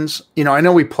turns. You know, I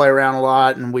know we play around a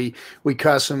lot, and we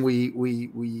cuss, and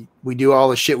we do all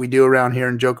the shit we do around here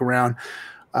and joke around.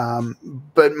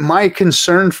 But my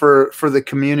concern for the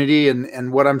community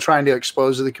and what I'm trying to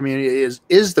expose to the community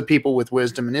is the people with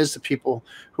wisdom, and is the people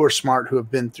who are smart, who have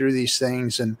been through these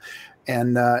things,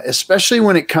 and especially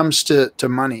when it comes to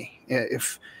money.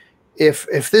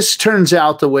 If this turns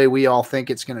out the way we all think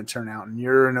it's going to turn out, and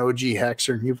you're an OG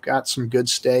hexer and you've got some good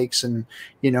stakes, and,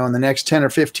 you know, in the next 10 or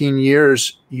 15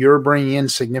 years, you're bringing in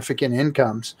significant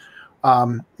incomes,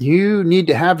 you need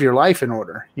to have your life in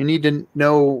order. You need to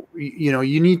know, you know,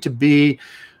 you need to be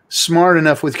smart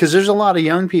enough because there's a lot of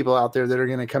young people out there that are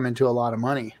going to come into a lot of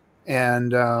money,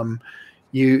 and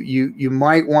you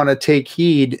might want to take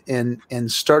heed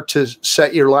and start to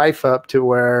set your life up to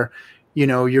where, you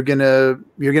know, you're gonna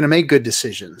make good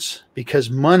decisions, because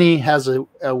money has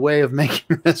a way of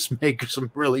making us make some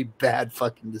really bad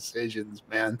fucking decisions,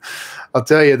 man. I'll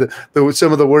tell you,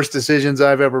 some of the worst decisions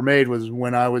I've ever made was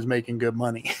when I was making good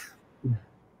money.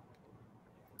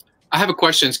 I have a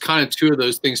question. It's kind of two of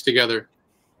those things together.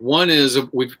 One is,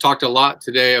 we've talked a lot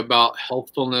today about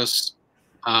healthfulness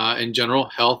in general,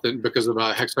 health, and because of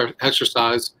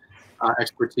Hexersize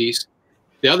expertise.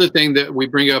 The other thing that we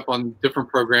bring up on different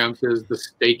programs is the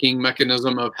staking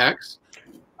mechanism of HEX.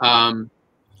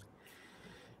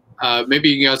 Maybe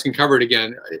you guys can cover it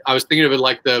again. I was thinking of it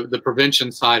like the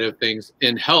prevention side of things.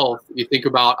 In health, you think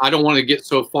about, I don't want to get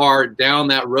so far down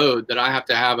that road that I have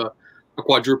to have a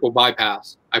quadruple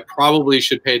bypass. I probably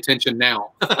should pay attention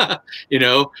now, you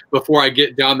know, before I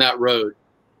get down that road.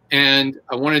 And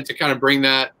I wanted to kind of bring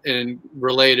that and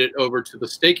relate it over to the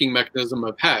staking mechanism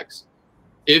of HEX.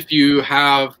 If you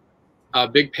have a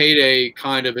big payday,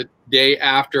 kind of a day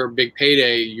after big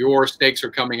payday, your stakes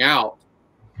are coming out,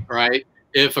 right?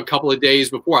 If a couple of days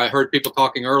before, I heard people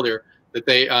talking earlier that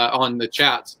they, on the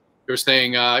chats, they were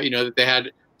saying, you know, that they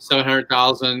had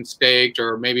 700,000 staked,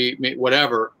 or maybe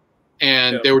whatever.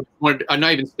 and they were wanted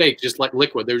not even staked, just like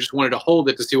liquid. They just wanted to hold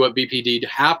it to see what BPD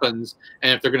happens,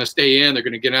 and if they're going to stay in, they're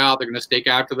going to get out, they're going to stake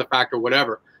after the fact or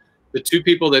whatever. The two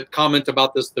people that comment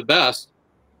about this the best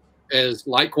is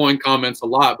Litecoin comments a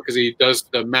lot because he does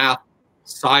the math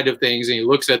side of things and he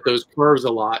looks at those curves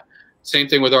a lot. Same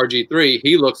thing with RG3.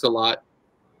 He looks a lot.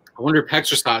 I wonder if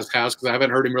Hexersize has, because I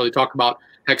haven't heard him really talk about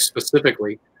Hex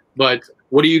specifically. But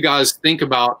what do you guys think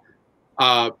about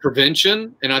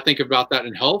prevention? And I think about that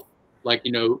in health, like,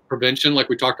 you know, prevention, like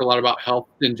we talked a lot about health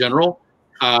in general.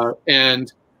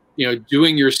 And, you know,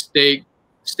 doing your staking,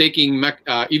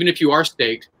 even if you are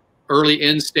staked, early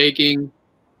in staking,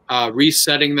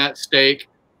 resetting that stake,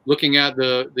 looking at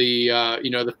the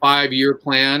 5-year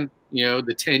plan, you know,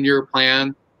 the 10-year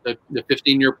plan, the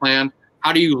 15-year plan.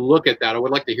 How do you look at that? I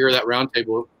would like to hear that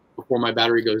roundtable before my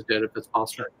battery goes dead, if it's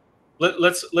possible.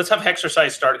 Let's have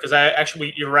Hexersize start, because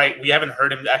you're right. We haven't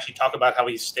heard him actually talk about how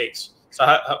he stakes.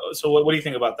 So what do you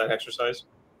think about that Hexersize?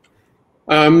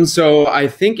 So I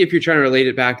think if you're trying to relate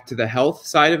it back to the health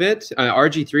side of it,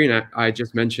 RG3 and I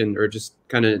just mentioned, or just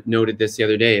kind of noted this the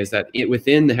other day, is that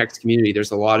within the Hex community,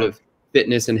 there's a lot of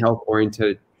fitness and health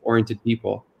oriented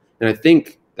people, and I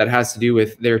think that has to do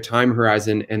with their time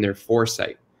horizon and their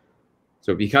foresight.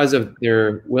 So because of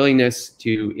their willingness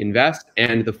to invest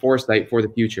and the foresight for the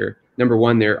future, number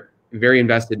one, they're very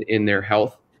invested in their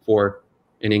health for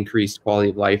an increased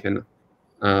quality of life and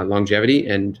longevity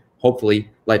and hopefully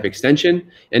life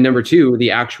extension. And number two, the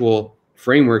actual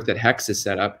framework that Hex is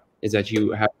set up is that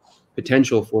you have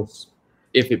potential for,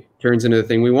 if it turns into the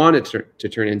thing we want it to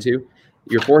turn into,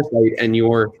 your foresight and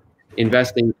your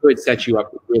investing could set you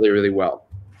up really, really well.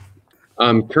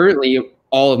 Currently,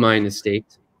 all of mine is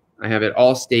staked. I have it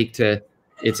all staked to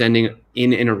it's ending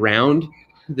in and around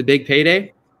the big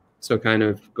payday. So kind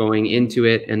of going into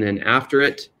it and then after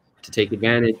it to take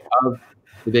advantage of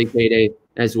the big payday,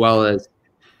 as well as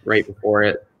right before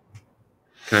it,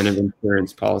 kind of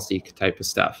insurance policy type of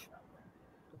stuff.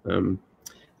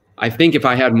 I think if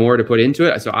I had more to put into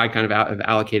it, so I kind of have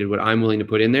allocated what I'm willing to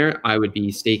put in there, I would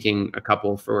be staking a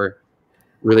couple for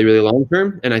really, really long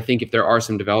term. And I think if there are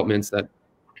some developments that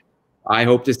I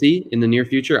hope to see in the near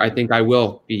future, I think I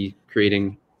will be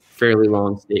creating fairly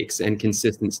long stakes and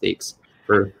consistent stakes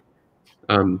for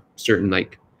certain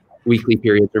like weekly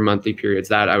periods or monthly periods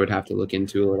that I would have to look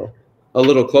into a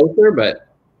little closer, but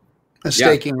a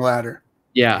staking ladder.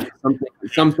 Yeah,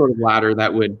 some sort of ladder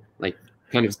that would like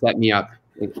kind of set me up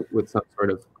with some sort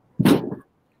of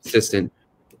assistant.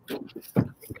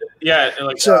 Yeah,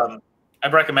 like I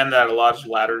recommend that a lot of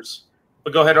ladders.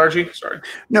 But go ahead, RG. Sorry.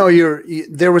 No,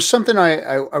 there was something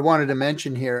I wanted to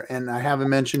mention here, and I haven't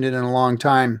mentioned it in a long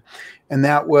time, and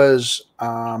that was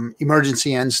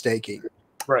emergency end staking.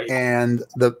 Right. And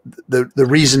the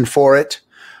reason for it.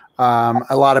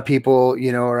 A lot of people,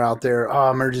 you know, are out there. Oh,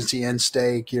 emergency end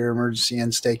stake. Your emergency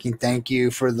end staking. Thank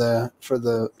you for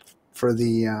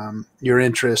your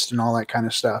interest and all that kind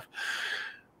of stuff.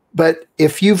 But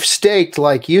if you've staked,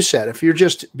 like you said, if you're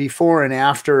just before and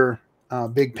after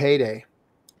big payday,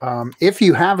 if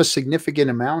you have a significant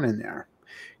amount in there,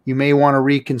 you may want to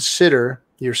reconsider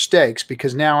your stakes,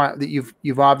 because now that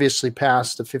you've obviously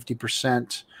passed the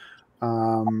 50%.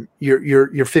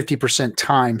 Your 50%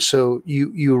 time. So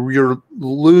you're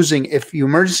losing, if you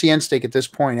emergency end stake at this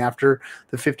point after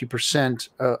the 50%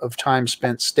 of time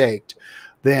spent staked,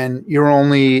 then you're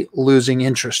only losing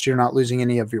interest. You're not losing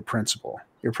any of your principal.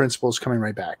 Your principal is coming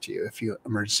right back to you if you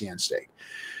emergency end stake.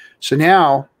 So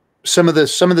now some of the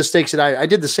stakes that I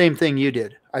did the same thing you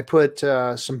did. I put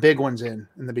some big ones in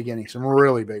the beginning, some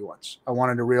really big ones. I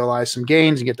wanted to realize some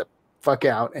gains and get the fuck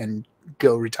out and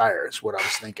go retire is what I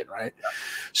was thinking, right?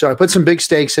 So I put some big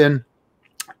stakes in,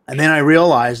 and then I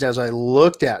realized as I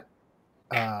looked at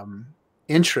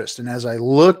interest, and as I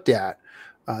looked at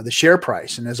the share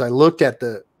price, and as I looked at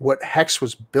what Hex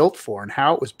was built for and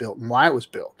how it was built and why it was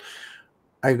built,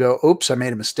 I go, oops, I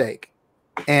made a mistake.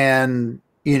 And,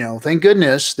 you know, thank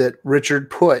goodness that Richard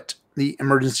put the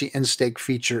emergency end stake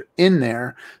feature in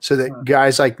there so that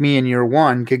guys like me in year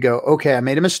one could go, okay, I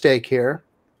made a mistake here.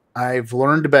 I've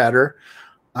learned better.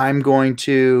 I'm going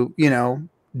to, you know,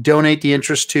 donate the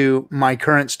interest to my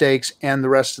current stakes and the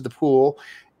rest of the pool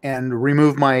and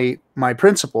remove my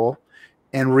principal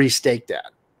and restake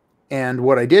that. And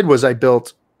what I did was I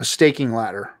built a staking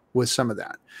ladder with some of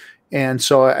that. And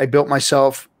so I built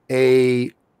myself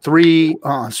it's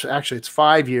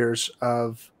 5 years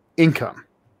of income,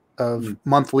 of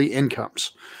monthly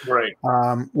incomes. Right.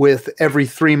 With every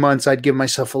 3 months, I'd give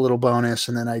myself a little bonus,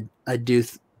 and then I'd do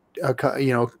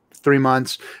 3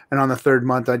 months, and on the third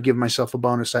month I'd give myself a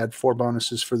bonus. I had 4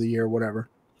 bonuses for the year, whatever.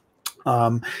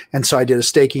 And so I did a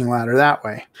staking ladder that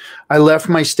way. I left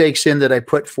my stakes in that I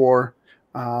put for,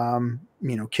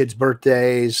 kids'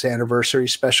 birthdays,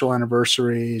 anniversaries, special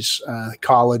anniversaries,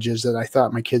 colleges that I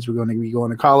thought my kids were going to be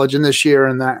going to college in this year,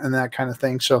 and that kind of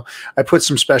thing. So I put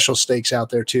some special stakes out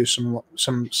there too,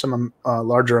 some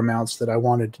larger amounts that I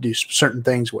wanted to do certain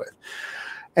things with.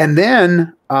 And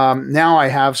then now I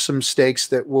have some stakes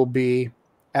that will be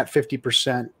at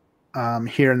 50%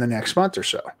 here in the next month or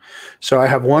so. So I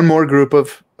have one more group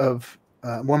of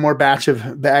one more bag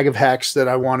of hex that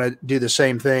I want to do the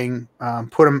same thing. I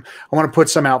want to put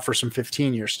some out for some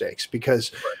 15-year stakes,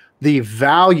 because the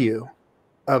value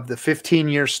of the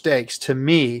 15-year stakes to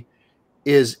me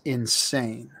is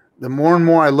insane. The more and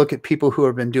more I look at people who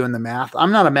have been doing the math,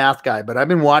 I'm not a math guy, but I've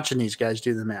been watching these guys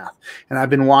do the math, and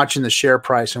I've been watching the share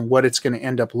price and what it's going to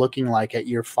end up looking like at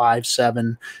year 5,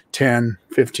 7, 10,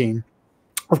 15.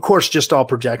 Of course, just all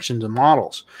projections and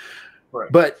models. Right.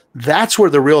 But that's where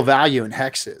the real value in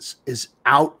hex is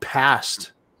out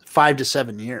past 5 to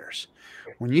 7 years.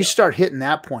 When you start hitting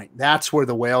that point, that's where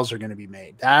the whales are going to be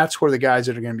made. That's where the guys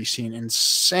that are going to be seeing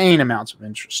insane amounts of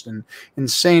interest and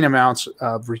insane amounts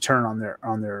of return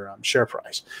on their share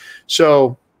price.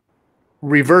 So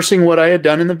reversing what I had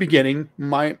done in the beginning,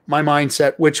 my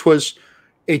mindset, which was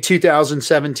a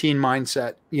 2017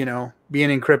 mindset, being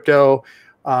in crypto,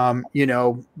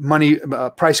 money,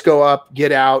 price go up,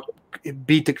 get out,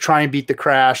 try and beat the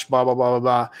crash, blah, blah, blah,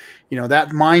 blah, blah. That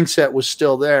mindset was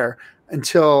still there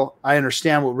until I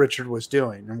understand what Richard was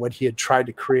doing and what he had tried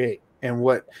to create, and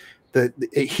what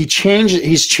he's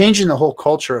changing the whole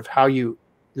culture of how you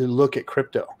look at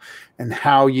crypto and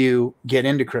how you get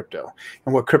into crypto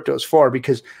and what crypto is for.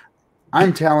 Because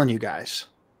I'm telling you guys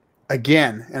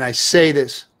again, and I say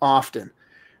this often,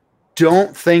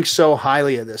 don't think so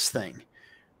highly of this thing.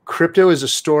 Crypto is a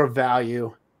store of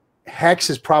value. Hex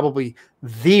is probably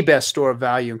the best store of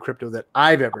value in crypto that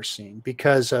I've ever seen,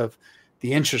 because of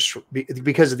the interest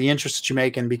that you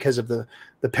make, and because of the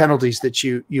penalties that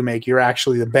you make. You're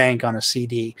actually the bank on a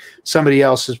CD. Somebody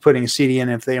else is putting a CD in.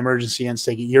 If they emergency and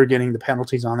stake it, you're getting the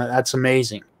penalties on it. That's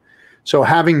amazing. So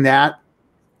having that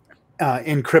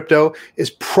in crypto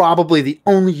is probably the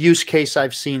only use case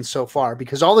I've seen so far,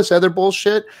 because all this other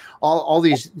bullshit, all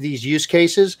these use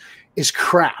cases is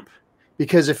crap.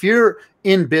 Because if you're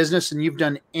in business and you've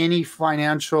done any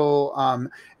financial,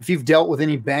 if you've dealt with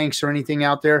any banks or anything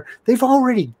out there, they've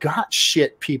already got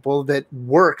shit, people, that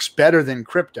works better than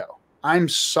crypto. I'm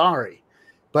sorry,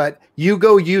 but you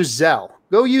go use Zelle.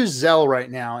 Go use Zelle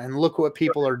right now and look what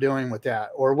people are doing with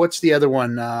that. Or what's the other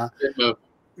one?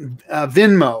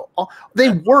 Venmo. They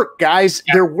work, guys.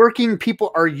 They're working.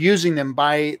 People are using them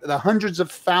by the hundreds of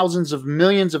thousands of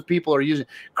millions of people are using.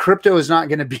 Crypto is not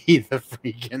going to be the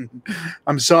freaking,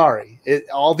 I'm sorry.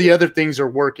 All the other things are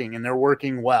working, and they're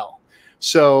working well.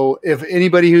 So if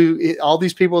anybody all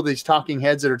these people, these talking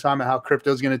heads that are talking about how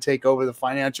crypto is going to take over the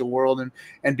financial world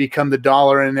and become the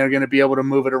dollar, and they're going to be able to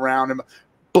move it around, and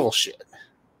bullshit.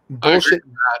 I agree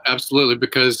with that, absolutely,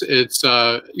 because it's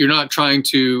you're not trying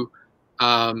to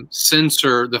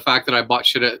censor the fact that I bought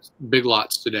shit at Big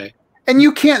Lots today. And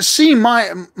you can't see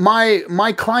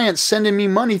my clients sending me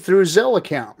money through my Zelle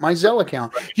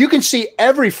account. Right. You can see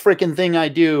every freaking thing I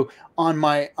do on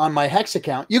my Hex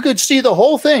account. You could see the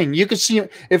whole thing. You could see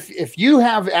if you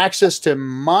have access to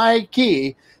my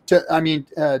key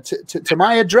to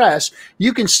my address,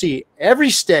 you can see every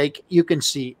stake, you can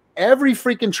see every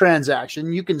freaking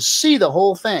transaction, you can see the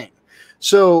whole thing.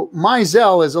 So my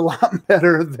Zelle is a lot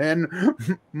better than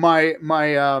my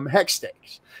Hex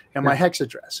stakes and my Hex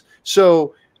address.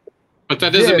 So, but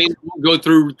that doesn't mean it won't go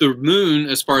through the moon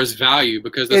as far as value,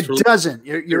 because that's it doesn't.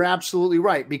 You're absolutely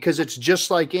right, because it's just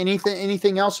like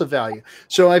anything else of value.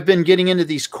 So I've been getting into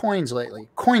these coins lately,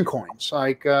 coins.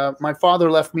 Like my father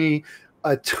left me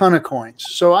a ton of coins,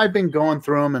 so I've been going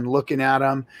through them and looking at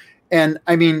them, and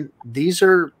I mean, these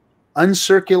are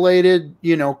uncirculated,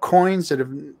 coins that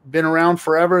have been around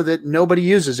forever that nobody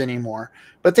uses anymore,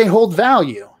 but they hold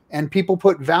value, and people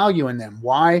put value in them.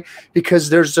 Why? Because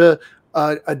there's a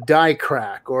die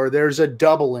crack, or there's a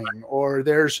doubling, or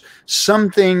there's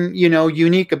something,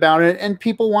 unique about it, and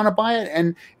people want to buy it.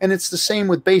 And it's the same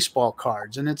with baseball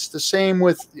cards, and it's the same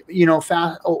with,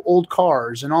 old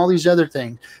cars and all these other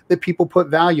things that people put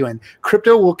value in.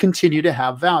 Crypto will continue to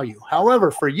have value. However,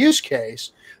 for use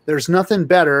case, there's nothing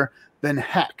better than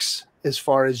Hex as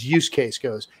far as use case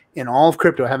goes. In all of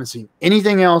crypto, I haven't seen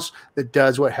anything else that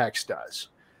does what Hex does.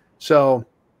 So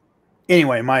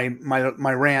anyway, my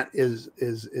rant is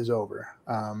over.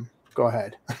 Go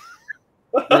ahead.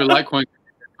 Litecoin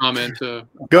comment.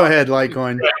 Go ahead,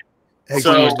 Litecoin.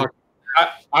 So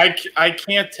I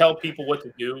can't tell people what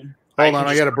to do. Hold on,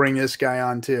 I got to bring this guy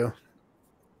on too.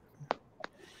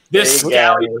 This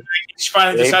guy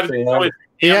finally decided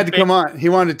he had to come on. He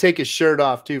wanted to take his shirt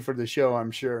off too for the show,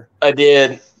 I'm sure. I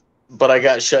did, but I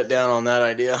got shut down on that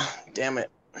idea. Damn it.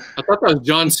 I thought that was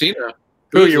John Cena.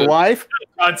 Who, your wife?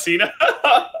 John Cena.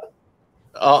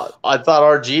 I thought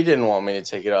RG didn't want me to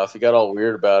take it off. He got all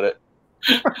weird about it.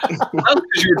 That was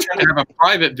because you were trying to have a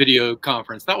private video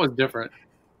conference. That was different.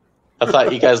 I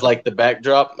thought you guys liked the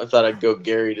backdrop. I thought I'd go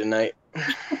Gary tonight.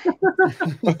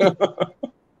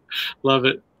 Love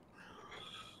it.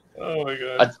 Oh my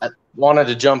god! I wanted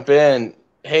to jump in.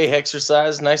 Hey,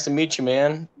 Hexersize, nice to meet you,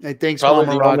 man. Hey, thanks, Probably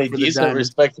Mama the Rock, only for the decent, diamond.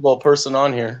 respectable person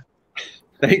on here.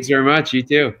 Thanks very much. You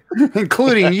too.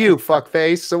 Including you,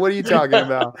 fuckface. So what are you talking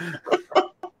about?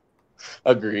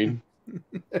 Agreed.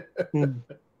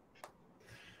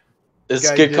 It's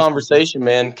a good conversation,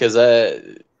 man, because I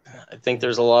think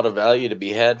there's a lot of value to be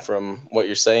had from what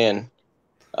you're saying.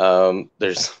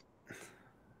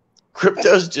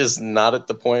 Crypto's just not at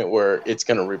the point where it's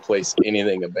going to replace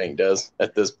anything a bank does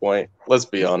at this point. Let's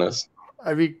be honest.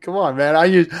 I mean, come on, man.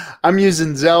 I'm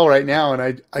using Zelle right now, and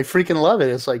I freaking love it.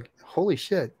 It's like, holy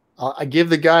shit. I give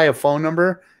the guy a phone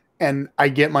number, and I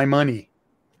get my money.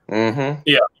 Mm-hmm.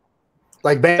 Yeah.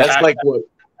 Like that's what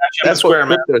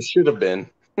crypto should have been.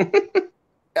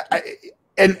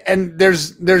 And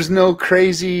there's no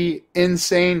crazy,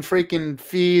 insane freaking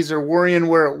fees or worrying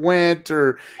where it went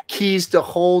or keys to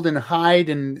hold and hide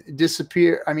and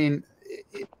disappear. I mean,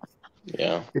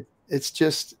 it's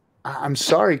just, I'm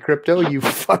sorry, crypto, you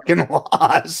fucking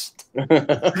lost.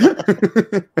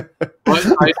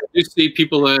 I do see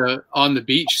people on the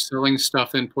beach selling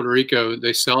stuff in Puerto Rico.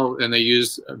 They sell and they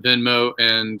use Venmo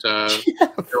and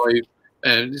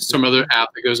and some other app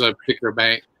that goes on a particular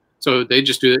bank. So they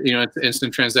just do it, it's an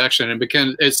instant transaction, and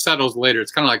it settles later.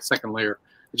 It's kind of like second layer.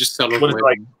 It just settles later.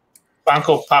 Like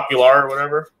Banco Popular or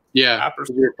whatever? Yeah,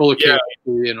 full of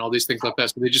KFC and all these things like that.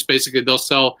 So they just they'll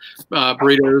sell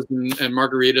burritos and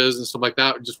margaritas and stuff like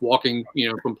that, just walking,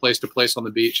 from place to place on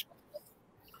the beach.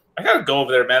 I gotta go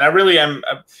over there, man. I really am.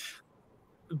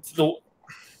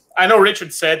 I know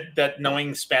Richard said that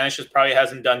knowing Spanish probably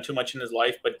hasn't done too much in his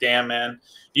life, but damn, man,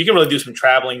 you can really do some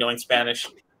traveling knowing Spanish.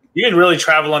 You can really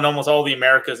travel on almost all the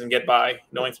Americas and get by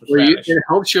knowing some Spanish. It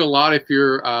helps you a lot if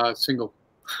you're single.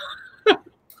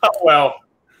 Oh, well,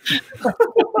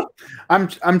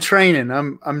 I'm training.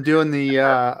 I'm doing the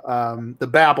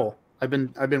Babbel. I've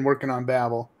been working on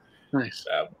Babbel. Nice.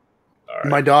 All right.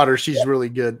 My daughter, she's really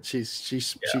good. She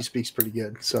speaks pretty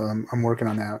good, so I'm working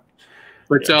on that.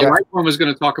 But Lightform was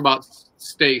going to talk about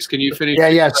stakes. Can you finish?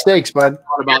 Yeah, stakes, bud.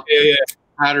 About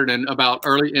pattern and about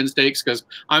early in stakes, because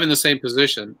I'm in the same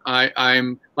position.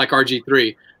 I'm like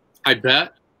RG3. I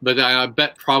bet, but I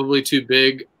bet probably too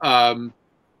big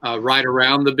right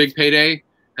around the big payday.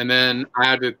 And then I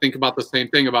had to think about the same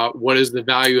thing about what is the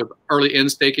value of early in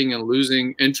staking and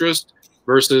losing interest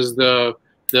versus the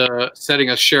setting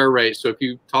a share rate. So if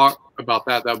you talk about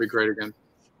that, that would be great again.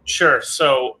 Sure.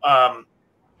 So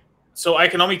so I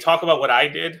can only talk about what I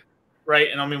did, right?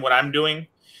 And I mean what I'm doing.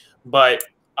 But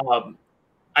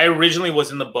I originally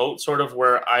was in the boat sort of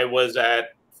where I was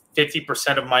at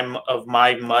 50% of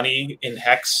my money in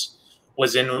Hex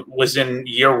was in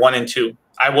year 1 and 2.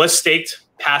 I was staked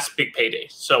past big payday,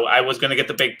 so I was going to get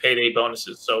the big payday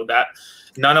bonuses. So that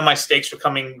none of my stakes were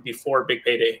coming before big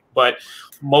payday, but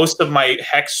most of my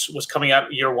Hex was coming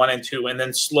out year 1 and 2, and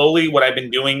then slowly what I've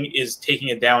been doing is taking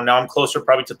it down. Now I'm closer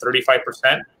probably to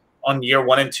 35% on year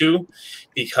 1 and 2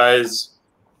 because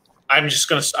I'm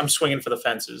swinging for the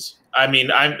fences. I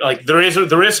mean, I'm like there is a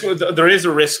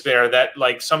risk there that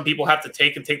like some people have to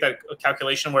take that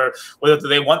calculation where whether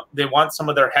they want some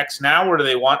of their Hex now or do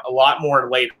they want a lot more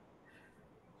later.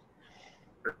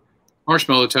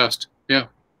 Marshmallow test, yeah.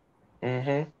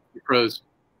 Mm-hmm. Pros,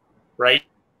 right?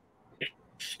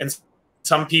 And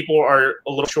some people are a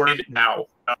little shorted now.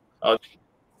 Am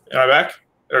I back?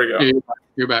 There we go. Yeah,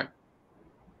 you're back.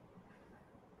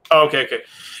 Oh, okay.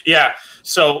 Yeah.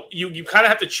 So you kind of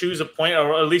have to choose a point,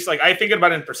 or at least like I think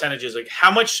about it in percentages. Like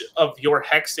how much of your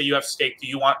Hex that you have staked do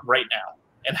you want right now,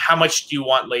 and how much do you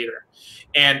want later?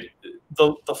 And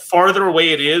the farther away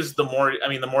it is, the more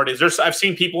it is. I've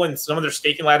seen people in some of their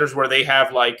staking ladders where they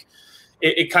have like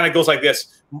it kind of goes like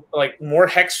this, like more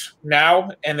Hex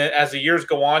now, and then as the years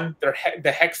go on,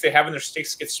 the Hex they have in their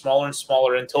stakes gets smaller and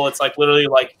smaller until it's like literally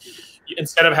like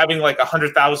instead of having like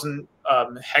 100,000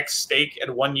 Hex stake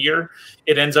at 1 year,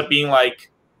 it ends up being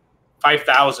like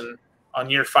 5,000 on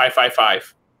year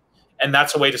 555, and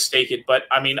that's a way to stake it. But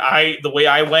I mean, the way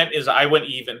I went is I went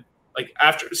even. Like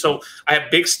after, so I have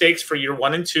big stakes for year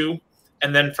 1 and 2,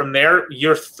 and then from there,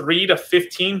 year 3 to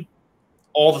 15,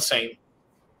 all the same,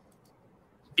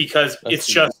 because it's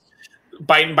just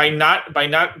by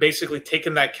not basically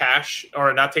taking that cash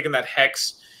or not taking that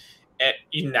hex.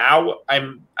 Now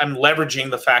I'm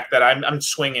leveraging the fact that I'm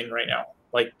swinging right now.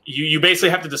 Like you basically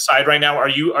have to decide right now.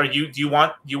 Do you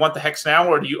want the hex now,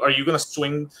 or are you going to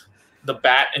swing the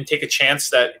bat and take a chance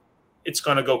that it's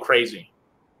going to go crazy?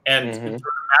 And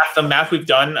the math we've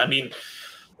done. I mean,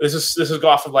 this is go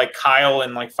off of like Kyle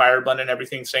and like Firebund and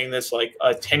everything saying this, like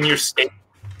a 10-year stake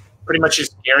pretty much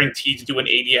is guaranteed to do an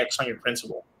 80x on your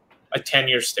principal. A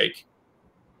 10-year stake.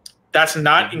 That's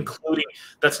not including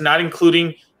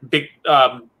big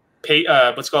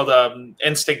what's called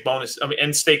end stake bonus. I mean,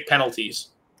 end stake penalties.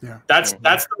 Yeah, that's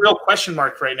the real question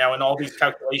mark right now in all these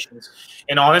calculations.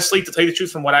 And honestly, to tell you the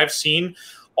truth, from what I've seen,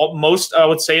 most I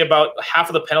would say about half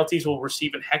of the penalties we'll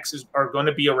receive in hexes are going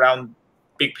to be around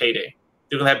big payday.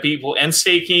 They're going to have people end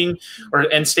staking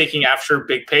after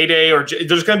big payday, or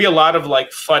there's going to be a lot of like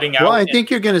fudding out. Well, I think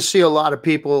you're going to see a lot of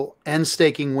people end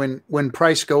staking when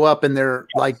price go up, and they're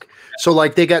like, so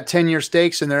like they got 10-year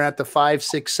stakes and they're at the 5,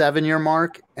 6, 7-year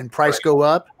mark, and price go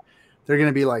up. They're going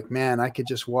to be like, man, I could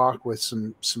just walk with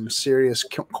some serious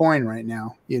coin right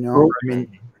now. You know, I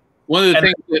mean, one of the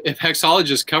things, if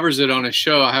Hexologist covers it on a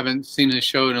show, I haven't seen his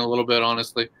show in a little bit,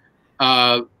 honestly.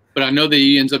 But I know that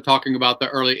he ends up talking about the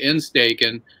early end stake,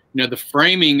 and the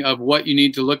framing of what you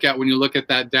need to look at when you look at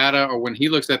that data, or when he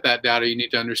looks at that data, you need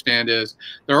to understand is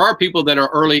there are people that are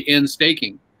early end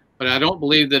staking, but I don't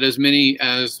believe that as many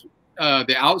as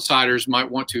the outsiders might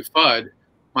want to FUD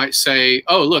might say,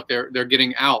 oh, look, they're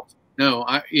getting out. No,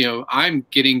 I'm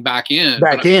getting back in.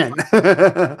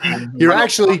 You're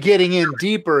actually getting in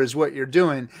deeper is what you're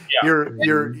doing. Yeah.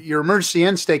 You're emergency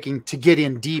end staking to get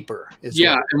in deeper.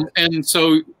 And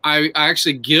so I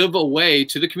actually give away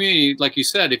to the community, like you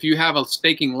said, if you have a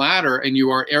staking ladder and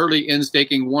you are early end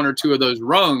staking 1 or 2 of those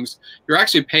rungs, you're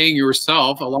actually paying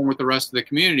yourself along with the rest of the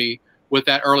community with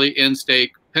that early end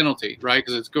stake penalty, right?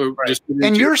 Because it's just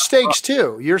and your stakes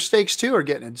too. Your stakes too are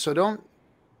getting it. So don't.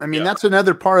 I mean, that's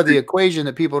another part of the equation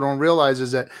that people don't realize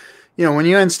is that, when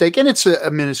you end stake, and it's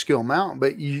a minuscule amount,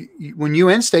 but when you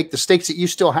end stake, the stakes that you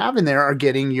still have in there are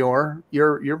getting your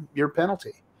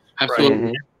penalty. Absolutely.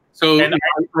 Right. So I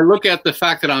look at the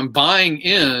fact that I'm buying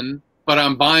in, but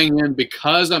I'm buying in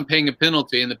because I'm paying a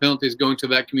penalty, and the penalty is going to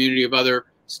that community of other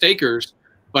stakers,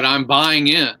 but I'm buying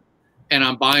in, and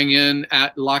I'm buying in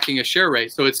at locking a share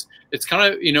rate. So it's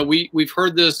kind of, we've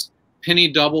heard this penny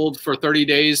doubled for 30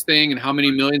 days thing, and how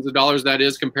many millions of dollars that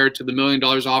is compared to the $1 million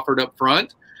offered up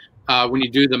front when you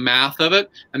do the math of it.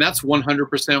 And that's 100%,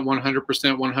 100%,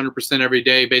 100% every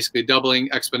day, basically doubling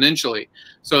exponentially.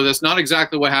 So that's not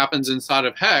exactly what happens inside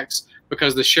of HEX,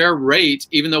 because the share rate,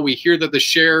 even though we hear that the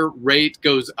share rate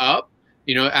goes up,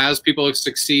 as people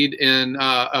succeed in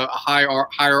a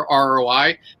higher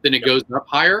ROI, then it goes up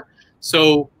higher.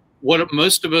 So what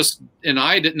most of us, and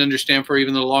I didn't understand for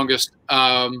even the longest,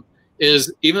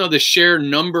 is even though the share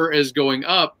number is going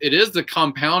up, it is the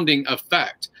compounding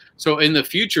effect. So in the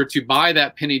future, to buy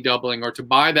that penny doubling or to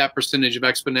buy that percentage of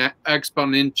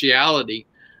exponentiality,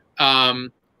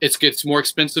 it gets more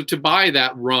expensive to buy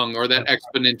that rung or that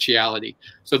exponentiality.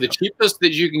 So the cheapest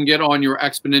that you can get on your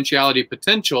exponentiality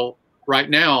potential right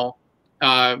now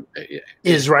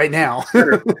is right now.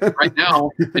 Right now,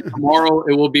 and tomorrow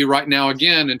it will be right now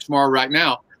again, and tomorrow right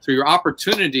now. So your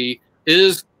opportunity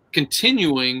is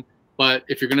continuing. But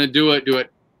if you're going to do it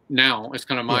now. It's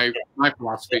kind of my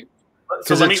philosophy.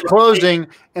 Because it's closing,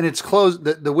 and it's closed.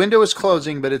 The window is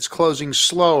closing, but it's closing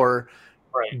slower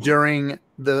during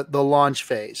the launch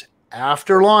phase.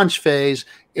 After launch phase,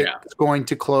 it's going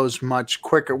to close much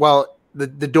quicker. Well, the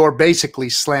door basically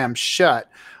slams shut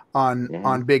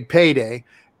on big payday,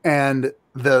 and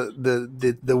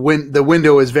the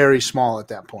window is very small at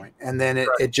that point, and then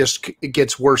it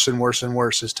gets worse and worse and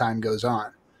worse as time goes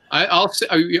on. I'll say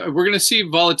we're going to see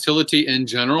volatility in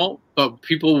general, but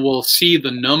people will see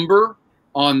the number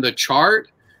on the chart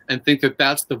and think that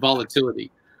that's the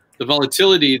volatility. The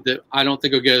volatility that I don't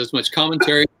think will get as much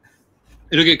commentary.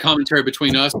 It'll get commentary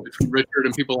between us, between Richard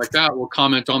and people like that. Will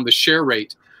comment on the share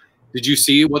rate. Did you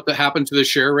see what happened to the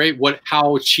share rate?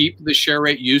 How cheap the share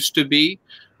rate used to be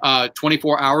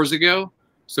 24 hours ago?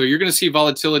 So you're going to see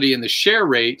volatility in the share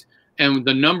rate. And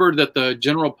the number that the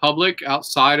general public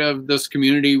outside of this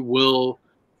community will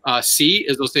see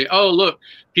is they'll say, oh, look,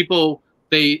 people,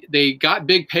 they got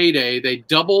big payday. They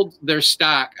doubled their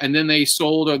stack, and then they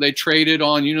sold or they traded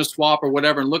on Uniswap or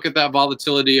whatever. And look at that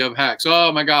volatility of HEX.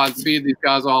 Oh, my God, see, these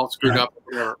guys all screwed up.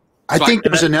 I think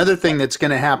there's another thing that's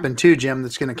going to happen too, Jim,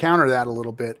 that's going to counter that a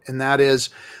little bit. And that is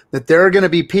that there are going to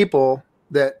be people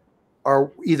that are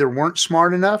either weren't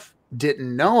smart enough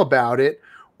didn't know about it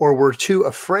or were too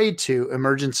afraid to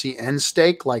emergency end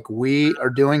stake like we are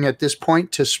doing at this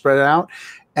point to spread out,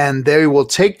 and they will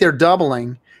take their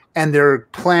doubling and they're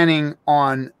planning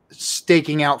on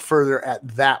staking out further at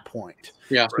that point.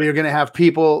 Yeah. So you're going to have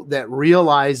people that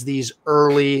realize these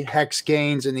early hex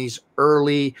gains and these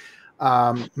early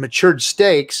matured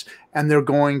stakes, and they're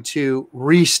going to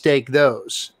restake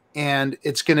those. And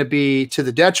it's going to be to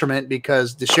the detriment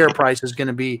because the share price is going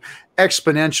to be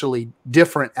exponentially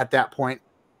different at that point,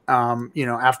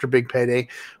 after big payday.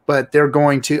 But they're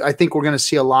going to, I think we're going to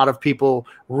see a lot of people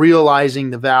realizing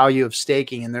the value of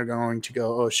staking, and they're going to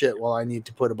go, oh shit, well, I need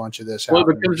to put a bunch of this out. Well,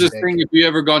 because this thing, if you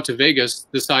ever gone to Vegas,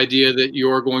 this idea that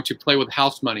you're going to play with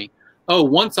house money. Oh,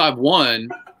 once I've won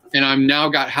and I'm now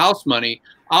got house money,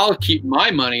 I'll keep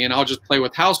my money and I'll just play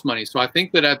with house money. So I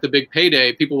think that at the big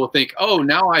payday, people will think, oh,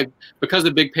 now because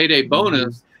of big payday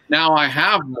bonus, now I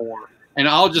have more, and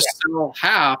I'll just sell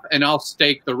half and I'll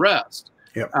stake the rest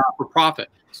for profit.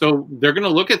 So they're going to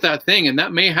look at that thing, and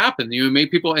that may happen. You may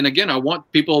people, and again, I want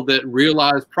people that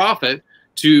realize profit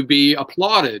to be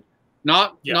applauded,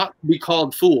 not be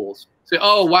called fools. Say,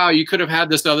 oh wow, you could have had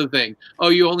this other thing. Oh,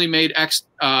 you only made X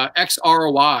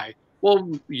ROI.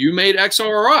 Well, you made X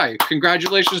ROI.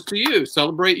 Congratulations to you.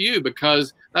 Celebrate you,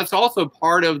 because that's also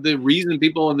part of the reason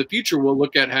people in the future will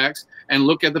look at Hex and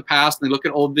look at the past, and they look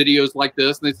at old videos like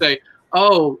this, and they say,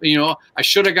 oh, I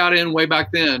should have got in way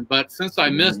back then, but since I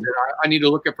missed it, I need to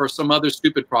look for some other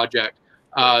stupid project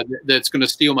that's going to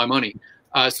steal my money.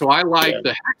 So I like the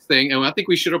Hex thing, and I think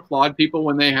we should applaud people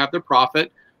when they have the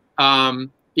profit,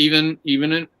 even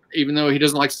though he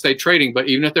doesn't like to say trading, but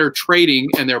even if they're trading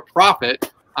and their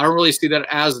profit, I don't really see that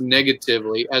as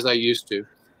negatively as I used to.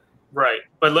 Right,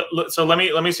 but so let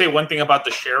me say one thing about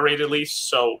the share rate at least.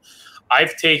 So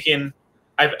I've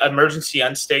emergency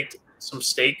unstaked some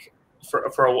stake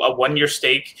for a 1 year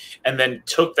stake, and then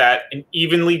took that and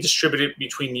evenly distributed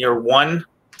between year 1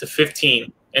 to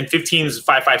 15, and 15 is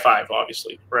 555,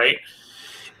 obviously, right?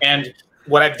 And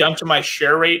what I've done to my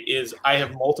share rate is I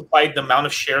have multiplied the amount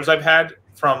of shares I've had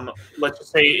from, let's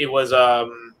just say it was I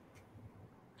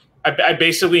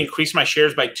basically increased my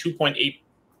shares by 2.8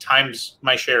 times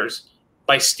my shares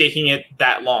by staking it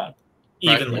that long,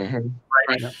 evenly.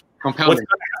 Right? Compounding.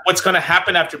 What's going to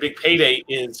happen after big payday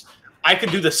is I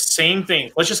could do the same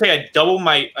thing. Let's just say I double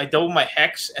my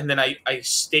Hex, and then I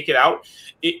stake it out.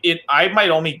 I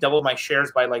might only double my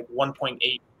shares by like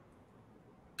 1.8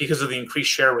 because of the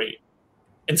increased share rate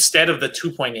instead of the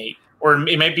 2.8, or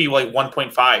it might be like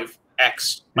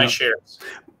 1.5x my shares.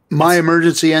 My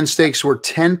emergency end stakes were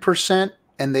 10%,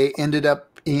 and they ended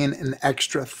up in an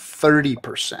extra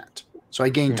 30%. So I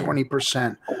gained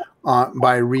 20%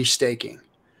 by restaking.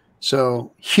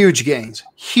 So huge gains,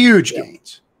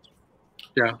 gains.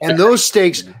 Yeah. And those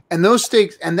stakes, and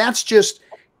that's just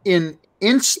in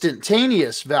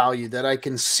instantaneous value that I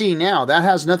can see now. That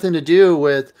has nothing to do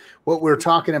with what we're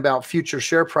talking about future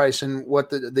share price and what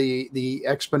the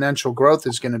exponential growth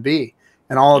is going to be,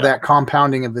 and all of that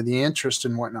compounding of the interest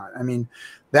and whatnot. I mean,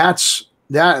 that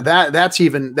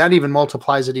even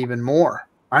multiplies it even more.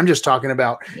 I'm just talking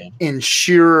about in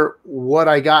sheer what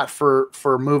I got for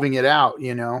moving it out,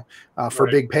 for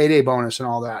big payday bonus and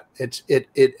all that.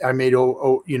 I made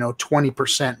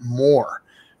 20% more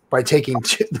by taking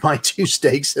my 2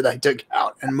 stakes that I took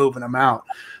out and moving them out.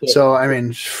 Yeah. So I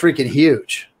mean, freaking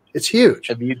huge. It's huge.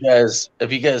 Have you guys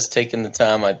taken the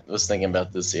time? I was thinking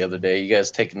about this the other day. You guys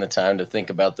taking the time to think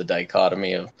about the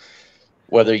dichotomy of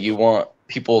whether you want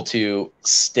people to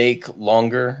stake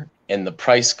longer and the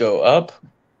price go up,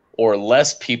 or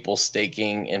less people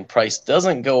staking and price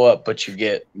doesn't go up, but you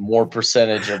get more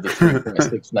percentage of the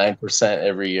 3.69%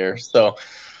 every year. So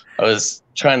I was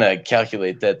trying to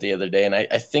calculate that the other day, and I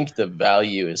think the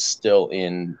value is still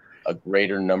in a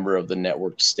greater number of the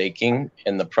network staking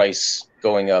and the price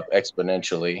going up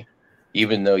exponentially,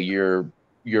 even though your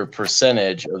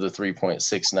percentage of the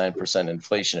 3.69%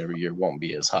 inflation every year won't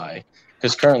be as high.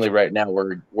 Because currently right now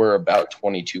we're about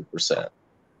 22%.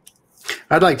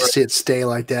 I'd like to see it stay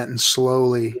like that and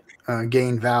slowly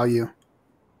gain value.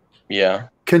 Yeah.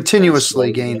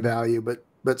 Continuously gain value,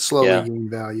 but slowly gain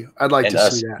value. I'd like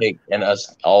to see that. And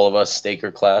all of us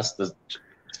staker class, the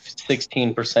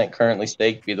 16% currently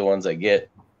staked, be the ones that get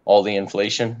all the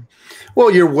inflation. Well,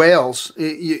 your whales,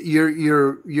 your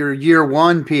year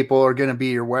 1 people are going to be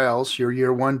your whales. Your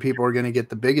year 1 people are going to get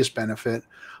the biggest benefit.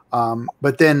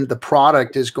 But then the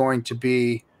product is going to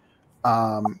be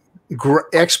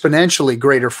exponentially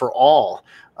greater for all,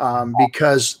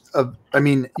 because of,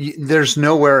 there's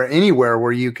anywhere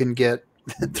where you can get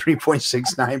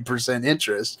 3.69%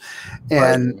 interest.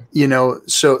 And, you know,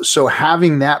 so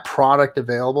having that product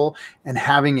available and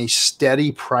having a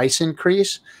steady price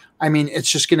increase, I mean, it's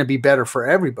just going to be better for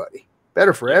everybody,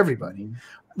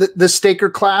 The staker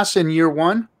class in year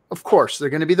one, of course, they're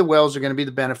going to be the whales, they're going to be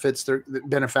the benefits, they're the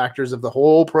benefactors of the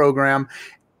whole program.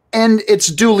 And it's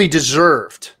duly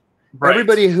deserved. Right.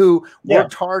 Everybody who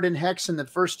worked hard in Hex in the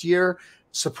first year,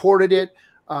 supported it,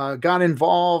 got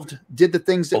involved, did the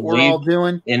things that we're all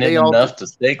doing. In it enough to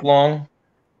stake long.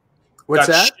 What's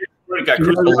that?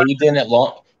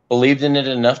 Believed in it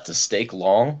enough to stake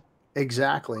long.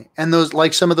 Exactly. And those,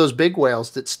 like some of those big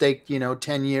whales that staked, you know,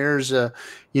 10 years,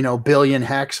 you know, billion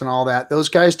Hex and all that, those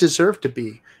guys deserve to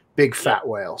be big fat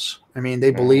whales. I mean,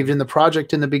 they believed in the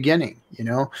project in the beginning, you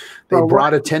know, they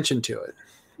brought attention to it.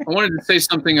 I wanted to say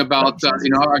something about, you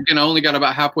know, again, I only got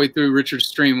about halfway through Richard's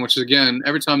stream, which is, again,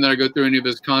 every time that I go through any of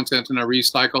his content and I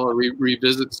recycle or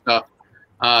revisit stuff,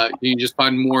 you can just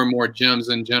find more and more gems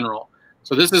in general.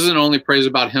 So this isn't only praise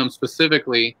about him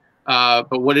specifically,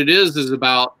 but what it is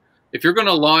about, if you're going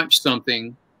to launch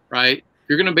something, right,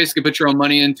 you're going to basically put your own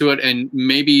money into it and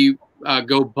maybe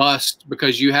go bust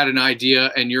because you had an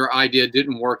idea and your idea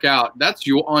didn't work out. That's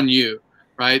on you,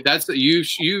 right? That's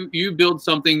you build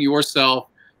something yourself.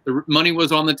 The money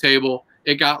was on the table.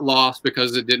 It got lost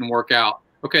because it didn't work out.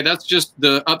 Okay, that's just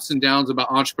the ups and downs about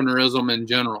entrepreneurism in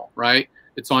general, right?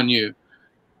 It's on you.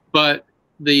 But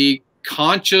the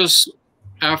conscious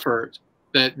effort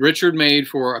that Richard made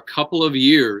for a couple of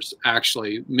years,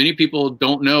 actually, many people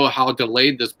don't know how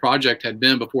delayed this project had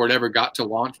been before it ever got to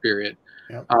launch period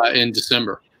in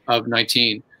December of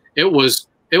 19. It was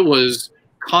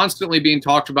constantly being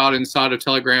talked about inside of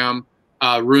Telegram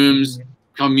rooms,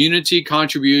 community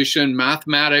contribution,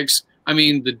 mathematics. I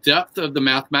mean, the depth of the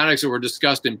mathematics that were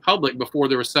discussed in public before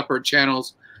there were separate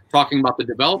channels talking about the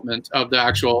development of the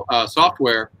actual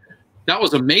software. That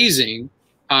was amazing.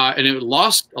 And it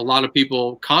lost a lot of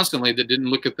people constantly that didn't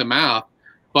look at the math.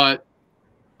 But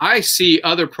I see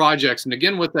other projects, and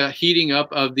again, with the heating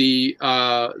up of the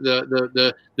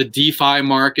DeFi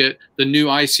market, the new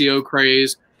ICO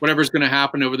craze, whatever's going to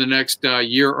happen over the next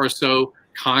year or so,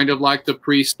 kind of like the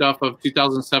pre-stuff of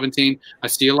 2017, I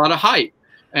see a lot of hype,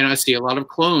 and I see a lot of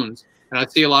clones, and I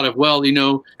see a lot of, well, you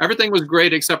know, everything was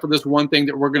great except for this one thing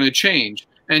that we're going to change.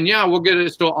 And yeah, we'll get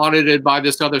it still audited by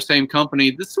this other same company.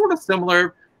 This is sort of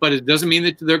similar, but it doesn't mean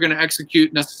that they're going to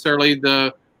execute necessarily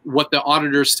what the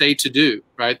auditors say to do,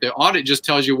 right? The audit just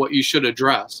tells you what you should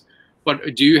address.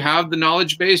 But do you have the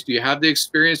knowledge base? Do you have the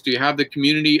experience? Do you have the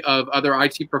community of other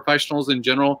IT professionals in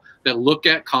general that look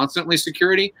at constantly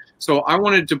security? So I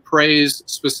wanted to praise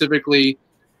specifically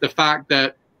the fact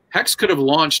that Hex could have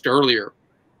launched earlier,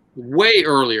 way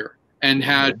earlier, and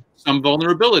had some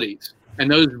vulnerabilities. And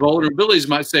those vulnerabilities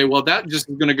might say, well, that just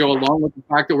is going to go along with the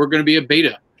fact that we're going to be a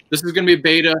beta. This is going to be a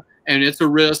beta, and it's a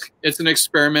risk. It's an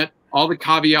experiment. All the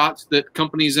caveats that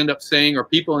companies end up saying or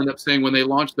people end up saying when they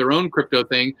launch their own crypto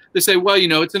thing, they say, well, you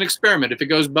know, it's an experiment. If it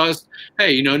goes bust,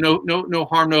 hey, you know, no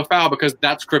harm, no foul, because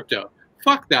that's crypto.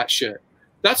 Fuck that shit.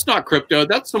 That's not crypto.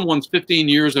 That's someone's 15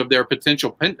 years of their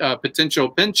potential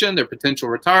pension, their potential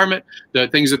retirement, the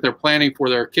things that they're planning for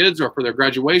their kids or for their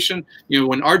graduation. You know,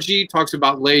 when RG talks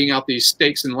about laying out these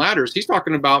stakes and ladders, he's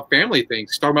talking about family things.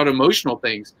 He's talking about emotional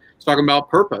things. He's talking about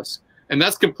purpose. And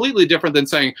that's completely different than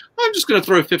saying, I'm just going to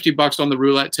throw $50 on the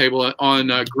roulette table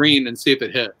on green and see if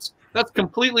it hits. That's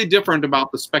completely different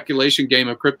about the speculation game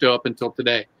of crypto up until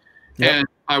today. Yep. And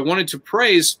I wanted to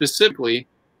praise specifically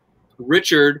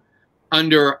Richard.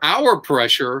 Under our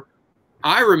pressure,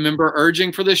 I remember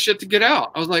urging for this shit to get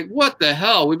out. I was like, what the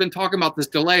hell? We've been talking about this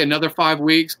delay, another 5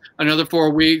 weeks, another 4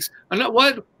 weeks.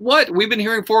 What? We've been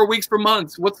hearing 4 weeks for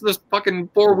months. What's this fucking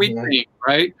 4-week thing,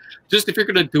 right? Just if you're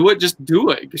going to do it, just do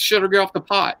it. Get shit or get off the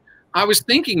pot. I was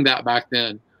thinking that back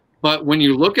then. But when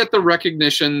you look at the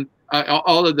recognition,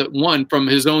 all of the one from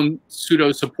his own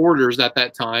pseudo supporters at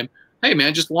that time, hey,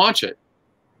 man, just launch it.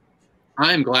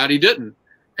 I am glad he didn't.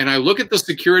 And I look at the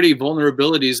security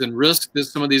vulnerabilities and risks that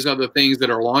some of these other things that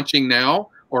are launching now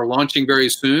or launching very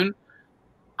soon.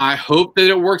 I hope that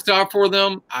it works out for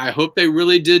them. I hope they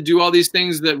really did do all these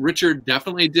things that Richard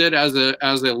definitely did as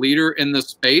a leader in the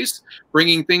space,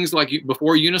 bringing things like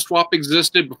before Uniswap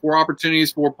existed, before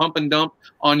opportunities for pump and dump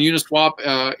on Uniswap,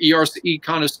 ERC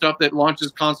kind of stuff that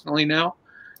launches constantly now.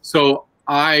 So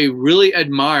I really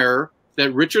admire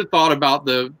that Richard thought about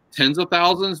the tens of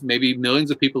thousands, maybe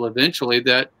millions of people eventually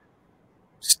that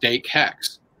stake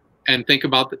Hex and think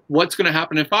about what's going to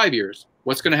happen in 5 years,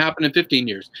 what's going to happen in 15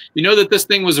 years. You know that this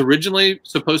thing was originally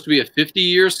supposed to be a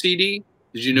 50-year CD?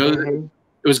 Did you know that?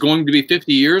 it was going to be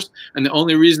 50 years, and the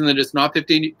only reason that it's not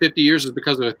 50 years is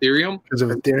because of Ethereum. Because of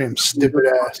Ethereum, stupid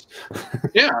ass.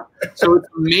 Yeah. So it's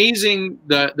amazing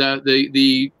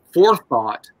the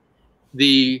forethought,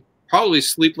 the probably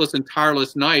sleepless and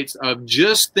tireless nights of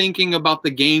just thinking about the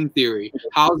game theory.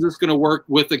 How is this going to work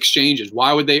with exchanges?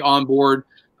 Why would they onboard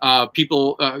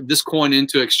people, this coin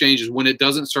into exchanges when it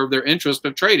doesn't serve their interest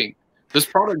of trading? This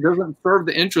product doesn't serve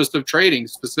the interest of trading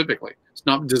specifically. It's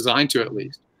not designed to, at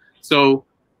least. So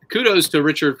kudos to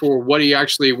Richard for what he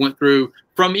actually went through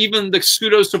from even the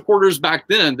pseudo supporters back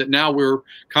then that now we're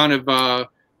kind of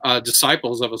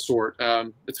disciples of a sort.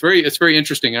 It's very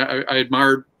interesting. I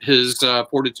admired his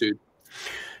fortitude.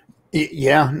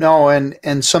 Yeah, no,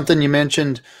 and something you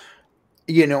mentioned,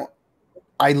 you know,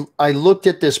 I looked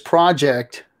at this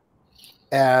project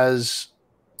as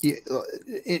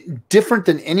different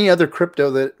than any other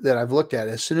crypto that I've looked at.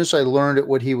 As soon as I learned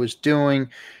what he was doing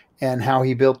and how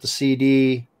he built the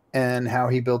CD and how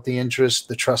he built the interest,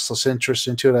 the trustless interest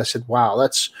into it, I said, wow,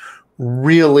 that's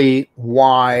really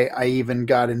why I even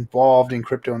got involved in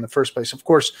crypto in the first place. Of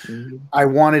course, I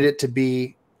wanted it to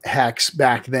be HEX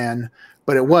back then,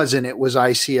 but it wasn't. It was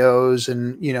ICOs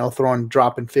and, you know,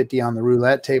 dropping 50 on the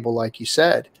roulette table, like you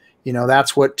said. You know,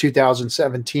 that's what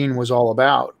 2017 was all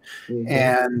about.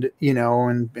 And, you know,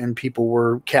 and people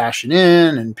were cashing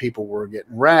in and people were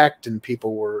getting wrecked and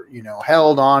people were, you know,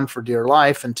 held on for dear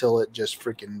life until it just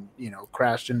freaking, you know,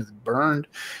 crashed into the burned.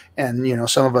 And, you know,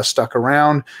 some of us stuck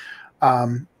around.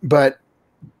 But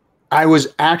I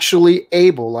was actually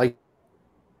able, like,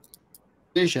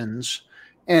 visions.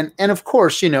 And of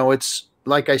course, you know, it's,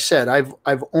 like I said,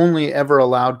 I've only ever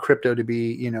allowed crypto to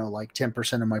be, you know, like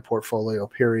 10% of my portfolio,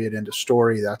 period, end of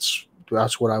story. That's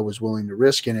what I was willing to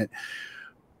risk in it.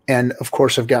 And of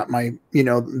course, I've got my, you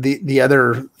know, the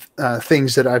other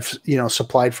things that I've, you know,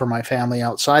 supplied for my family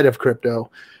outside of crypto.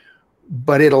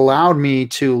 But it allowed me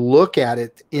to look at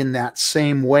it in that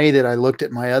same way that I looked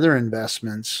at my other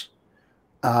investments,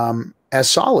 as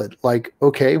solid. Like,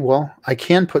 okay, well, I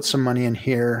can put some money in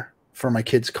here for my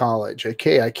kids' college.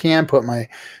 Okay, I can put my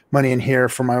money in here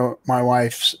for my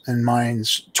wife's and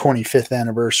mine's 25th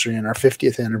anniversary and our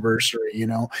 50th anniversary, you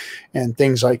know, and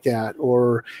things like that.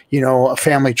 Or, you know, a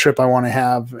family trip I want to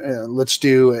have. Let's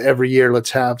do every year.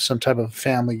 Let's have some type of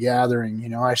family gathering. You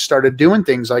know, I started doing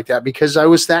things like that because I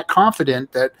was that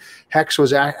confident that Hex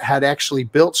had actually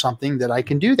built something that I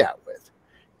can do that with.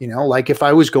 You know, like if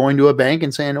I was going to a bank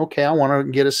and saying, okay, I want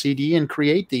to get a CD and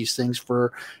create these things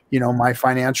for, you know, my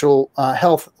financial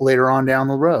health later on down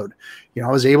the road. You know,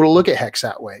 I was able to look at Hex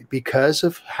that way because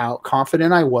of how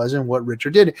confident I was in what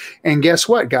Richard did. And guess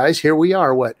what, guys? Here we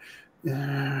are,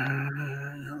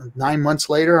 9 months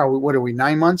later? What are we,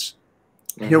 9 months?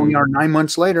 Here we are 9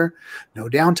 months later. No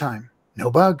downtime,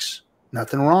 no bugs,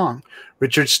 nothing wrong.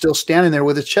 Richard's still standing there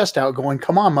with his chest out going,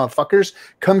 come on, motherfuckers,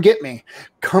 come get me.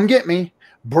 Come get me.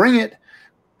 Bring it.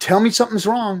 Tell me something's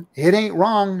wrong. It ain't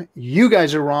wrong. You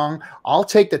guys are wrong. I'll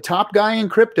take the top guy in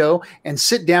crypto and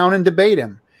sit down and debate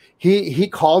him. He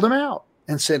called him out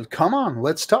and said, come on,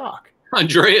 let's talk.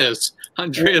 Andreas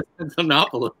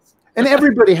Antonopoulos. And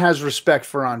everybody has respect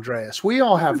for Andreas. We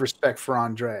all have respect for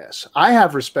Andreas. I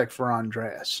have respect for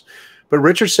Andreas. But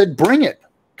Richard said, bring it.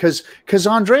 Because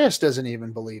Andreas doesn't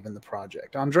even believe in the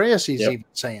project. Andreas is even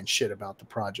saying shit about the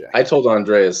project. I told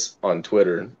Andreas on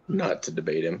Twitter not to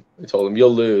debate him. I told him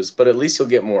you'll lose, but at least you'll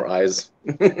get more eyes.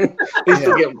 At least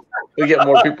you'll get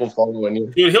more people following you.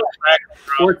 Dude,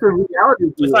 What's the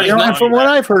reality? You know, from what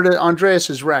I've heard, Andreas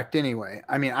is wrecked anyway.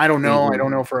 I mean, I don't know. I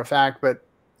don't know for a fact, but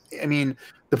I mean,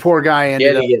 the poor guy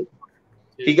ended up.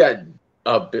 He got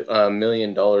 $1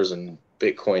 million in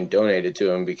Bitcoin donated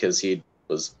to him because he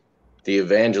was the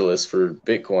evangelist for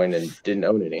Bitcoin and didn't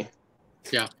own any.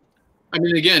 Yeah. I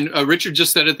mean, again, Richard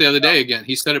just said it the other day again.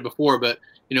 He said it before, but,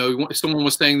 you know, someone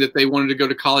was saying that they wanted to go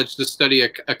to college to study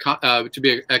to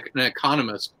be an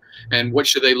economist. And what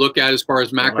should they look at as far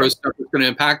as macro stuff that's going to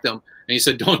impact them? And he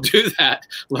said, don't do that.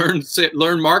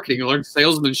 Learn marketing, learn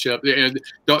salesmanship. And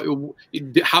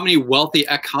how many wealthy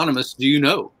economists do you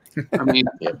know? I mean,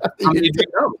 how many do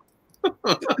you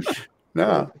know?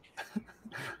 No.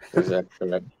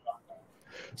 Exactly.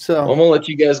 So I'm gonna let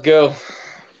you guys go.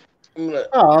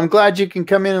 I'm glad you can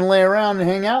come in and lay around and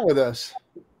hang out with us.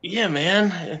 Yeah,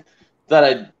 man. Thought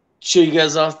I'd show you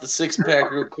guys off the 6-pack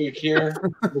real quick here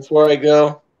before I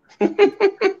go. Is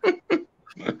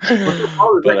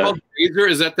laser?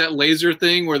 Is that laser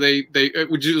thing where they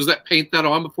was that paint that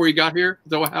on before you got here?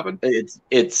 Is that what happened?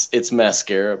 It's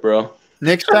mascara, bro.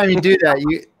 Next time you do that,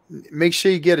 you make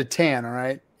sure you get a tan. All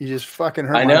right, you just fucking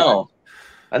hurt.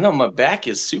 I know my back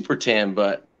is super tan,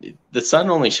 but the sun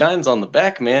only shines on the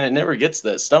back, man. It never gets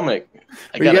to that stomach.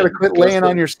 You got to quit laying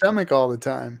on your stomach all the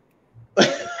time.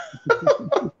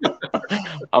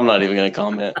 I'm not even gonna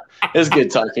comment. It's good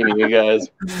talking to you guys.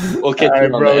 We'll catch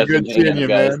you on the good seeing you,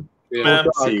 guys. man. Yeah.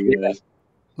 We'll see you guys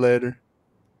later.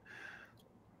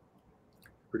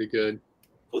 Pretty good.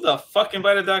 Who the fuck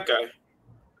invited that guy?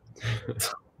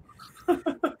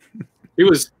 He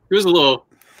was a little.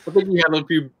 I think he had a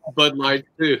few Bud Lights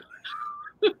too.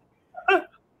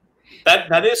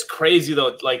 That is crazy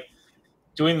though. Like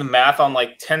doing the math on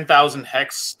like 10,000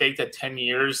 hex staked at 10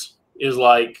 years is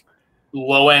like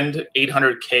low end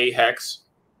 800K hex.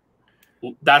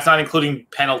 That's not including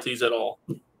penalties at all,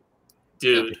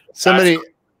 dude. Somebody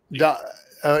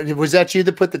was that you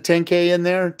that put the 10K in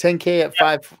there? 10K at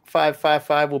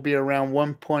 5,555 will be around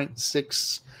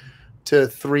 1.6 to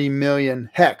 3 million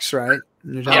hex, right?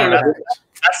 Yeah,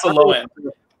 that's the low end.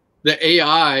 The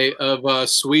AI of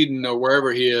Sweden or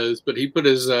wherever he is, but he put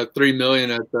his 3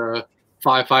 million at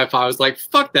 555. I was like,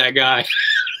 fuck that guy.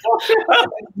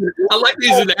 I like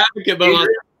he's an advocate, but I'm like,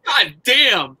 God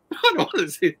damn. I don't want to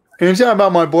see. You're talking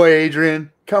about my boy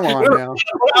Adrian. Come on now. I'm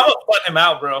gonna fun him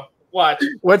out, bro. Watch.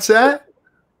 What's that?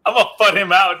 I'm gonna fun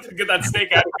him out to get that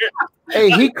steak out of here. Hey,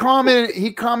 he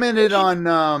commented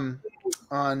on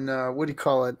what do you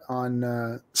call it?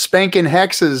 On Spankin'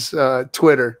 Hex's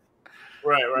Twitter.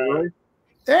 Right.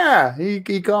 Yeah, he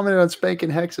commented on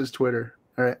Spankin' Hex's Twitter.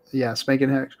 All right, yeah,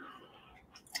 Spankin' Hex.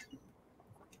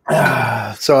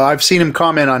 So I've seen him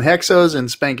comment on Hexos and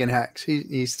Spankin' Hex.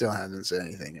 He still hasn't said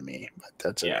anything to me, but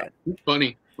that's all right.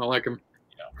 Funny. I like him.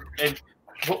 Yeah. And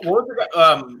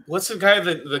what's the guy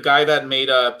that made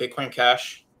Bitcoin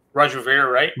Cash? Roger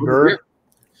Ver, right?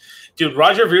 Dude,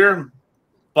 Roger Ver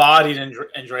bodied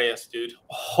Andreas, dude.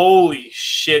 Holy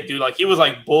shit, dude. Like he was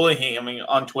like bullying him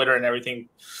on Twitter and everything.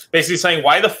 Basically saying,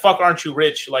 why the fuck aren't you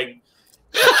rich? Like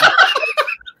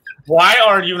why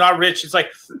are you not rich? It's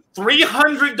like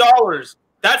 $300.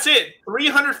 That's it.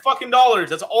 $300 fucking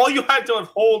dollars. That's all you had to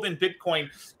hold in Bitcoin,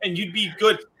 and you'd be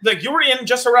good. Like you were in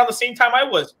just around the same time I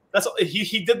was. That's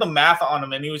he did the math on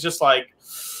him, and he was just like,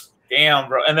 "Damn,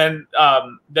 bro." And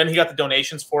then he got the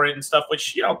donations for it and stuff,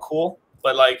 which cool.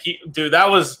 But like that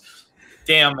was,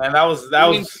 damn, man, that was.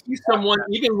 Someone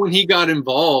even when he got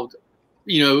involved,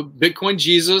 Bitcoin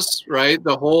Jesus, right?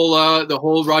 The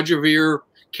whole Roger Ver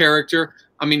character.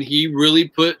 I mean, he really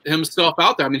put himself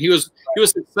out there. I mean, he was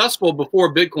successful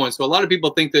before Bitcoin. So a lot of people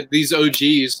think that these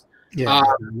OGs,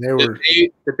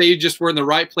 that they just were in the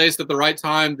right place at the right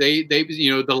time. They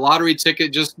the lottery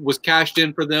ticket just was cashed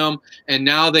in for them, and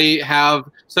now they have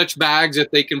such bags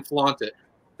that they can flaunt it.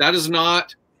 That is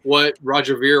not what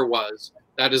Roger Ver was.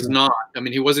 That is not. I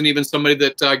mean, he wasn't even somebody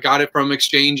that got it from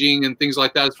exchanging and things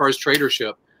like that as far as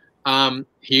tradership.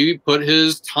 He put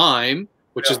his time,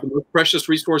 which is the most precious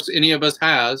resource any of us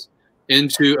has,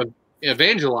 into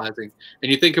evangelizing.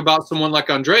 And you think about someone like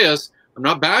Andreas. I'm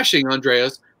not bashing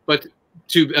Andreas, but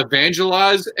to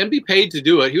evangelize and be paid to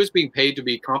do it. He was being paid to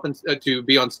be to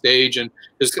be on stage, and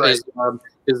his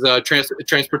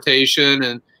transportation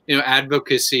and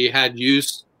advocacy had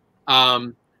use.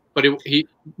 But he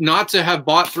not to have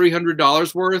bought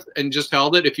 $300 worth and just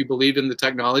held it. If you believe in the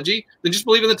technology, then just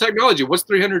believe in the technology. What's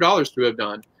 $300 to have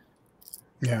done?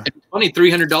 Yeah, it's funny.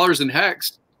 $300 in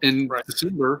hex in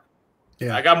December.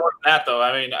 Yeah, I got more than that though.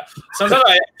 I mean, sometimes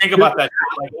I think about that.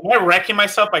 Like, am I wrecking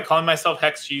myself by calling myself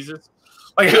Hex Jesus?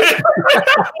 Like, God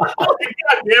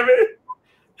damn it!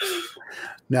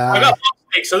 Nah. I got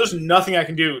mistakes, so there's nothing I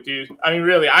can do, dude. I mean,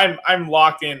 really, I'm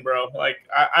locked in, bro. Like,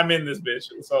 I'm in this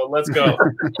bitch. So let's go.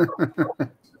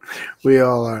 We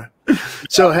all are.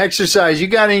 So, Hexersize, you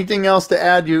got anything else to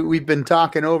add? We've been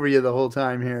talking over you the whole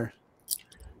time here.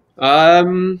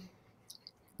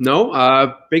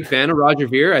 No, big fan of Roger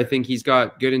Ver. I think he's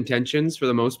got good intentions for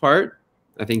the most part.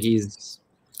 I think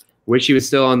wish he was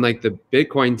still on like the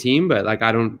Bitcoin team, but like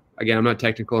I'm not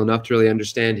technical enough to really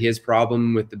understand his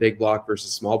problem with the big block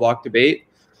versus small block debate.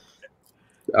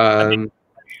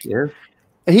 Yeah.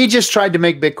 He just tried to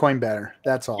make Bitcoin better.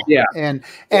 That's all. Yeah. And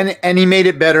he made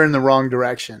it better in the wrong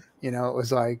direction. It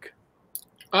was like,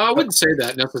 I wouldn't say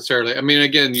that necessarily. I mean,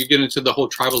 again, you get into the whole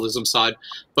tribalism side,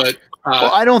 but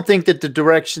well, I don't think that the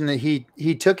direction that he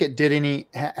took it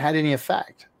had any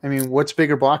effect. I mean, what's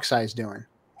bigger block size doing?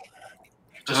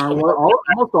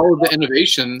 Almost all of the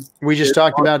innovation we just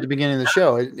talked about at the beginning of the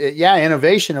show.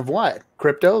 Innovation of what?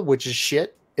 Crypto, which is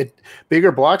shit.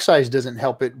 Bigger block size doesn't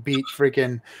help it beat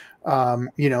freaking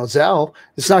Zell.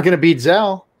 It's not going to beat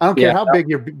Zell. I don't care how big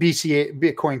your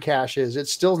Bitcoin Cash is.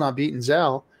 It's still not beating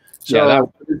Zell.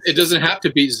 So it doesn't have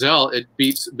to beat Zell. It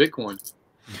beats Bitcoin.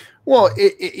 Well,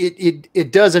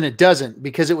 it does and it doesn't,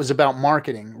 because it was about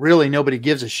marketing. Really, nobody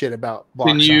gives a shit about block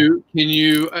Can you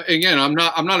again? I'm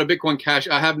not a Bitcoin Cash.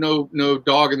 I have no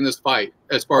dog in this fight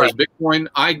as far as Bitcoin.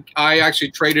 I actually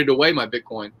traded away my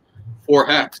Bitcoin for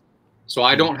Hex, so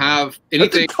I don't have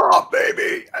anything. At the top,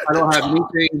 baby. I don't have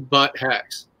anything but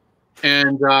Hex,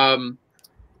 and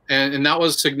that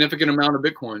was a significant amount of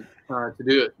Bitcoin to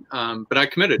do it. But I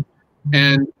committed,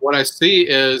 and what I see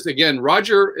is, again,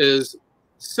 Roger is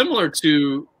similar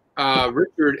to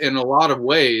Richard in a lot of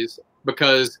ways,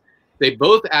 because they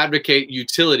both advocate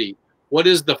utility. What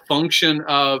is the function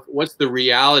of, what's the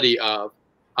reality of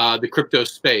the crypto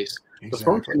space? Exactly. The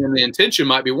function and the intention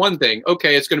might be one thing.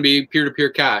 Okay, it's going to be peer-to-peer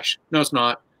cash. No, it's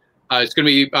not. It's going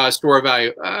to be store of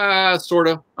value. Sort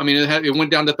of. I mean, it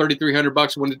went down to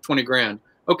 $3,300. It went to 20 grand.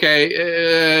 Okay,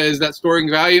 is that storing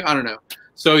value? I don't know.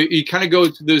 So you kind of go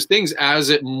to those things as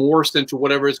it morphs into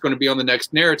whatever is going to be on the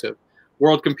next narrative.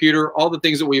 World Computer, all the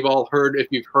things that we've all heard if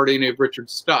you've heard any of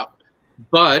Richard's stuff.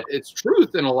 But it's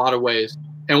truth in a lot of ways.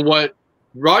 And what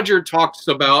Roger talks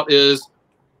about is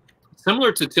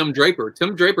similar to Tim Draper.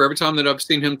 Tim Draper, every time that I've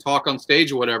seen him talk on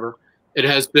stage or whatever, it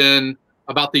has been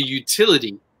about the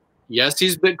utility. Yes,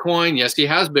 he's Bitcoin. Yes, he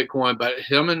has Bitcoin. But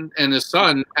him and his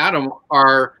son, Adam,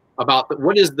 are about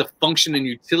what is the function and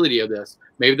utility of this.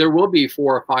 Maybe there will be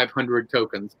 400 or 500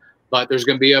 tokens, but there's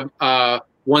going to be a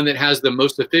one that has the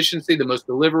most efficiency, the most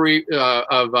delivery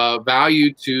of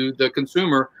value to the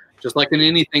consumer, just like in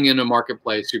anything in a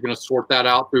marketplace. You're going to sort that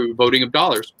out through voting of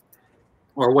dollars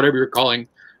or whatever you're calling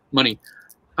money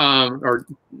or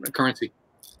currency.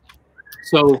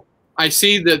 So I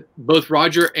see that both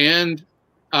Roger and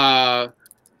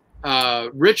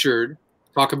Richard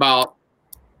talk about,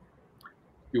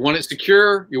 you want it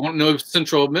secure, you want no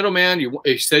central middleman, you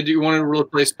said you wanted to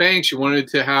replace banks, you wanted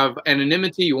to have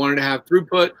anonymity, you wanted to have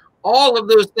throughput, all of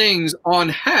those things on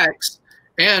Hex,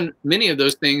 and many of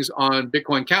those things on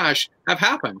Bitcoin Cash have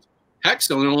happened. Hex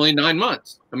in only 9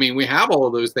 months. I mean, we have all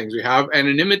of those things. We have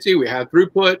anonymity, we have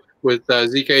throughput with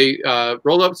ZK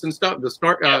rollups and stuff,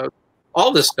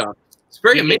 all this stuff. It's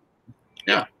very amazing.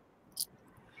 Yeah.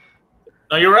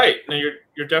 No, you're right. No,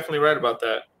 you're definitely right about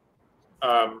that.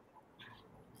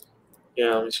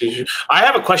 Yeah, let me see. I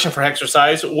have a question for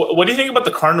Hexersize. What do you think about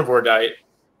the carnivore diet?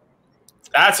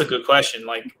 That's a good question.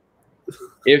 Like,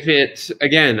 if it's,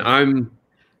 again, I'm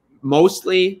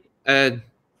mostly a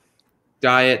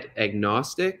diet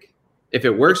agnostic. If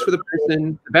it works for the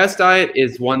person, the best diet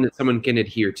is one that someone can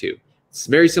adhere to. It's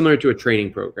very similar to a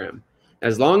training program.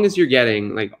 As long as you're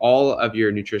getting like all of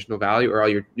your nutritional value or all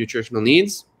your nutritional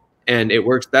needs, and it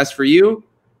works best for you,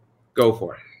 go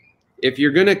for it. If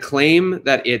you're going to claim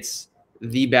that it's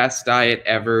the best diet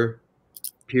ever,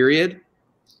 period,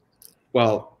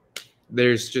 well,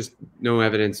 there's just no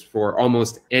evidence for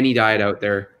almost any diet out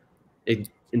there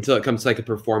until it comes to like a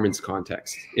performance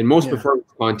context. In most performance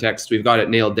contexts, we've got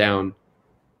it nailed down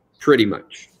pretty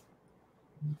much.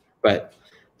 But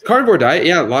carnivore diet,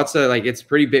 yeah, lots of like, it's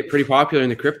pretty popular in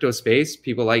the crypto space.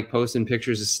 People like posting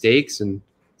pictures of steaks and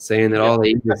saying that all they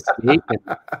eat is steak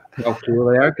and how cool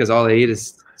they are because all they eat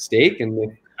is steak.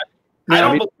 And I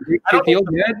don't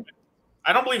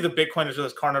believe the Bitcoiners do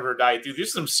this carnivore diet, dude. These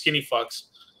are some skinny fucks.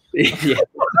 Yeah.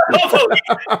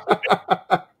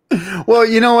 Well,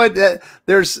 you know what?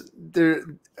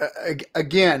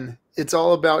 Again, it's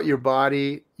all about your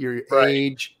body, your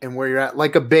age, and where you're at.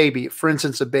 Like a baby, for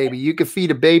instance, a baby. You can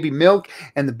feed a baby milk,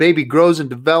 and the baby grows and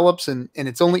develops, and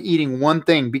it's only eating one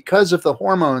thing because of the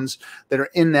hormones that are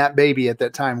in that baby at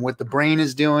that time. What the brain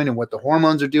is doing and what the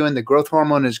hormones are doing, the growth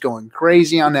hormone is going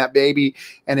crazy on that baby,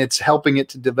 and it's helping it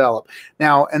to develop.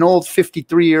 Now, an old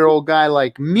 53-year-old guy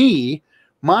like me,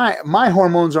 my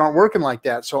hormones aren't working like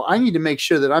that, so I need to make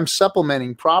sure that I'm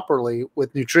supplementing properly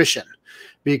with nutrition,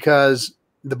 because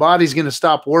the body's going to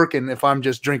stop working if I'm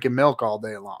just drinking milk all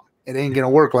day long. It ain't going to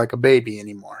work like a baby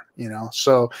anymore, you know?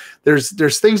 So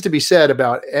there's things to be said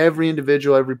about every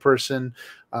individual, every person,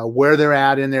 where they're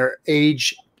at in their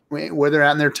age, where they're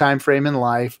at in their time frame in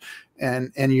life,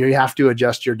 and you have to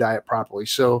adjust your diet properly.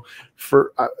 So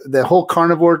for the whole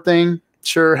carnivore thing,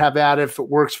 sure, have at it if it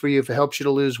works for you, if it helps you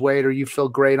to lose weight or you feel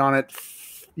great on it,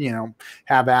 you know,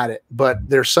 have at it. But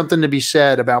there's something to be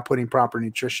said about putting proper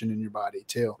nutrition in your body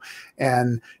too.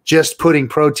 And just putting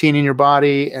protein in your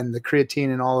body and the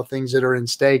creatine and all the things that are in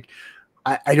steak,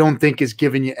 I don't think is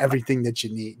giving you everything that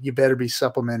you need. You better be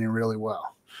supplementing really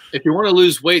well. If you want to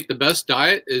lose weight, the best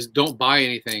diet is don't buy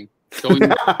anything. Don't be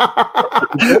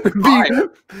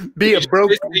a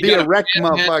wrecked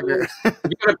motherfucker.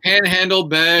 You got to panhandle,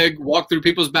 beg, walk through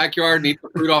people's backyard and eat the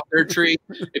fruit off their tree.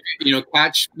 If you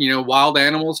catch wild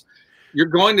animals, you're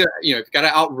going to, you know, if you got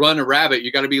to outrun a rabbit,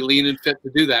 you got to be lean and fit to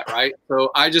do that, right?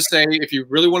 So I just say, if you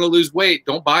really want to lose weight,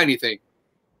 don't buy anything.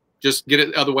 Just get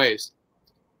it other ways.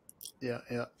 Yeah,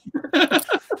 yeah.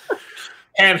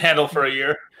 Panhandle for a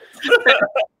year.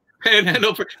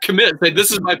 Panhandle for commit. Say,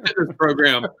 this is my fitness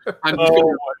program. I'm just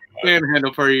going to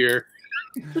panhandle for a year.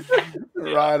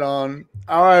 Right on.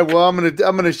 All right. Well, I'm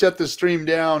gonna shut the stream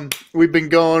down. We've been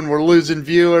going. We're losing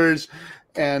viewers,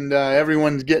 and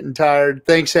everyone's getting tired.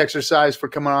 Thanks, Hexersize, for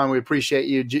coming on. We appreciate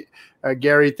you,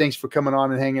 Gary. Thanks for coming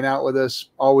on and hanging out with us.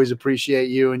 Always appreciate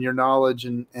you and your knowledge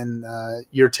and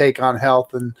your take on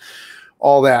health and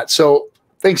all that. So,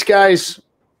 thanks, guys.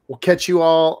 We'll catch you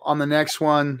all on the next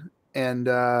one, and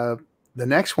the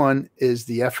next one is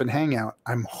the FN Hangout.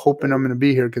 I'm hoping I'm going to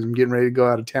be here because I'm getting ready to go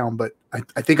out of town, but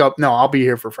I think I'll be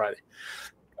here for Friday.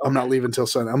 Okay. I'm not leaving until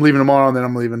Sunday. I'm leaving tomorrow, and then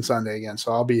I'm leaving Sunday again.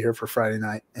 So I'll be here for Friday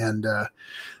night, and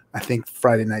I think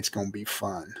Friday night's going to be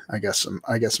fun. I got some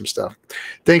stuff.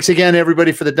 Thanks again,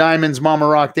 everybody, for the diamonds. Mama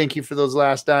Rock, thank you for those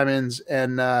last diamonds,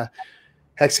 and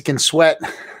Hexican Sweat,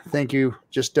 thank you.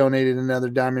 Just donated another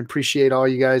diamond. Appreciate all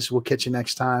you guys. We'll catch you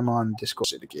next time on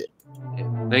Discourse Syndicate.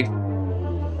 Thanks.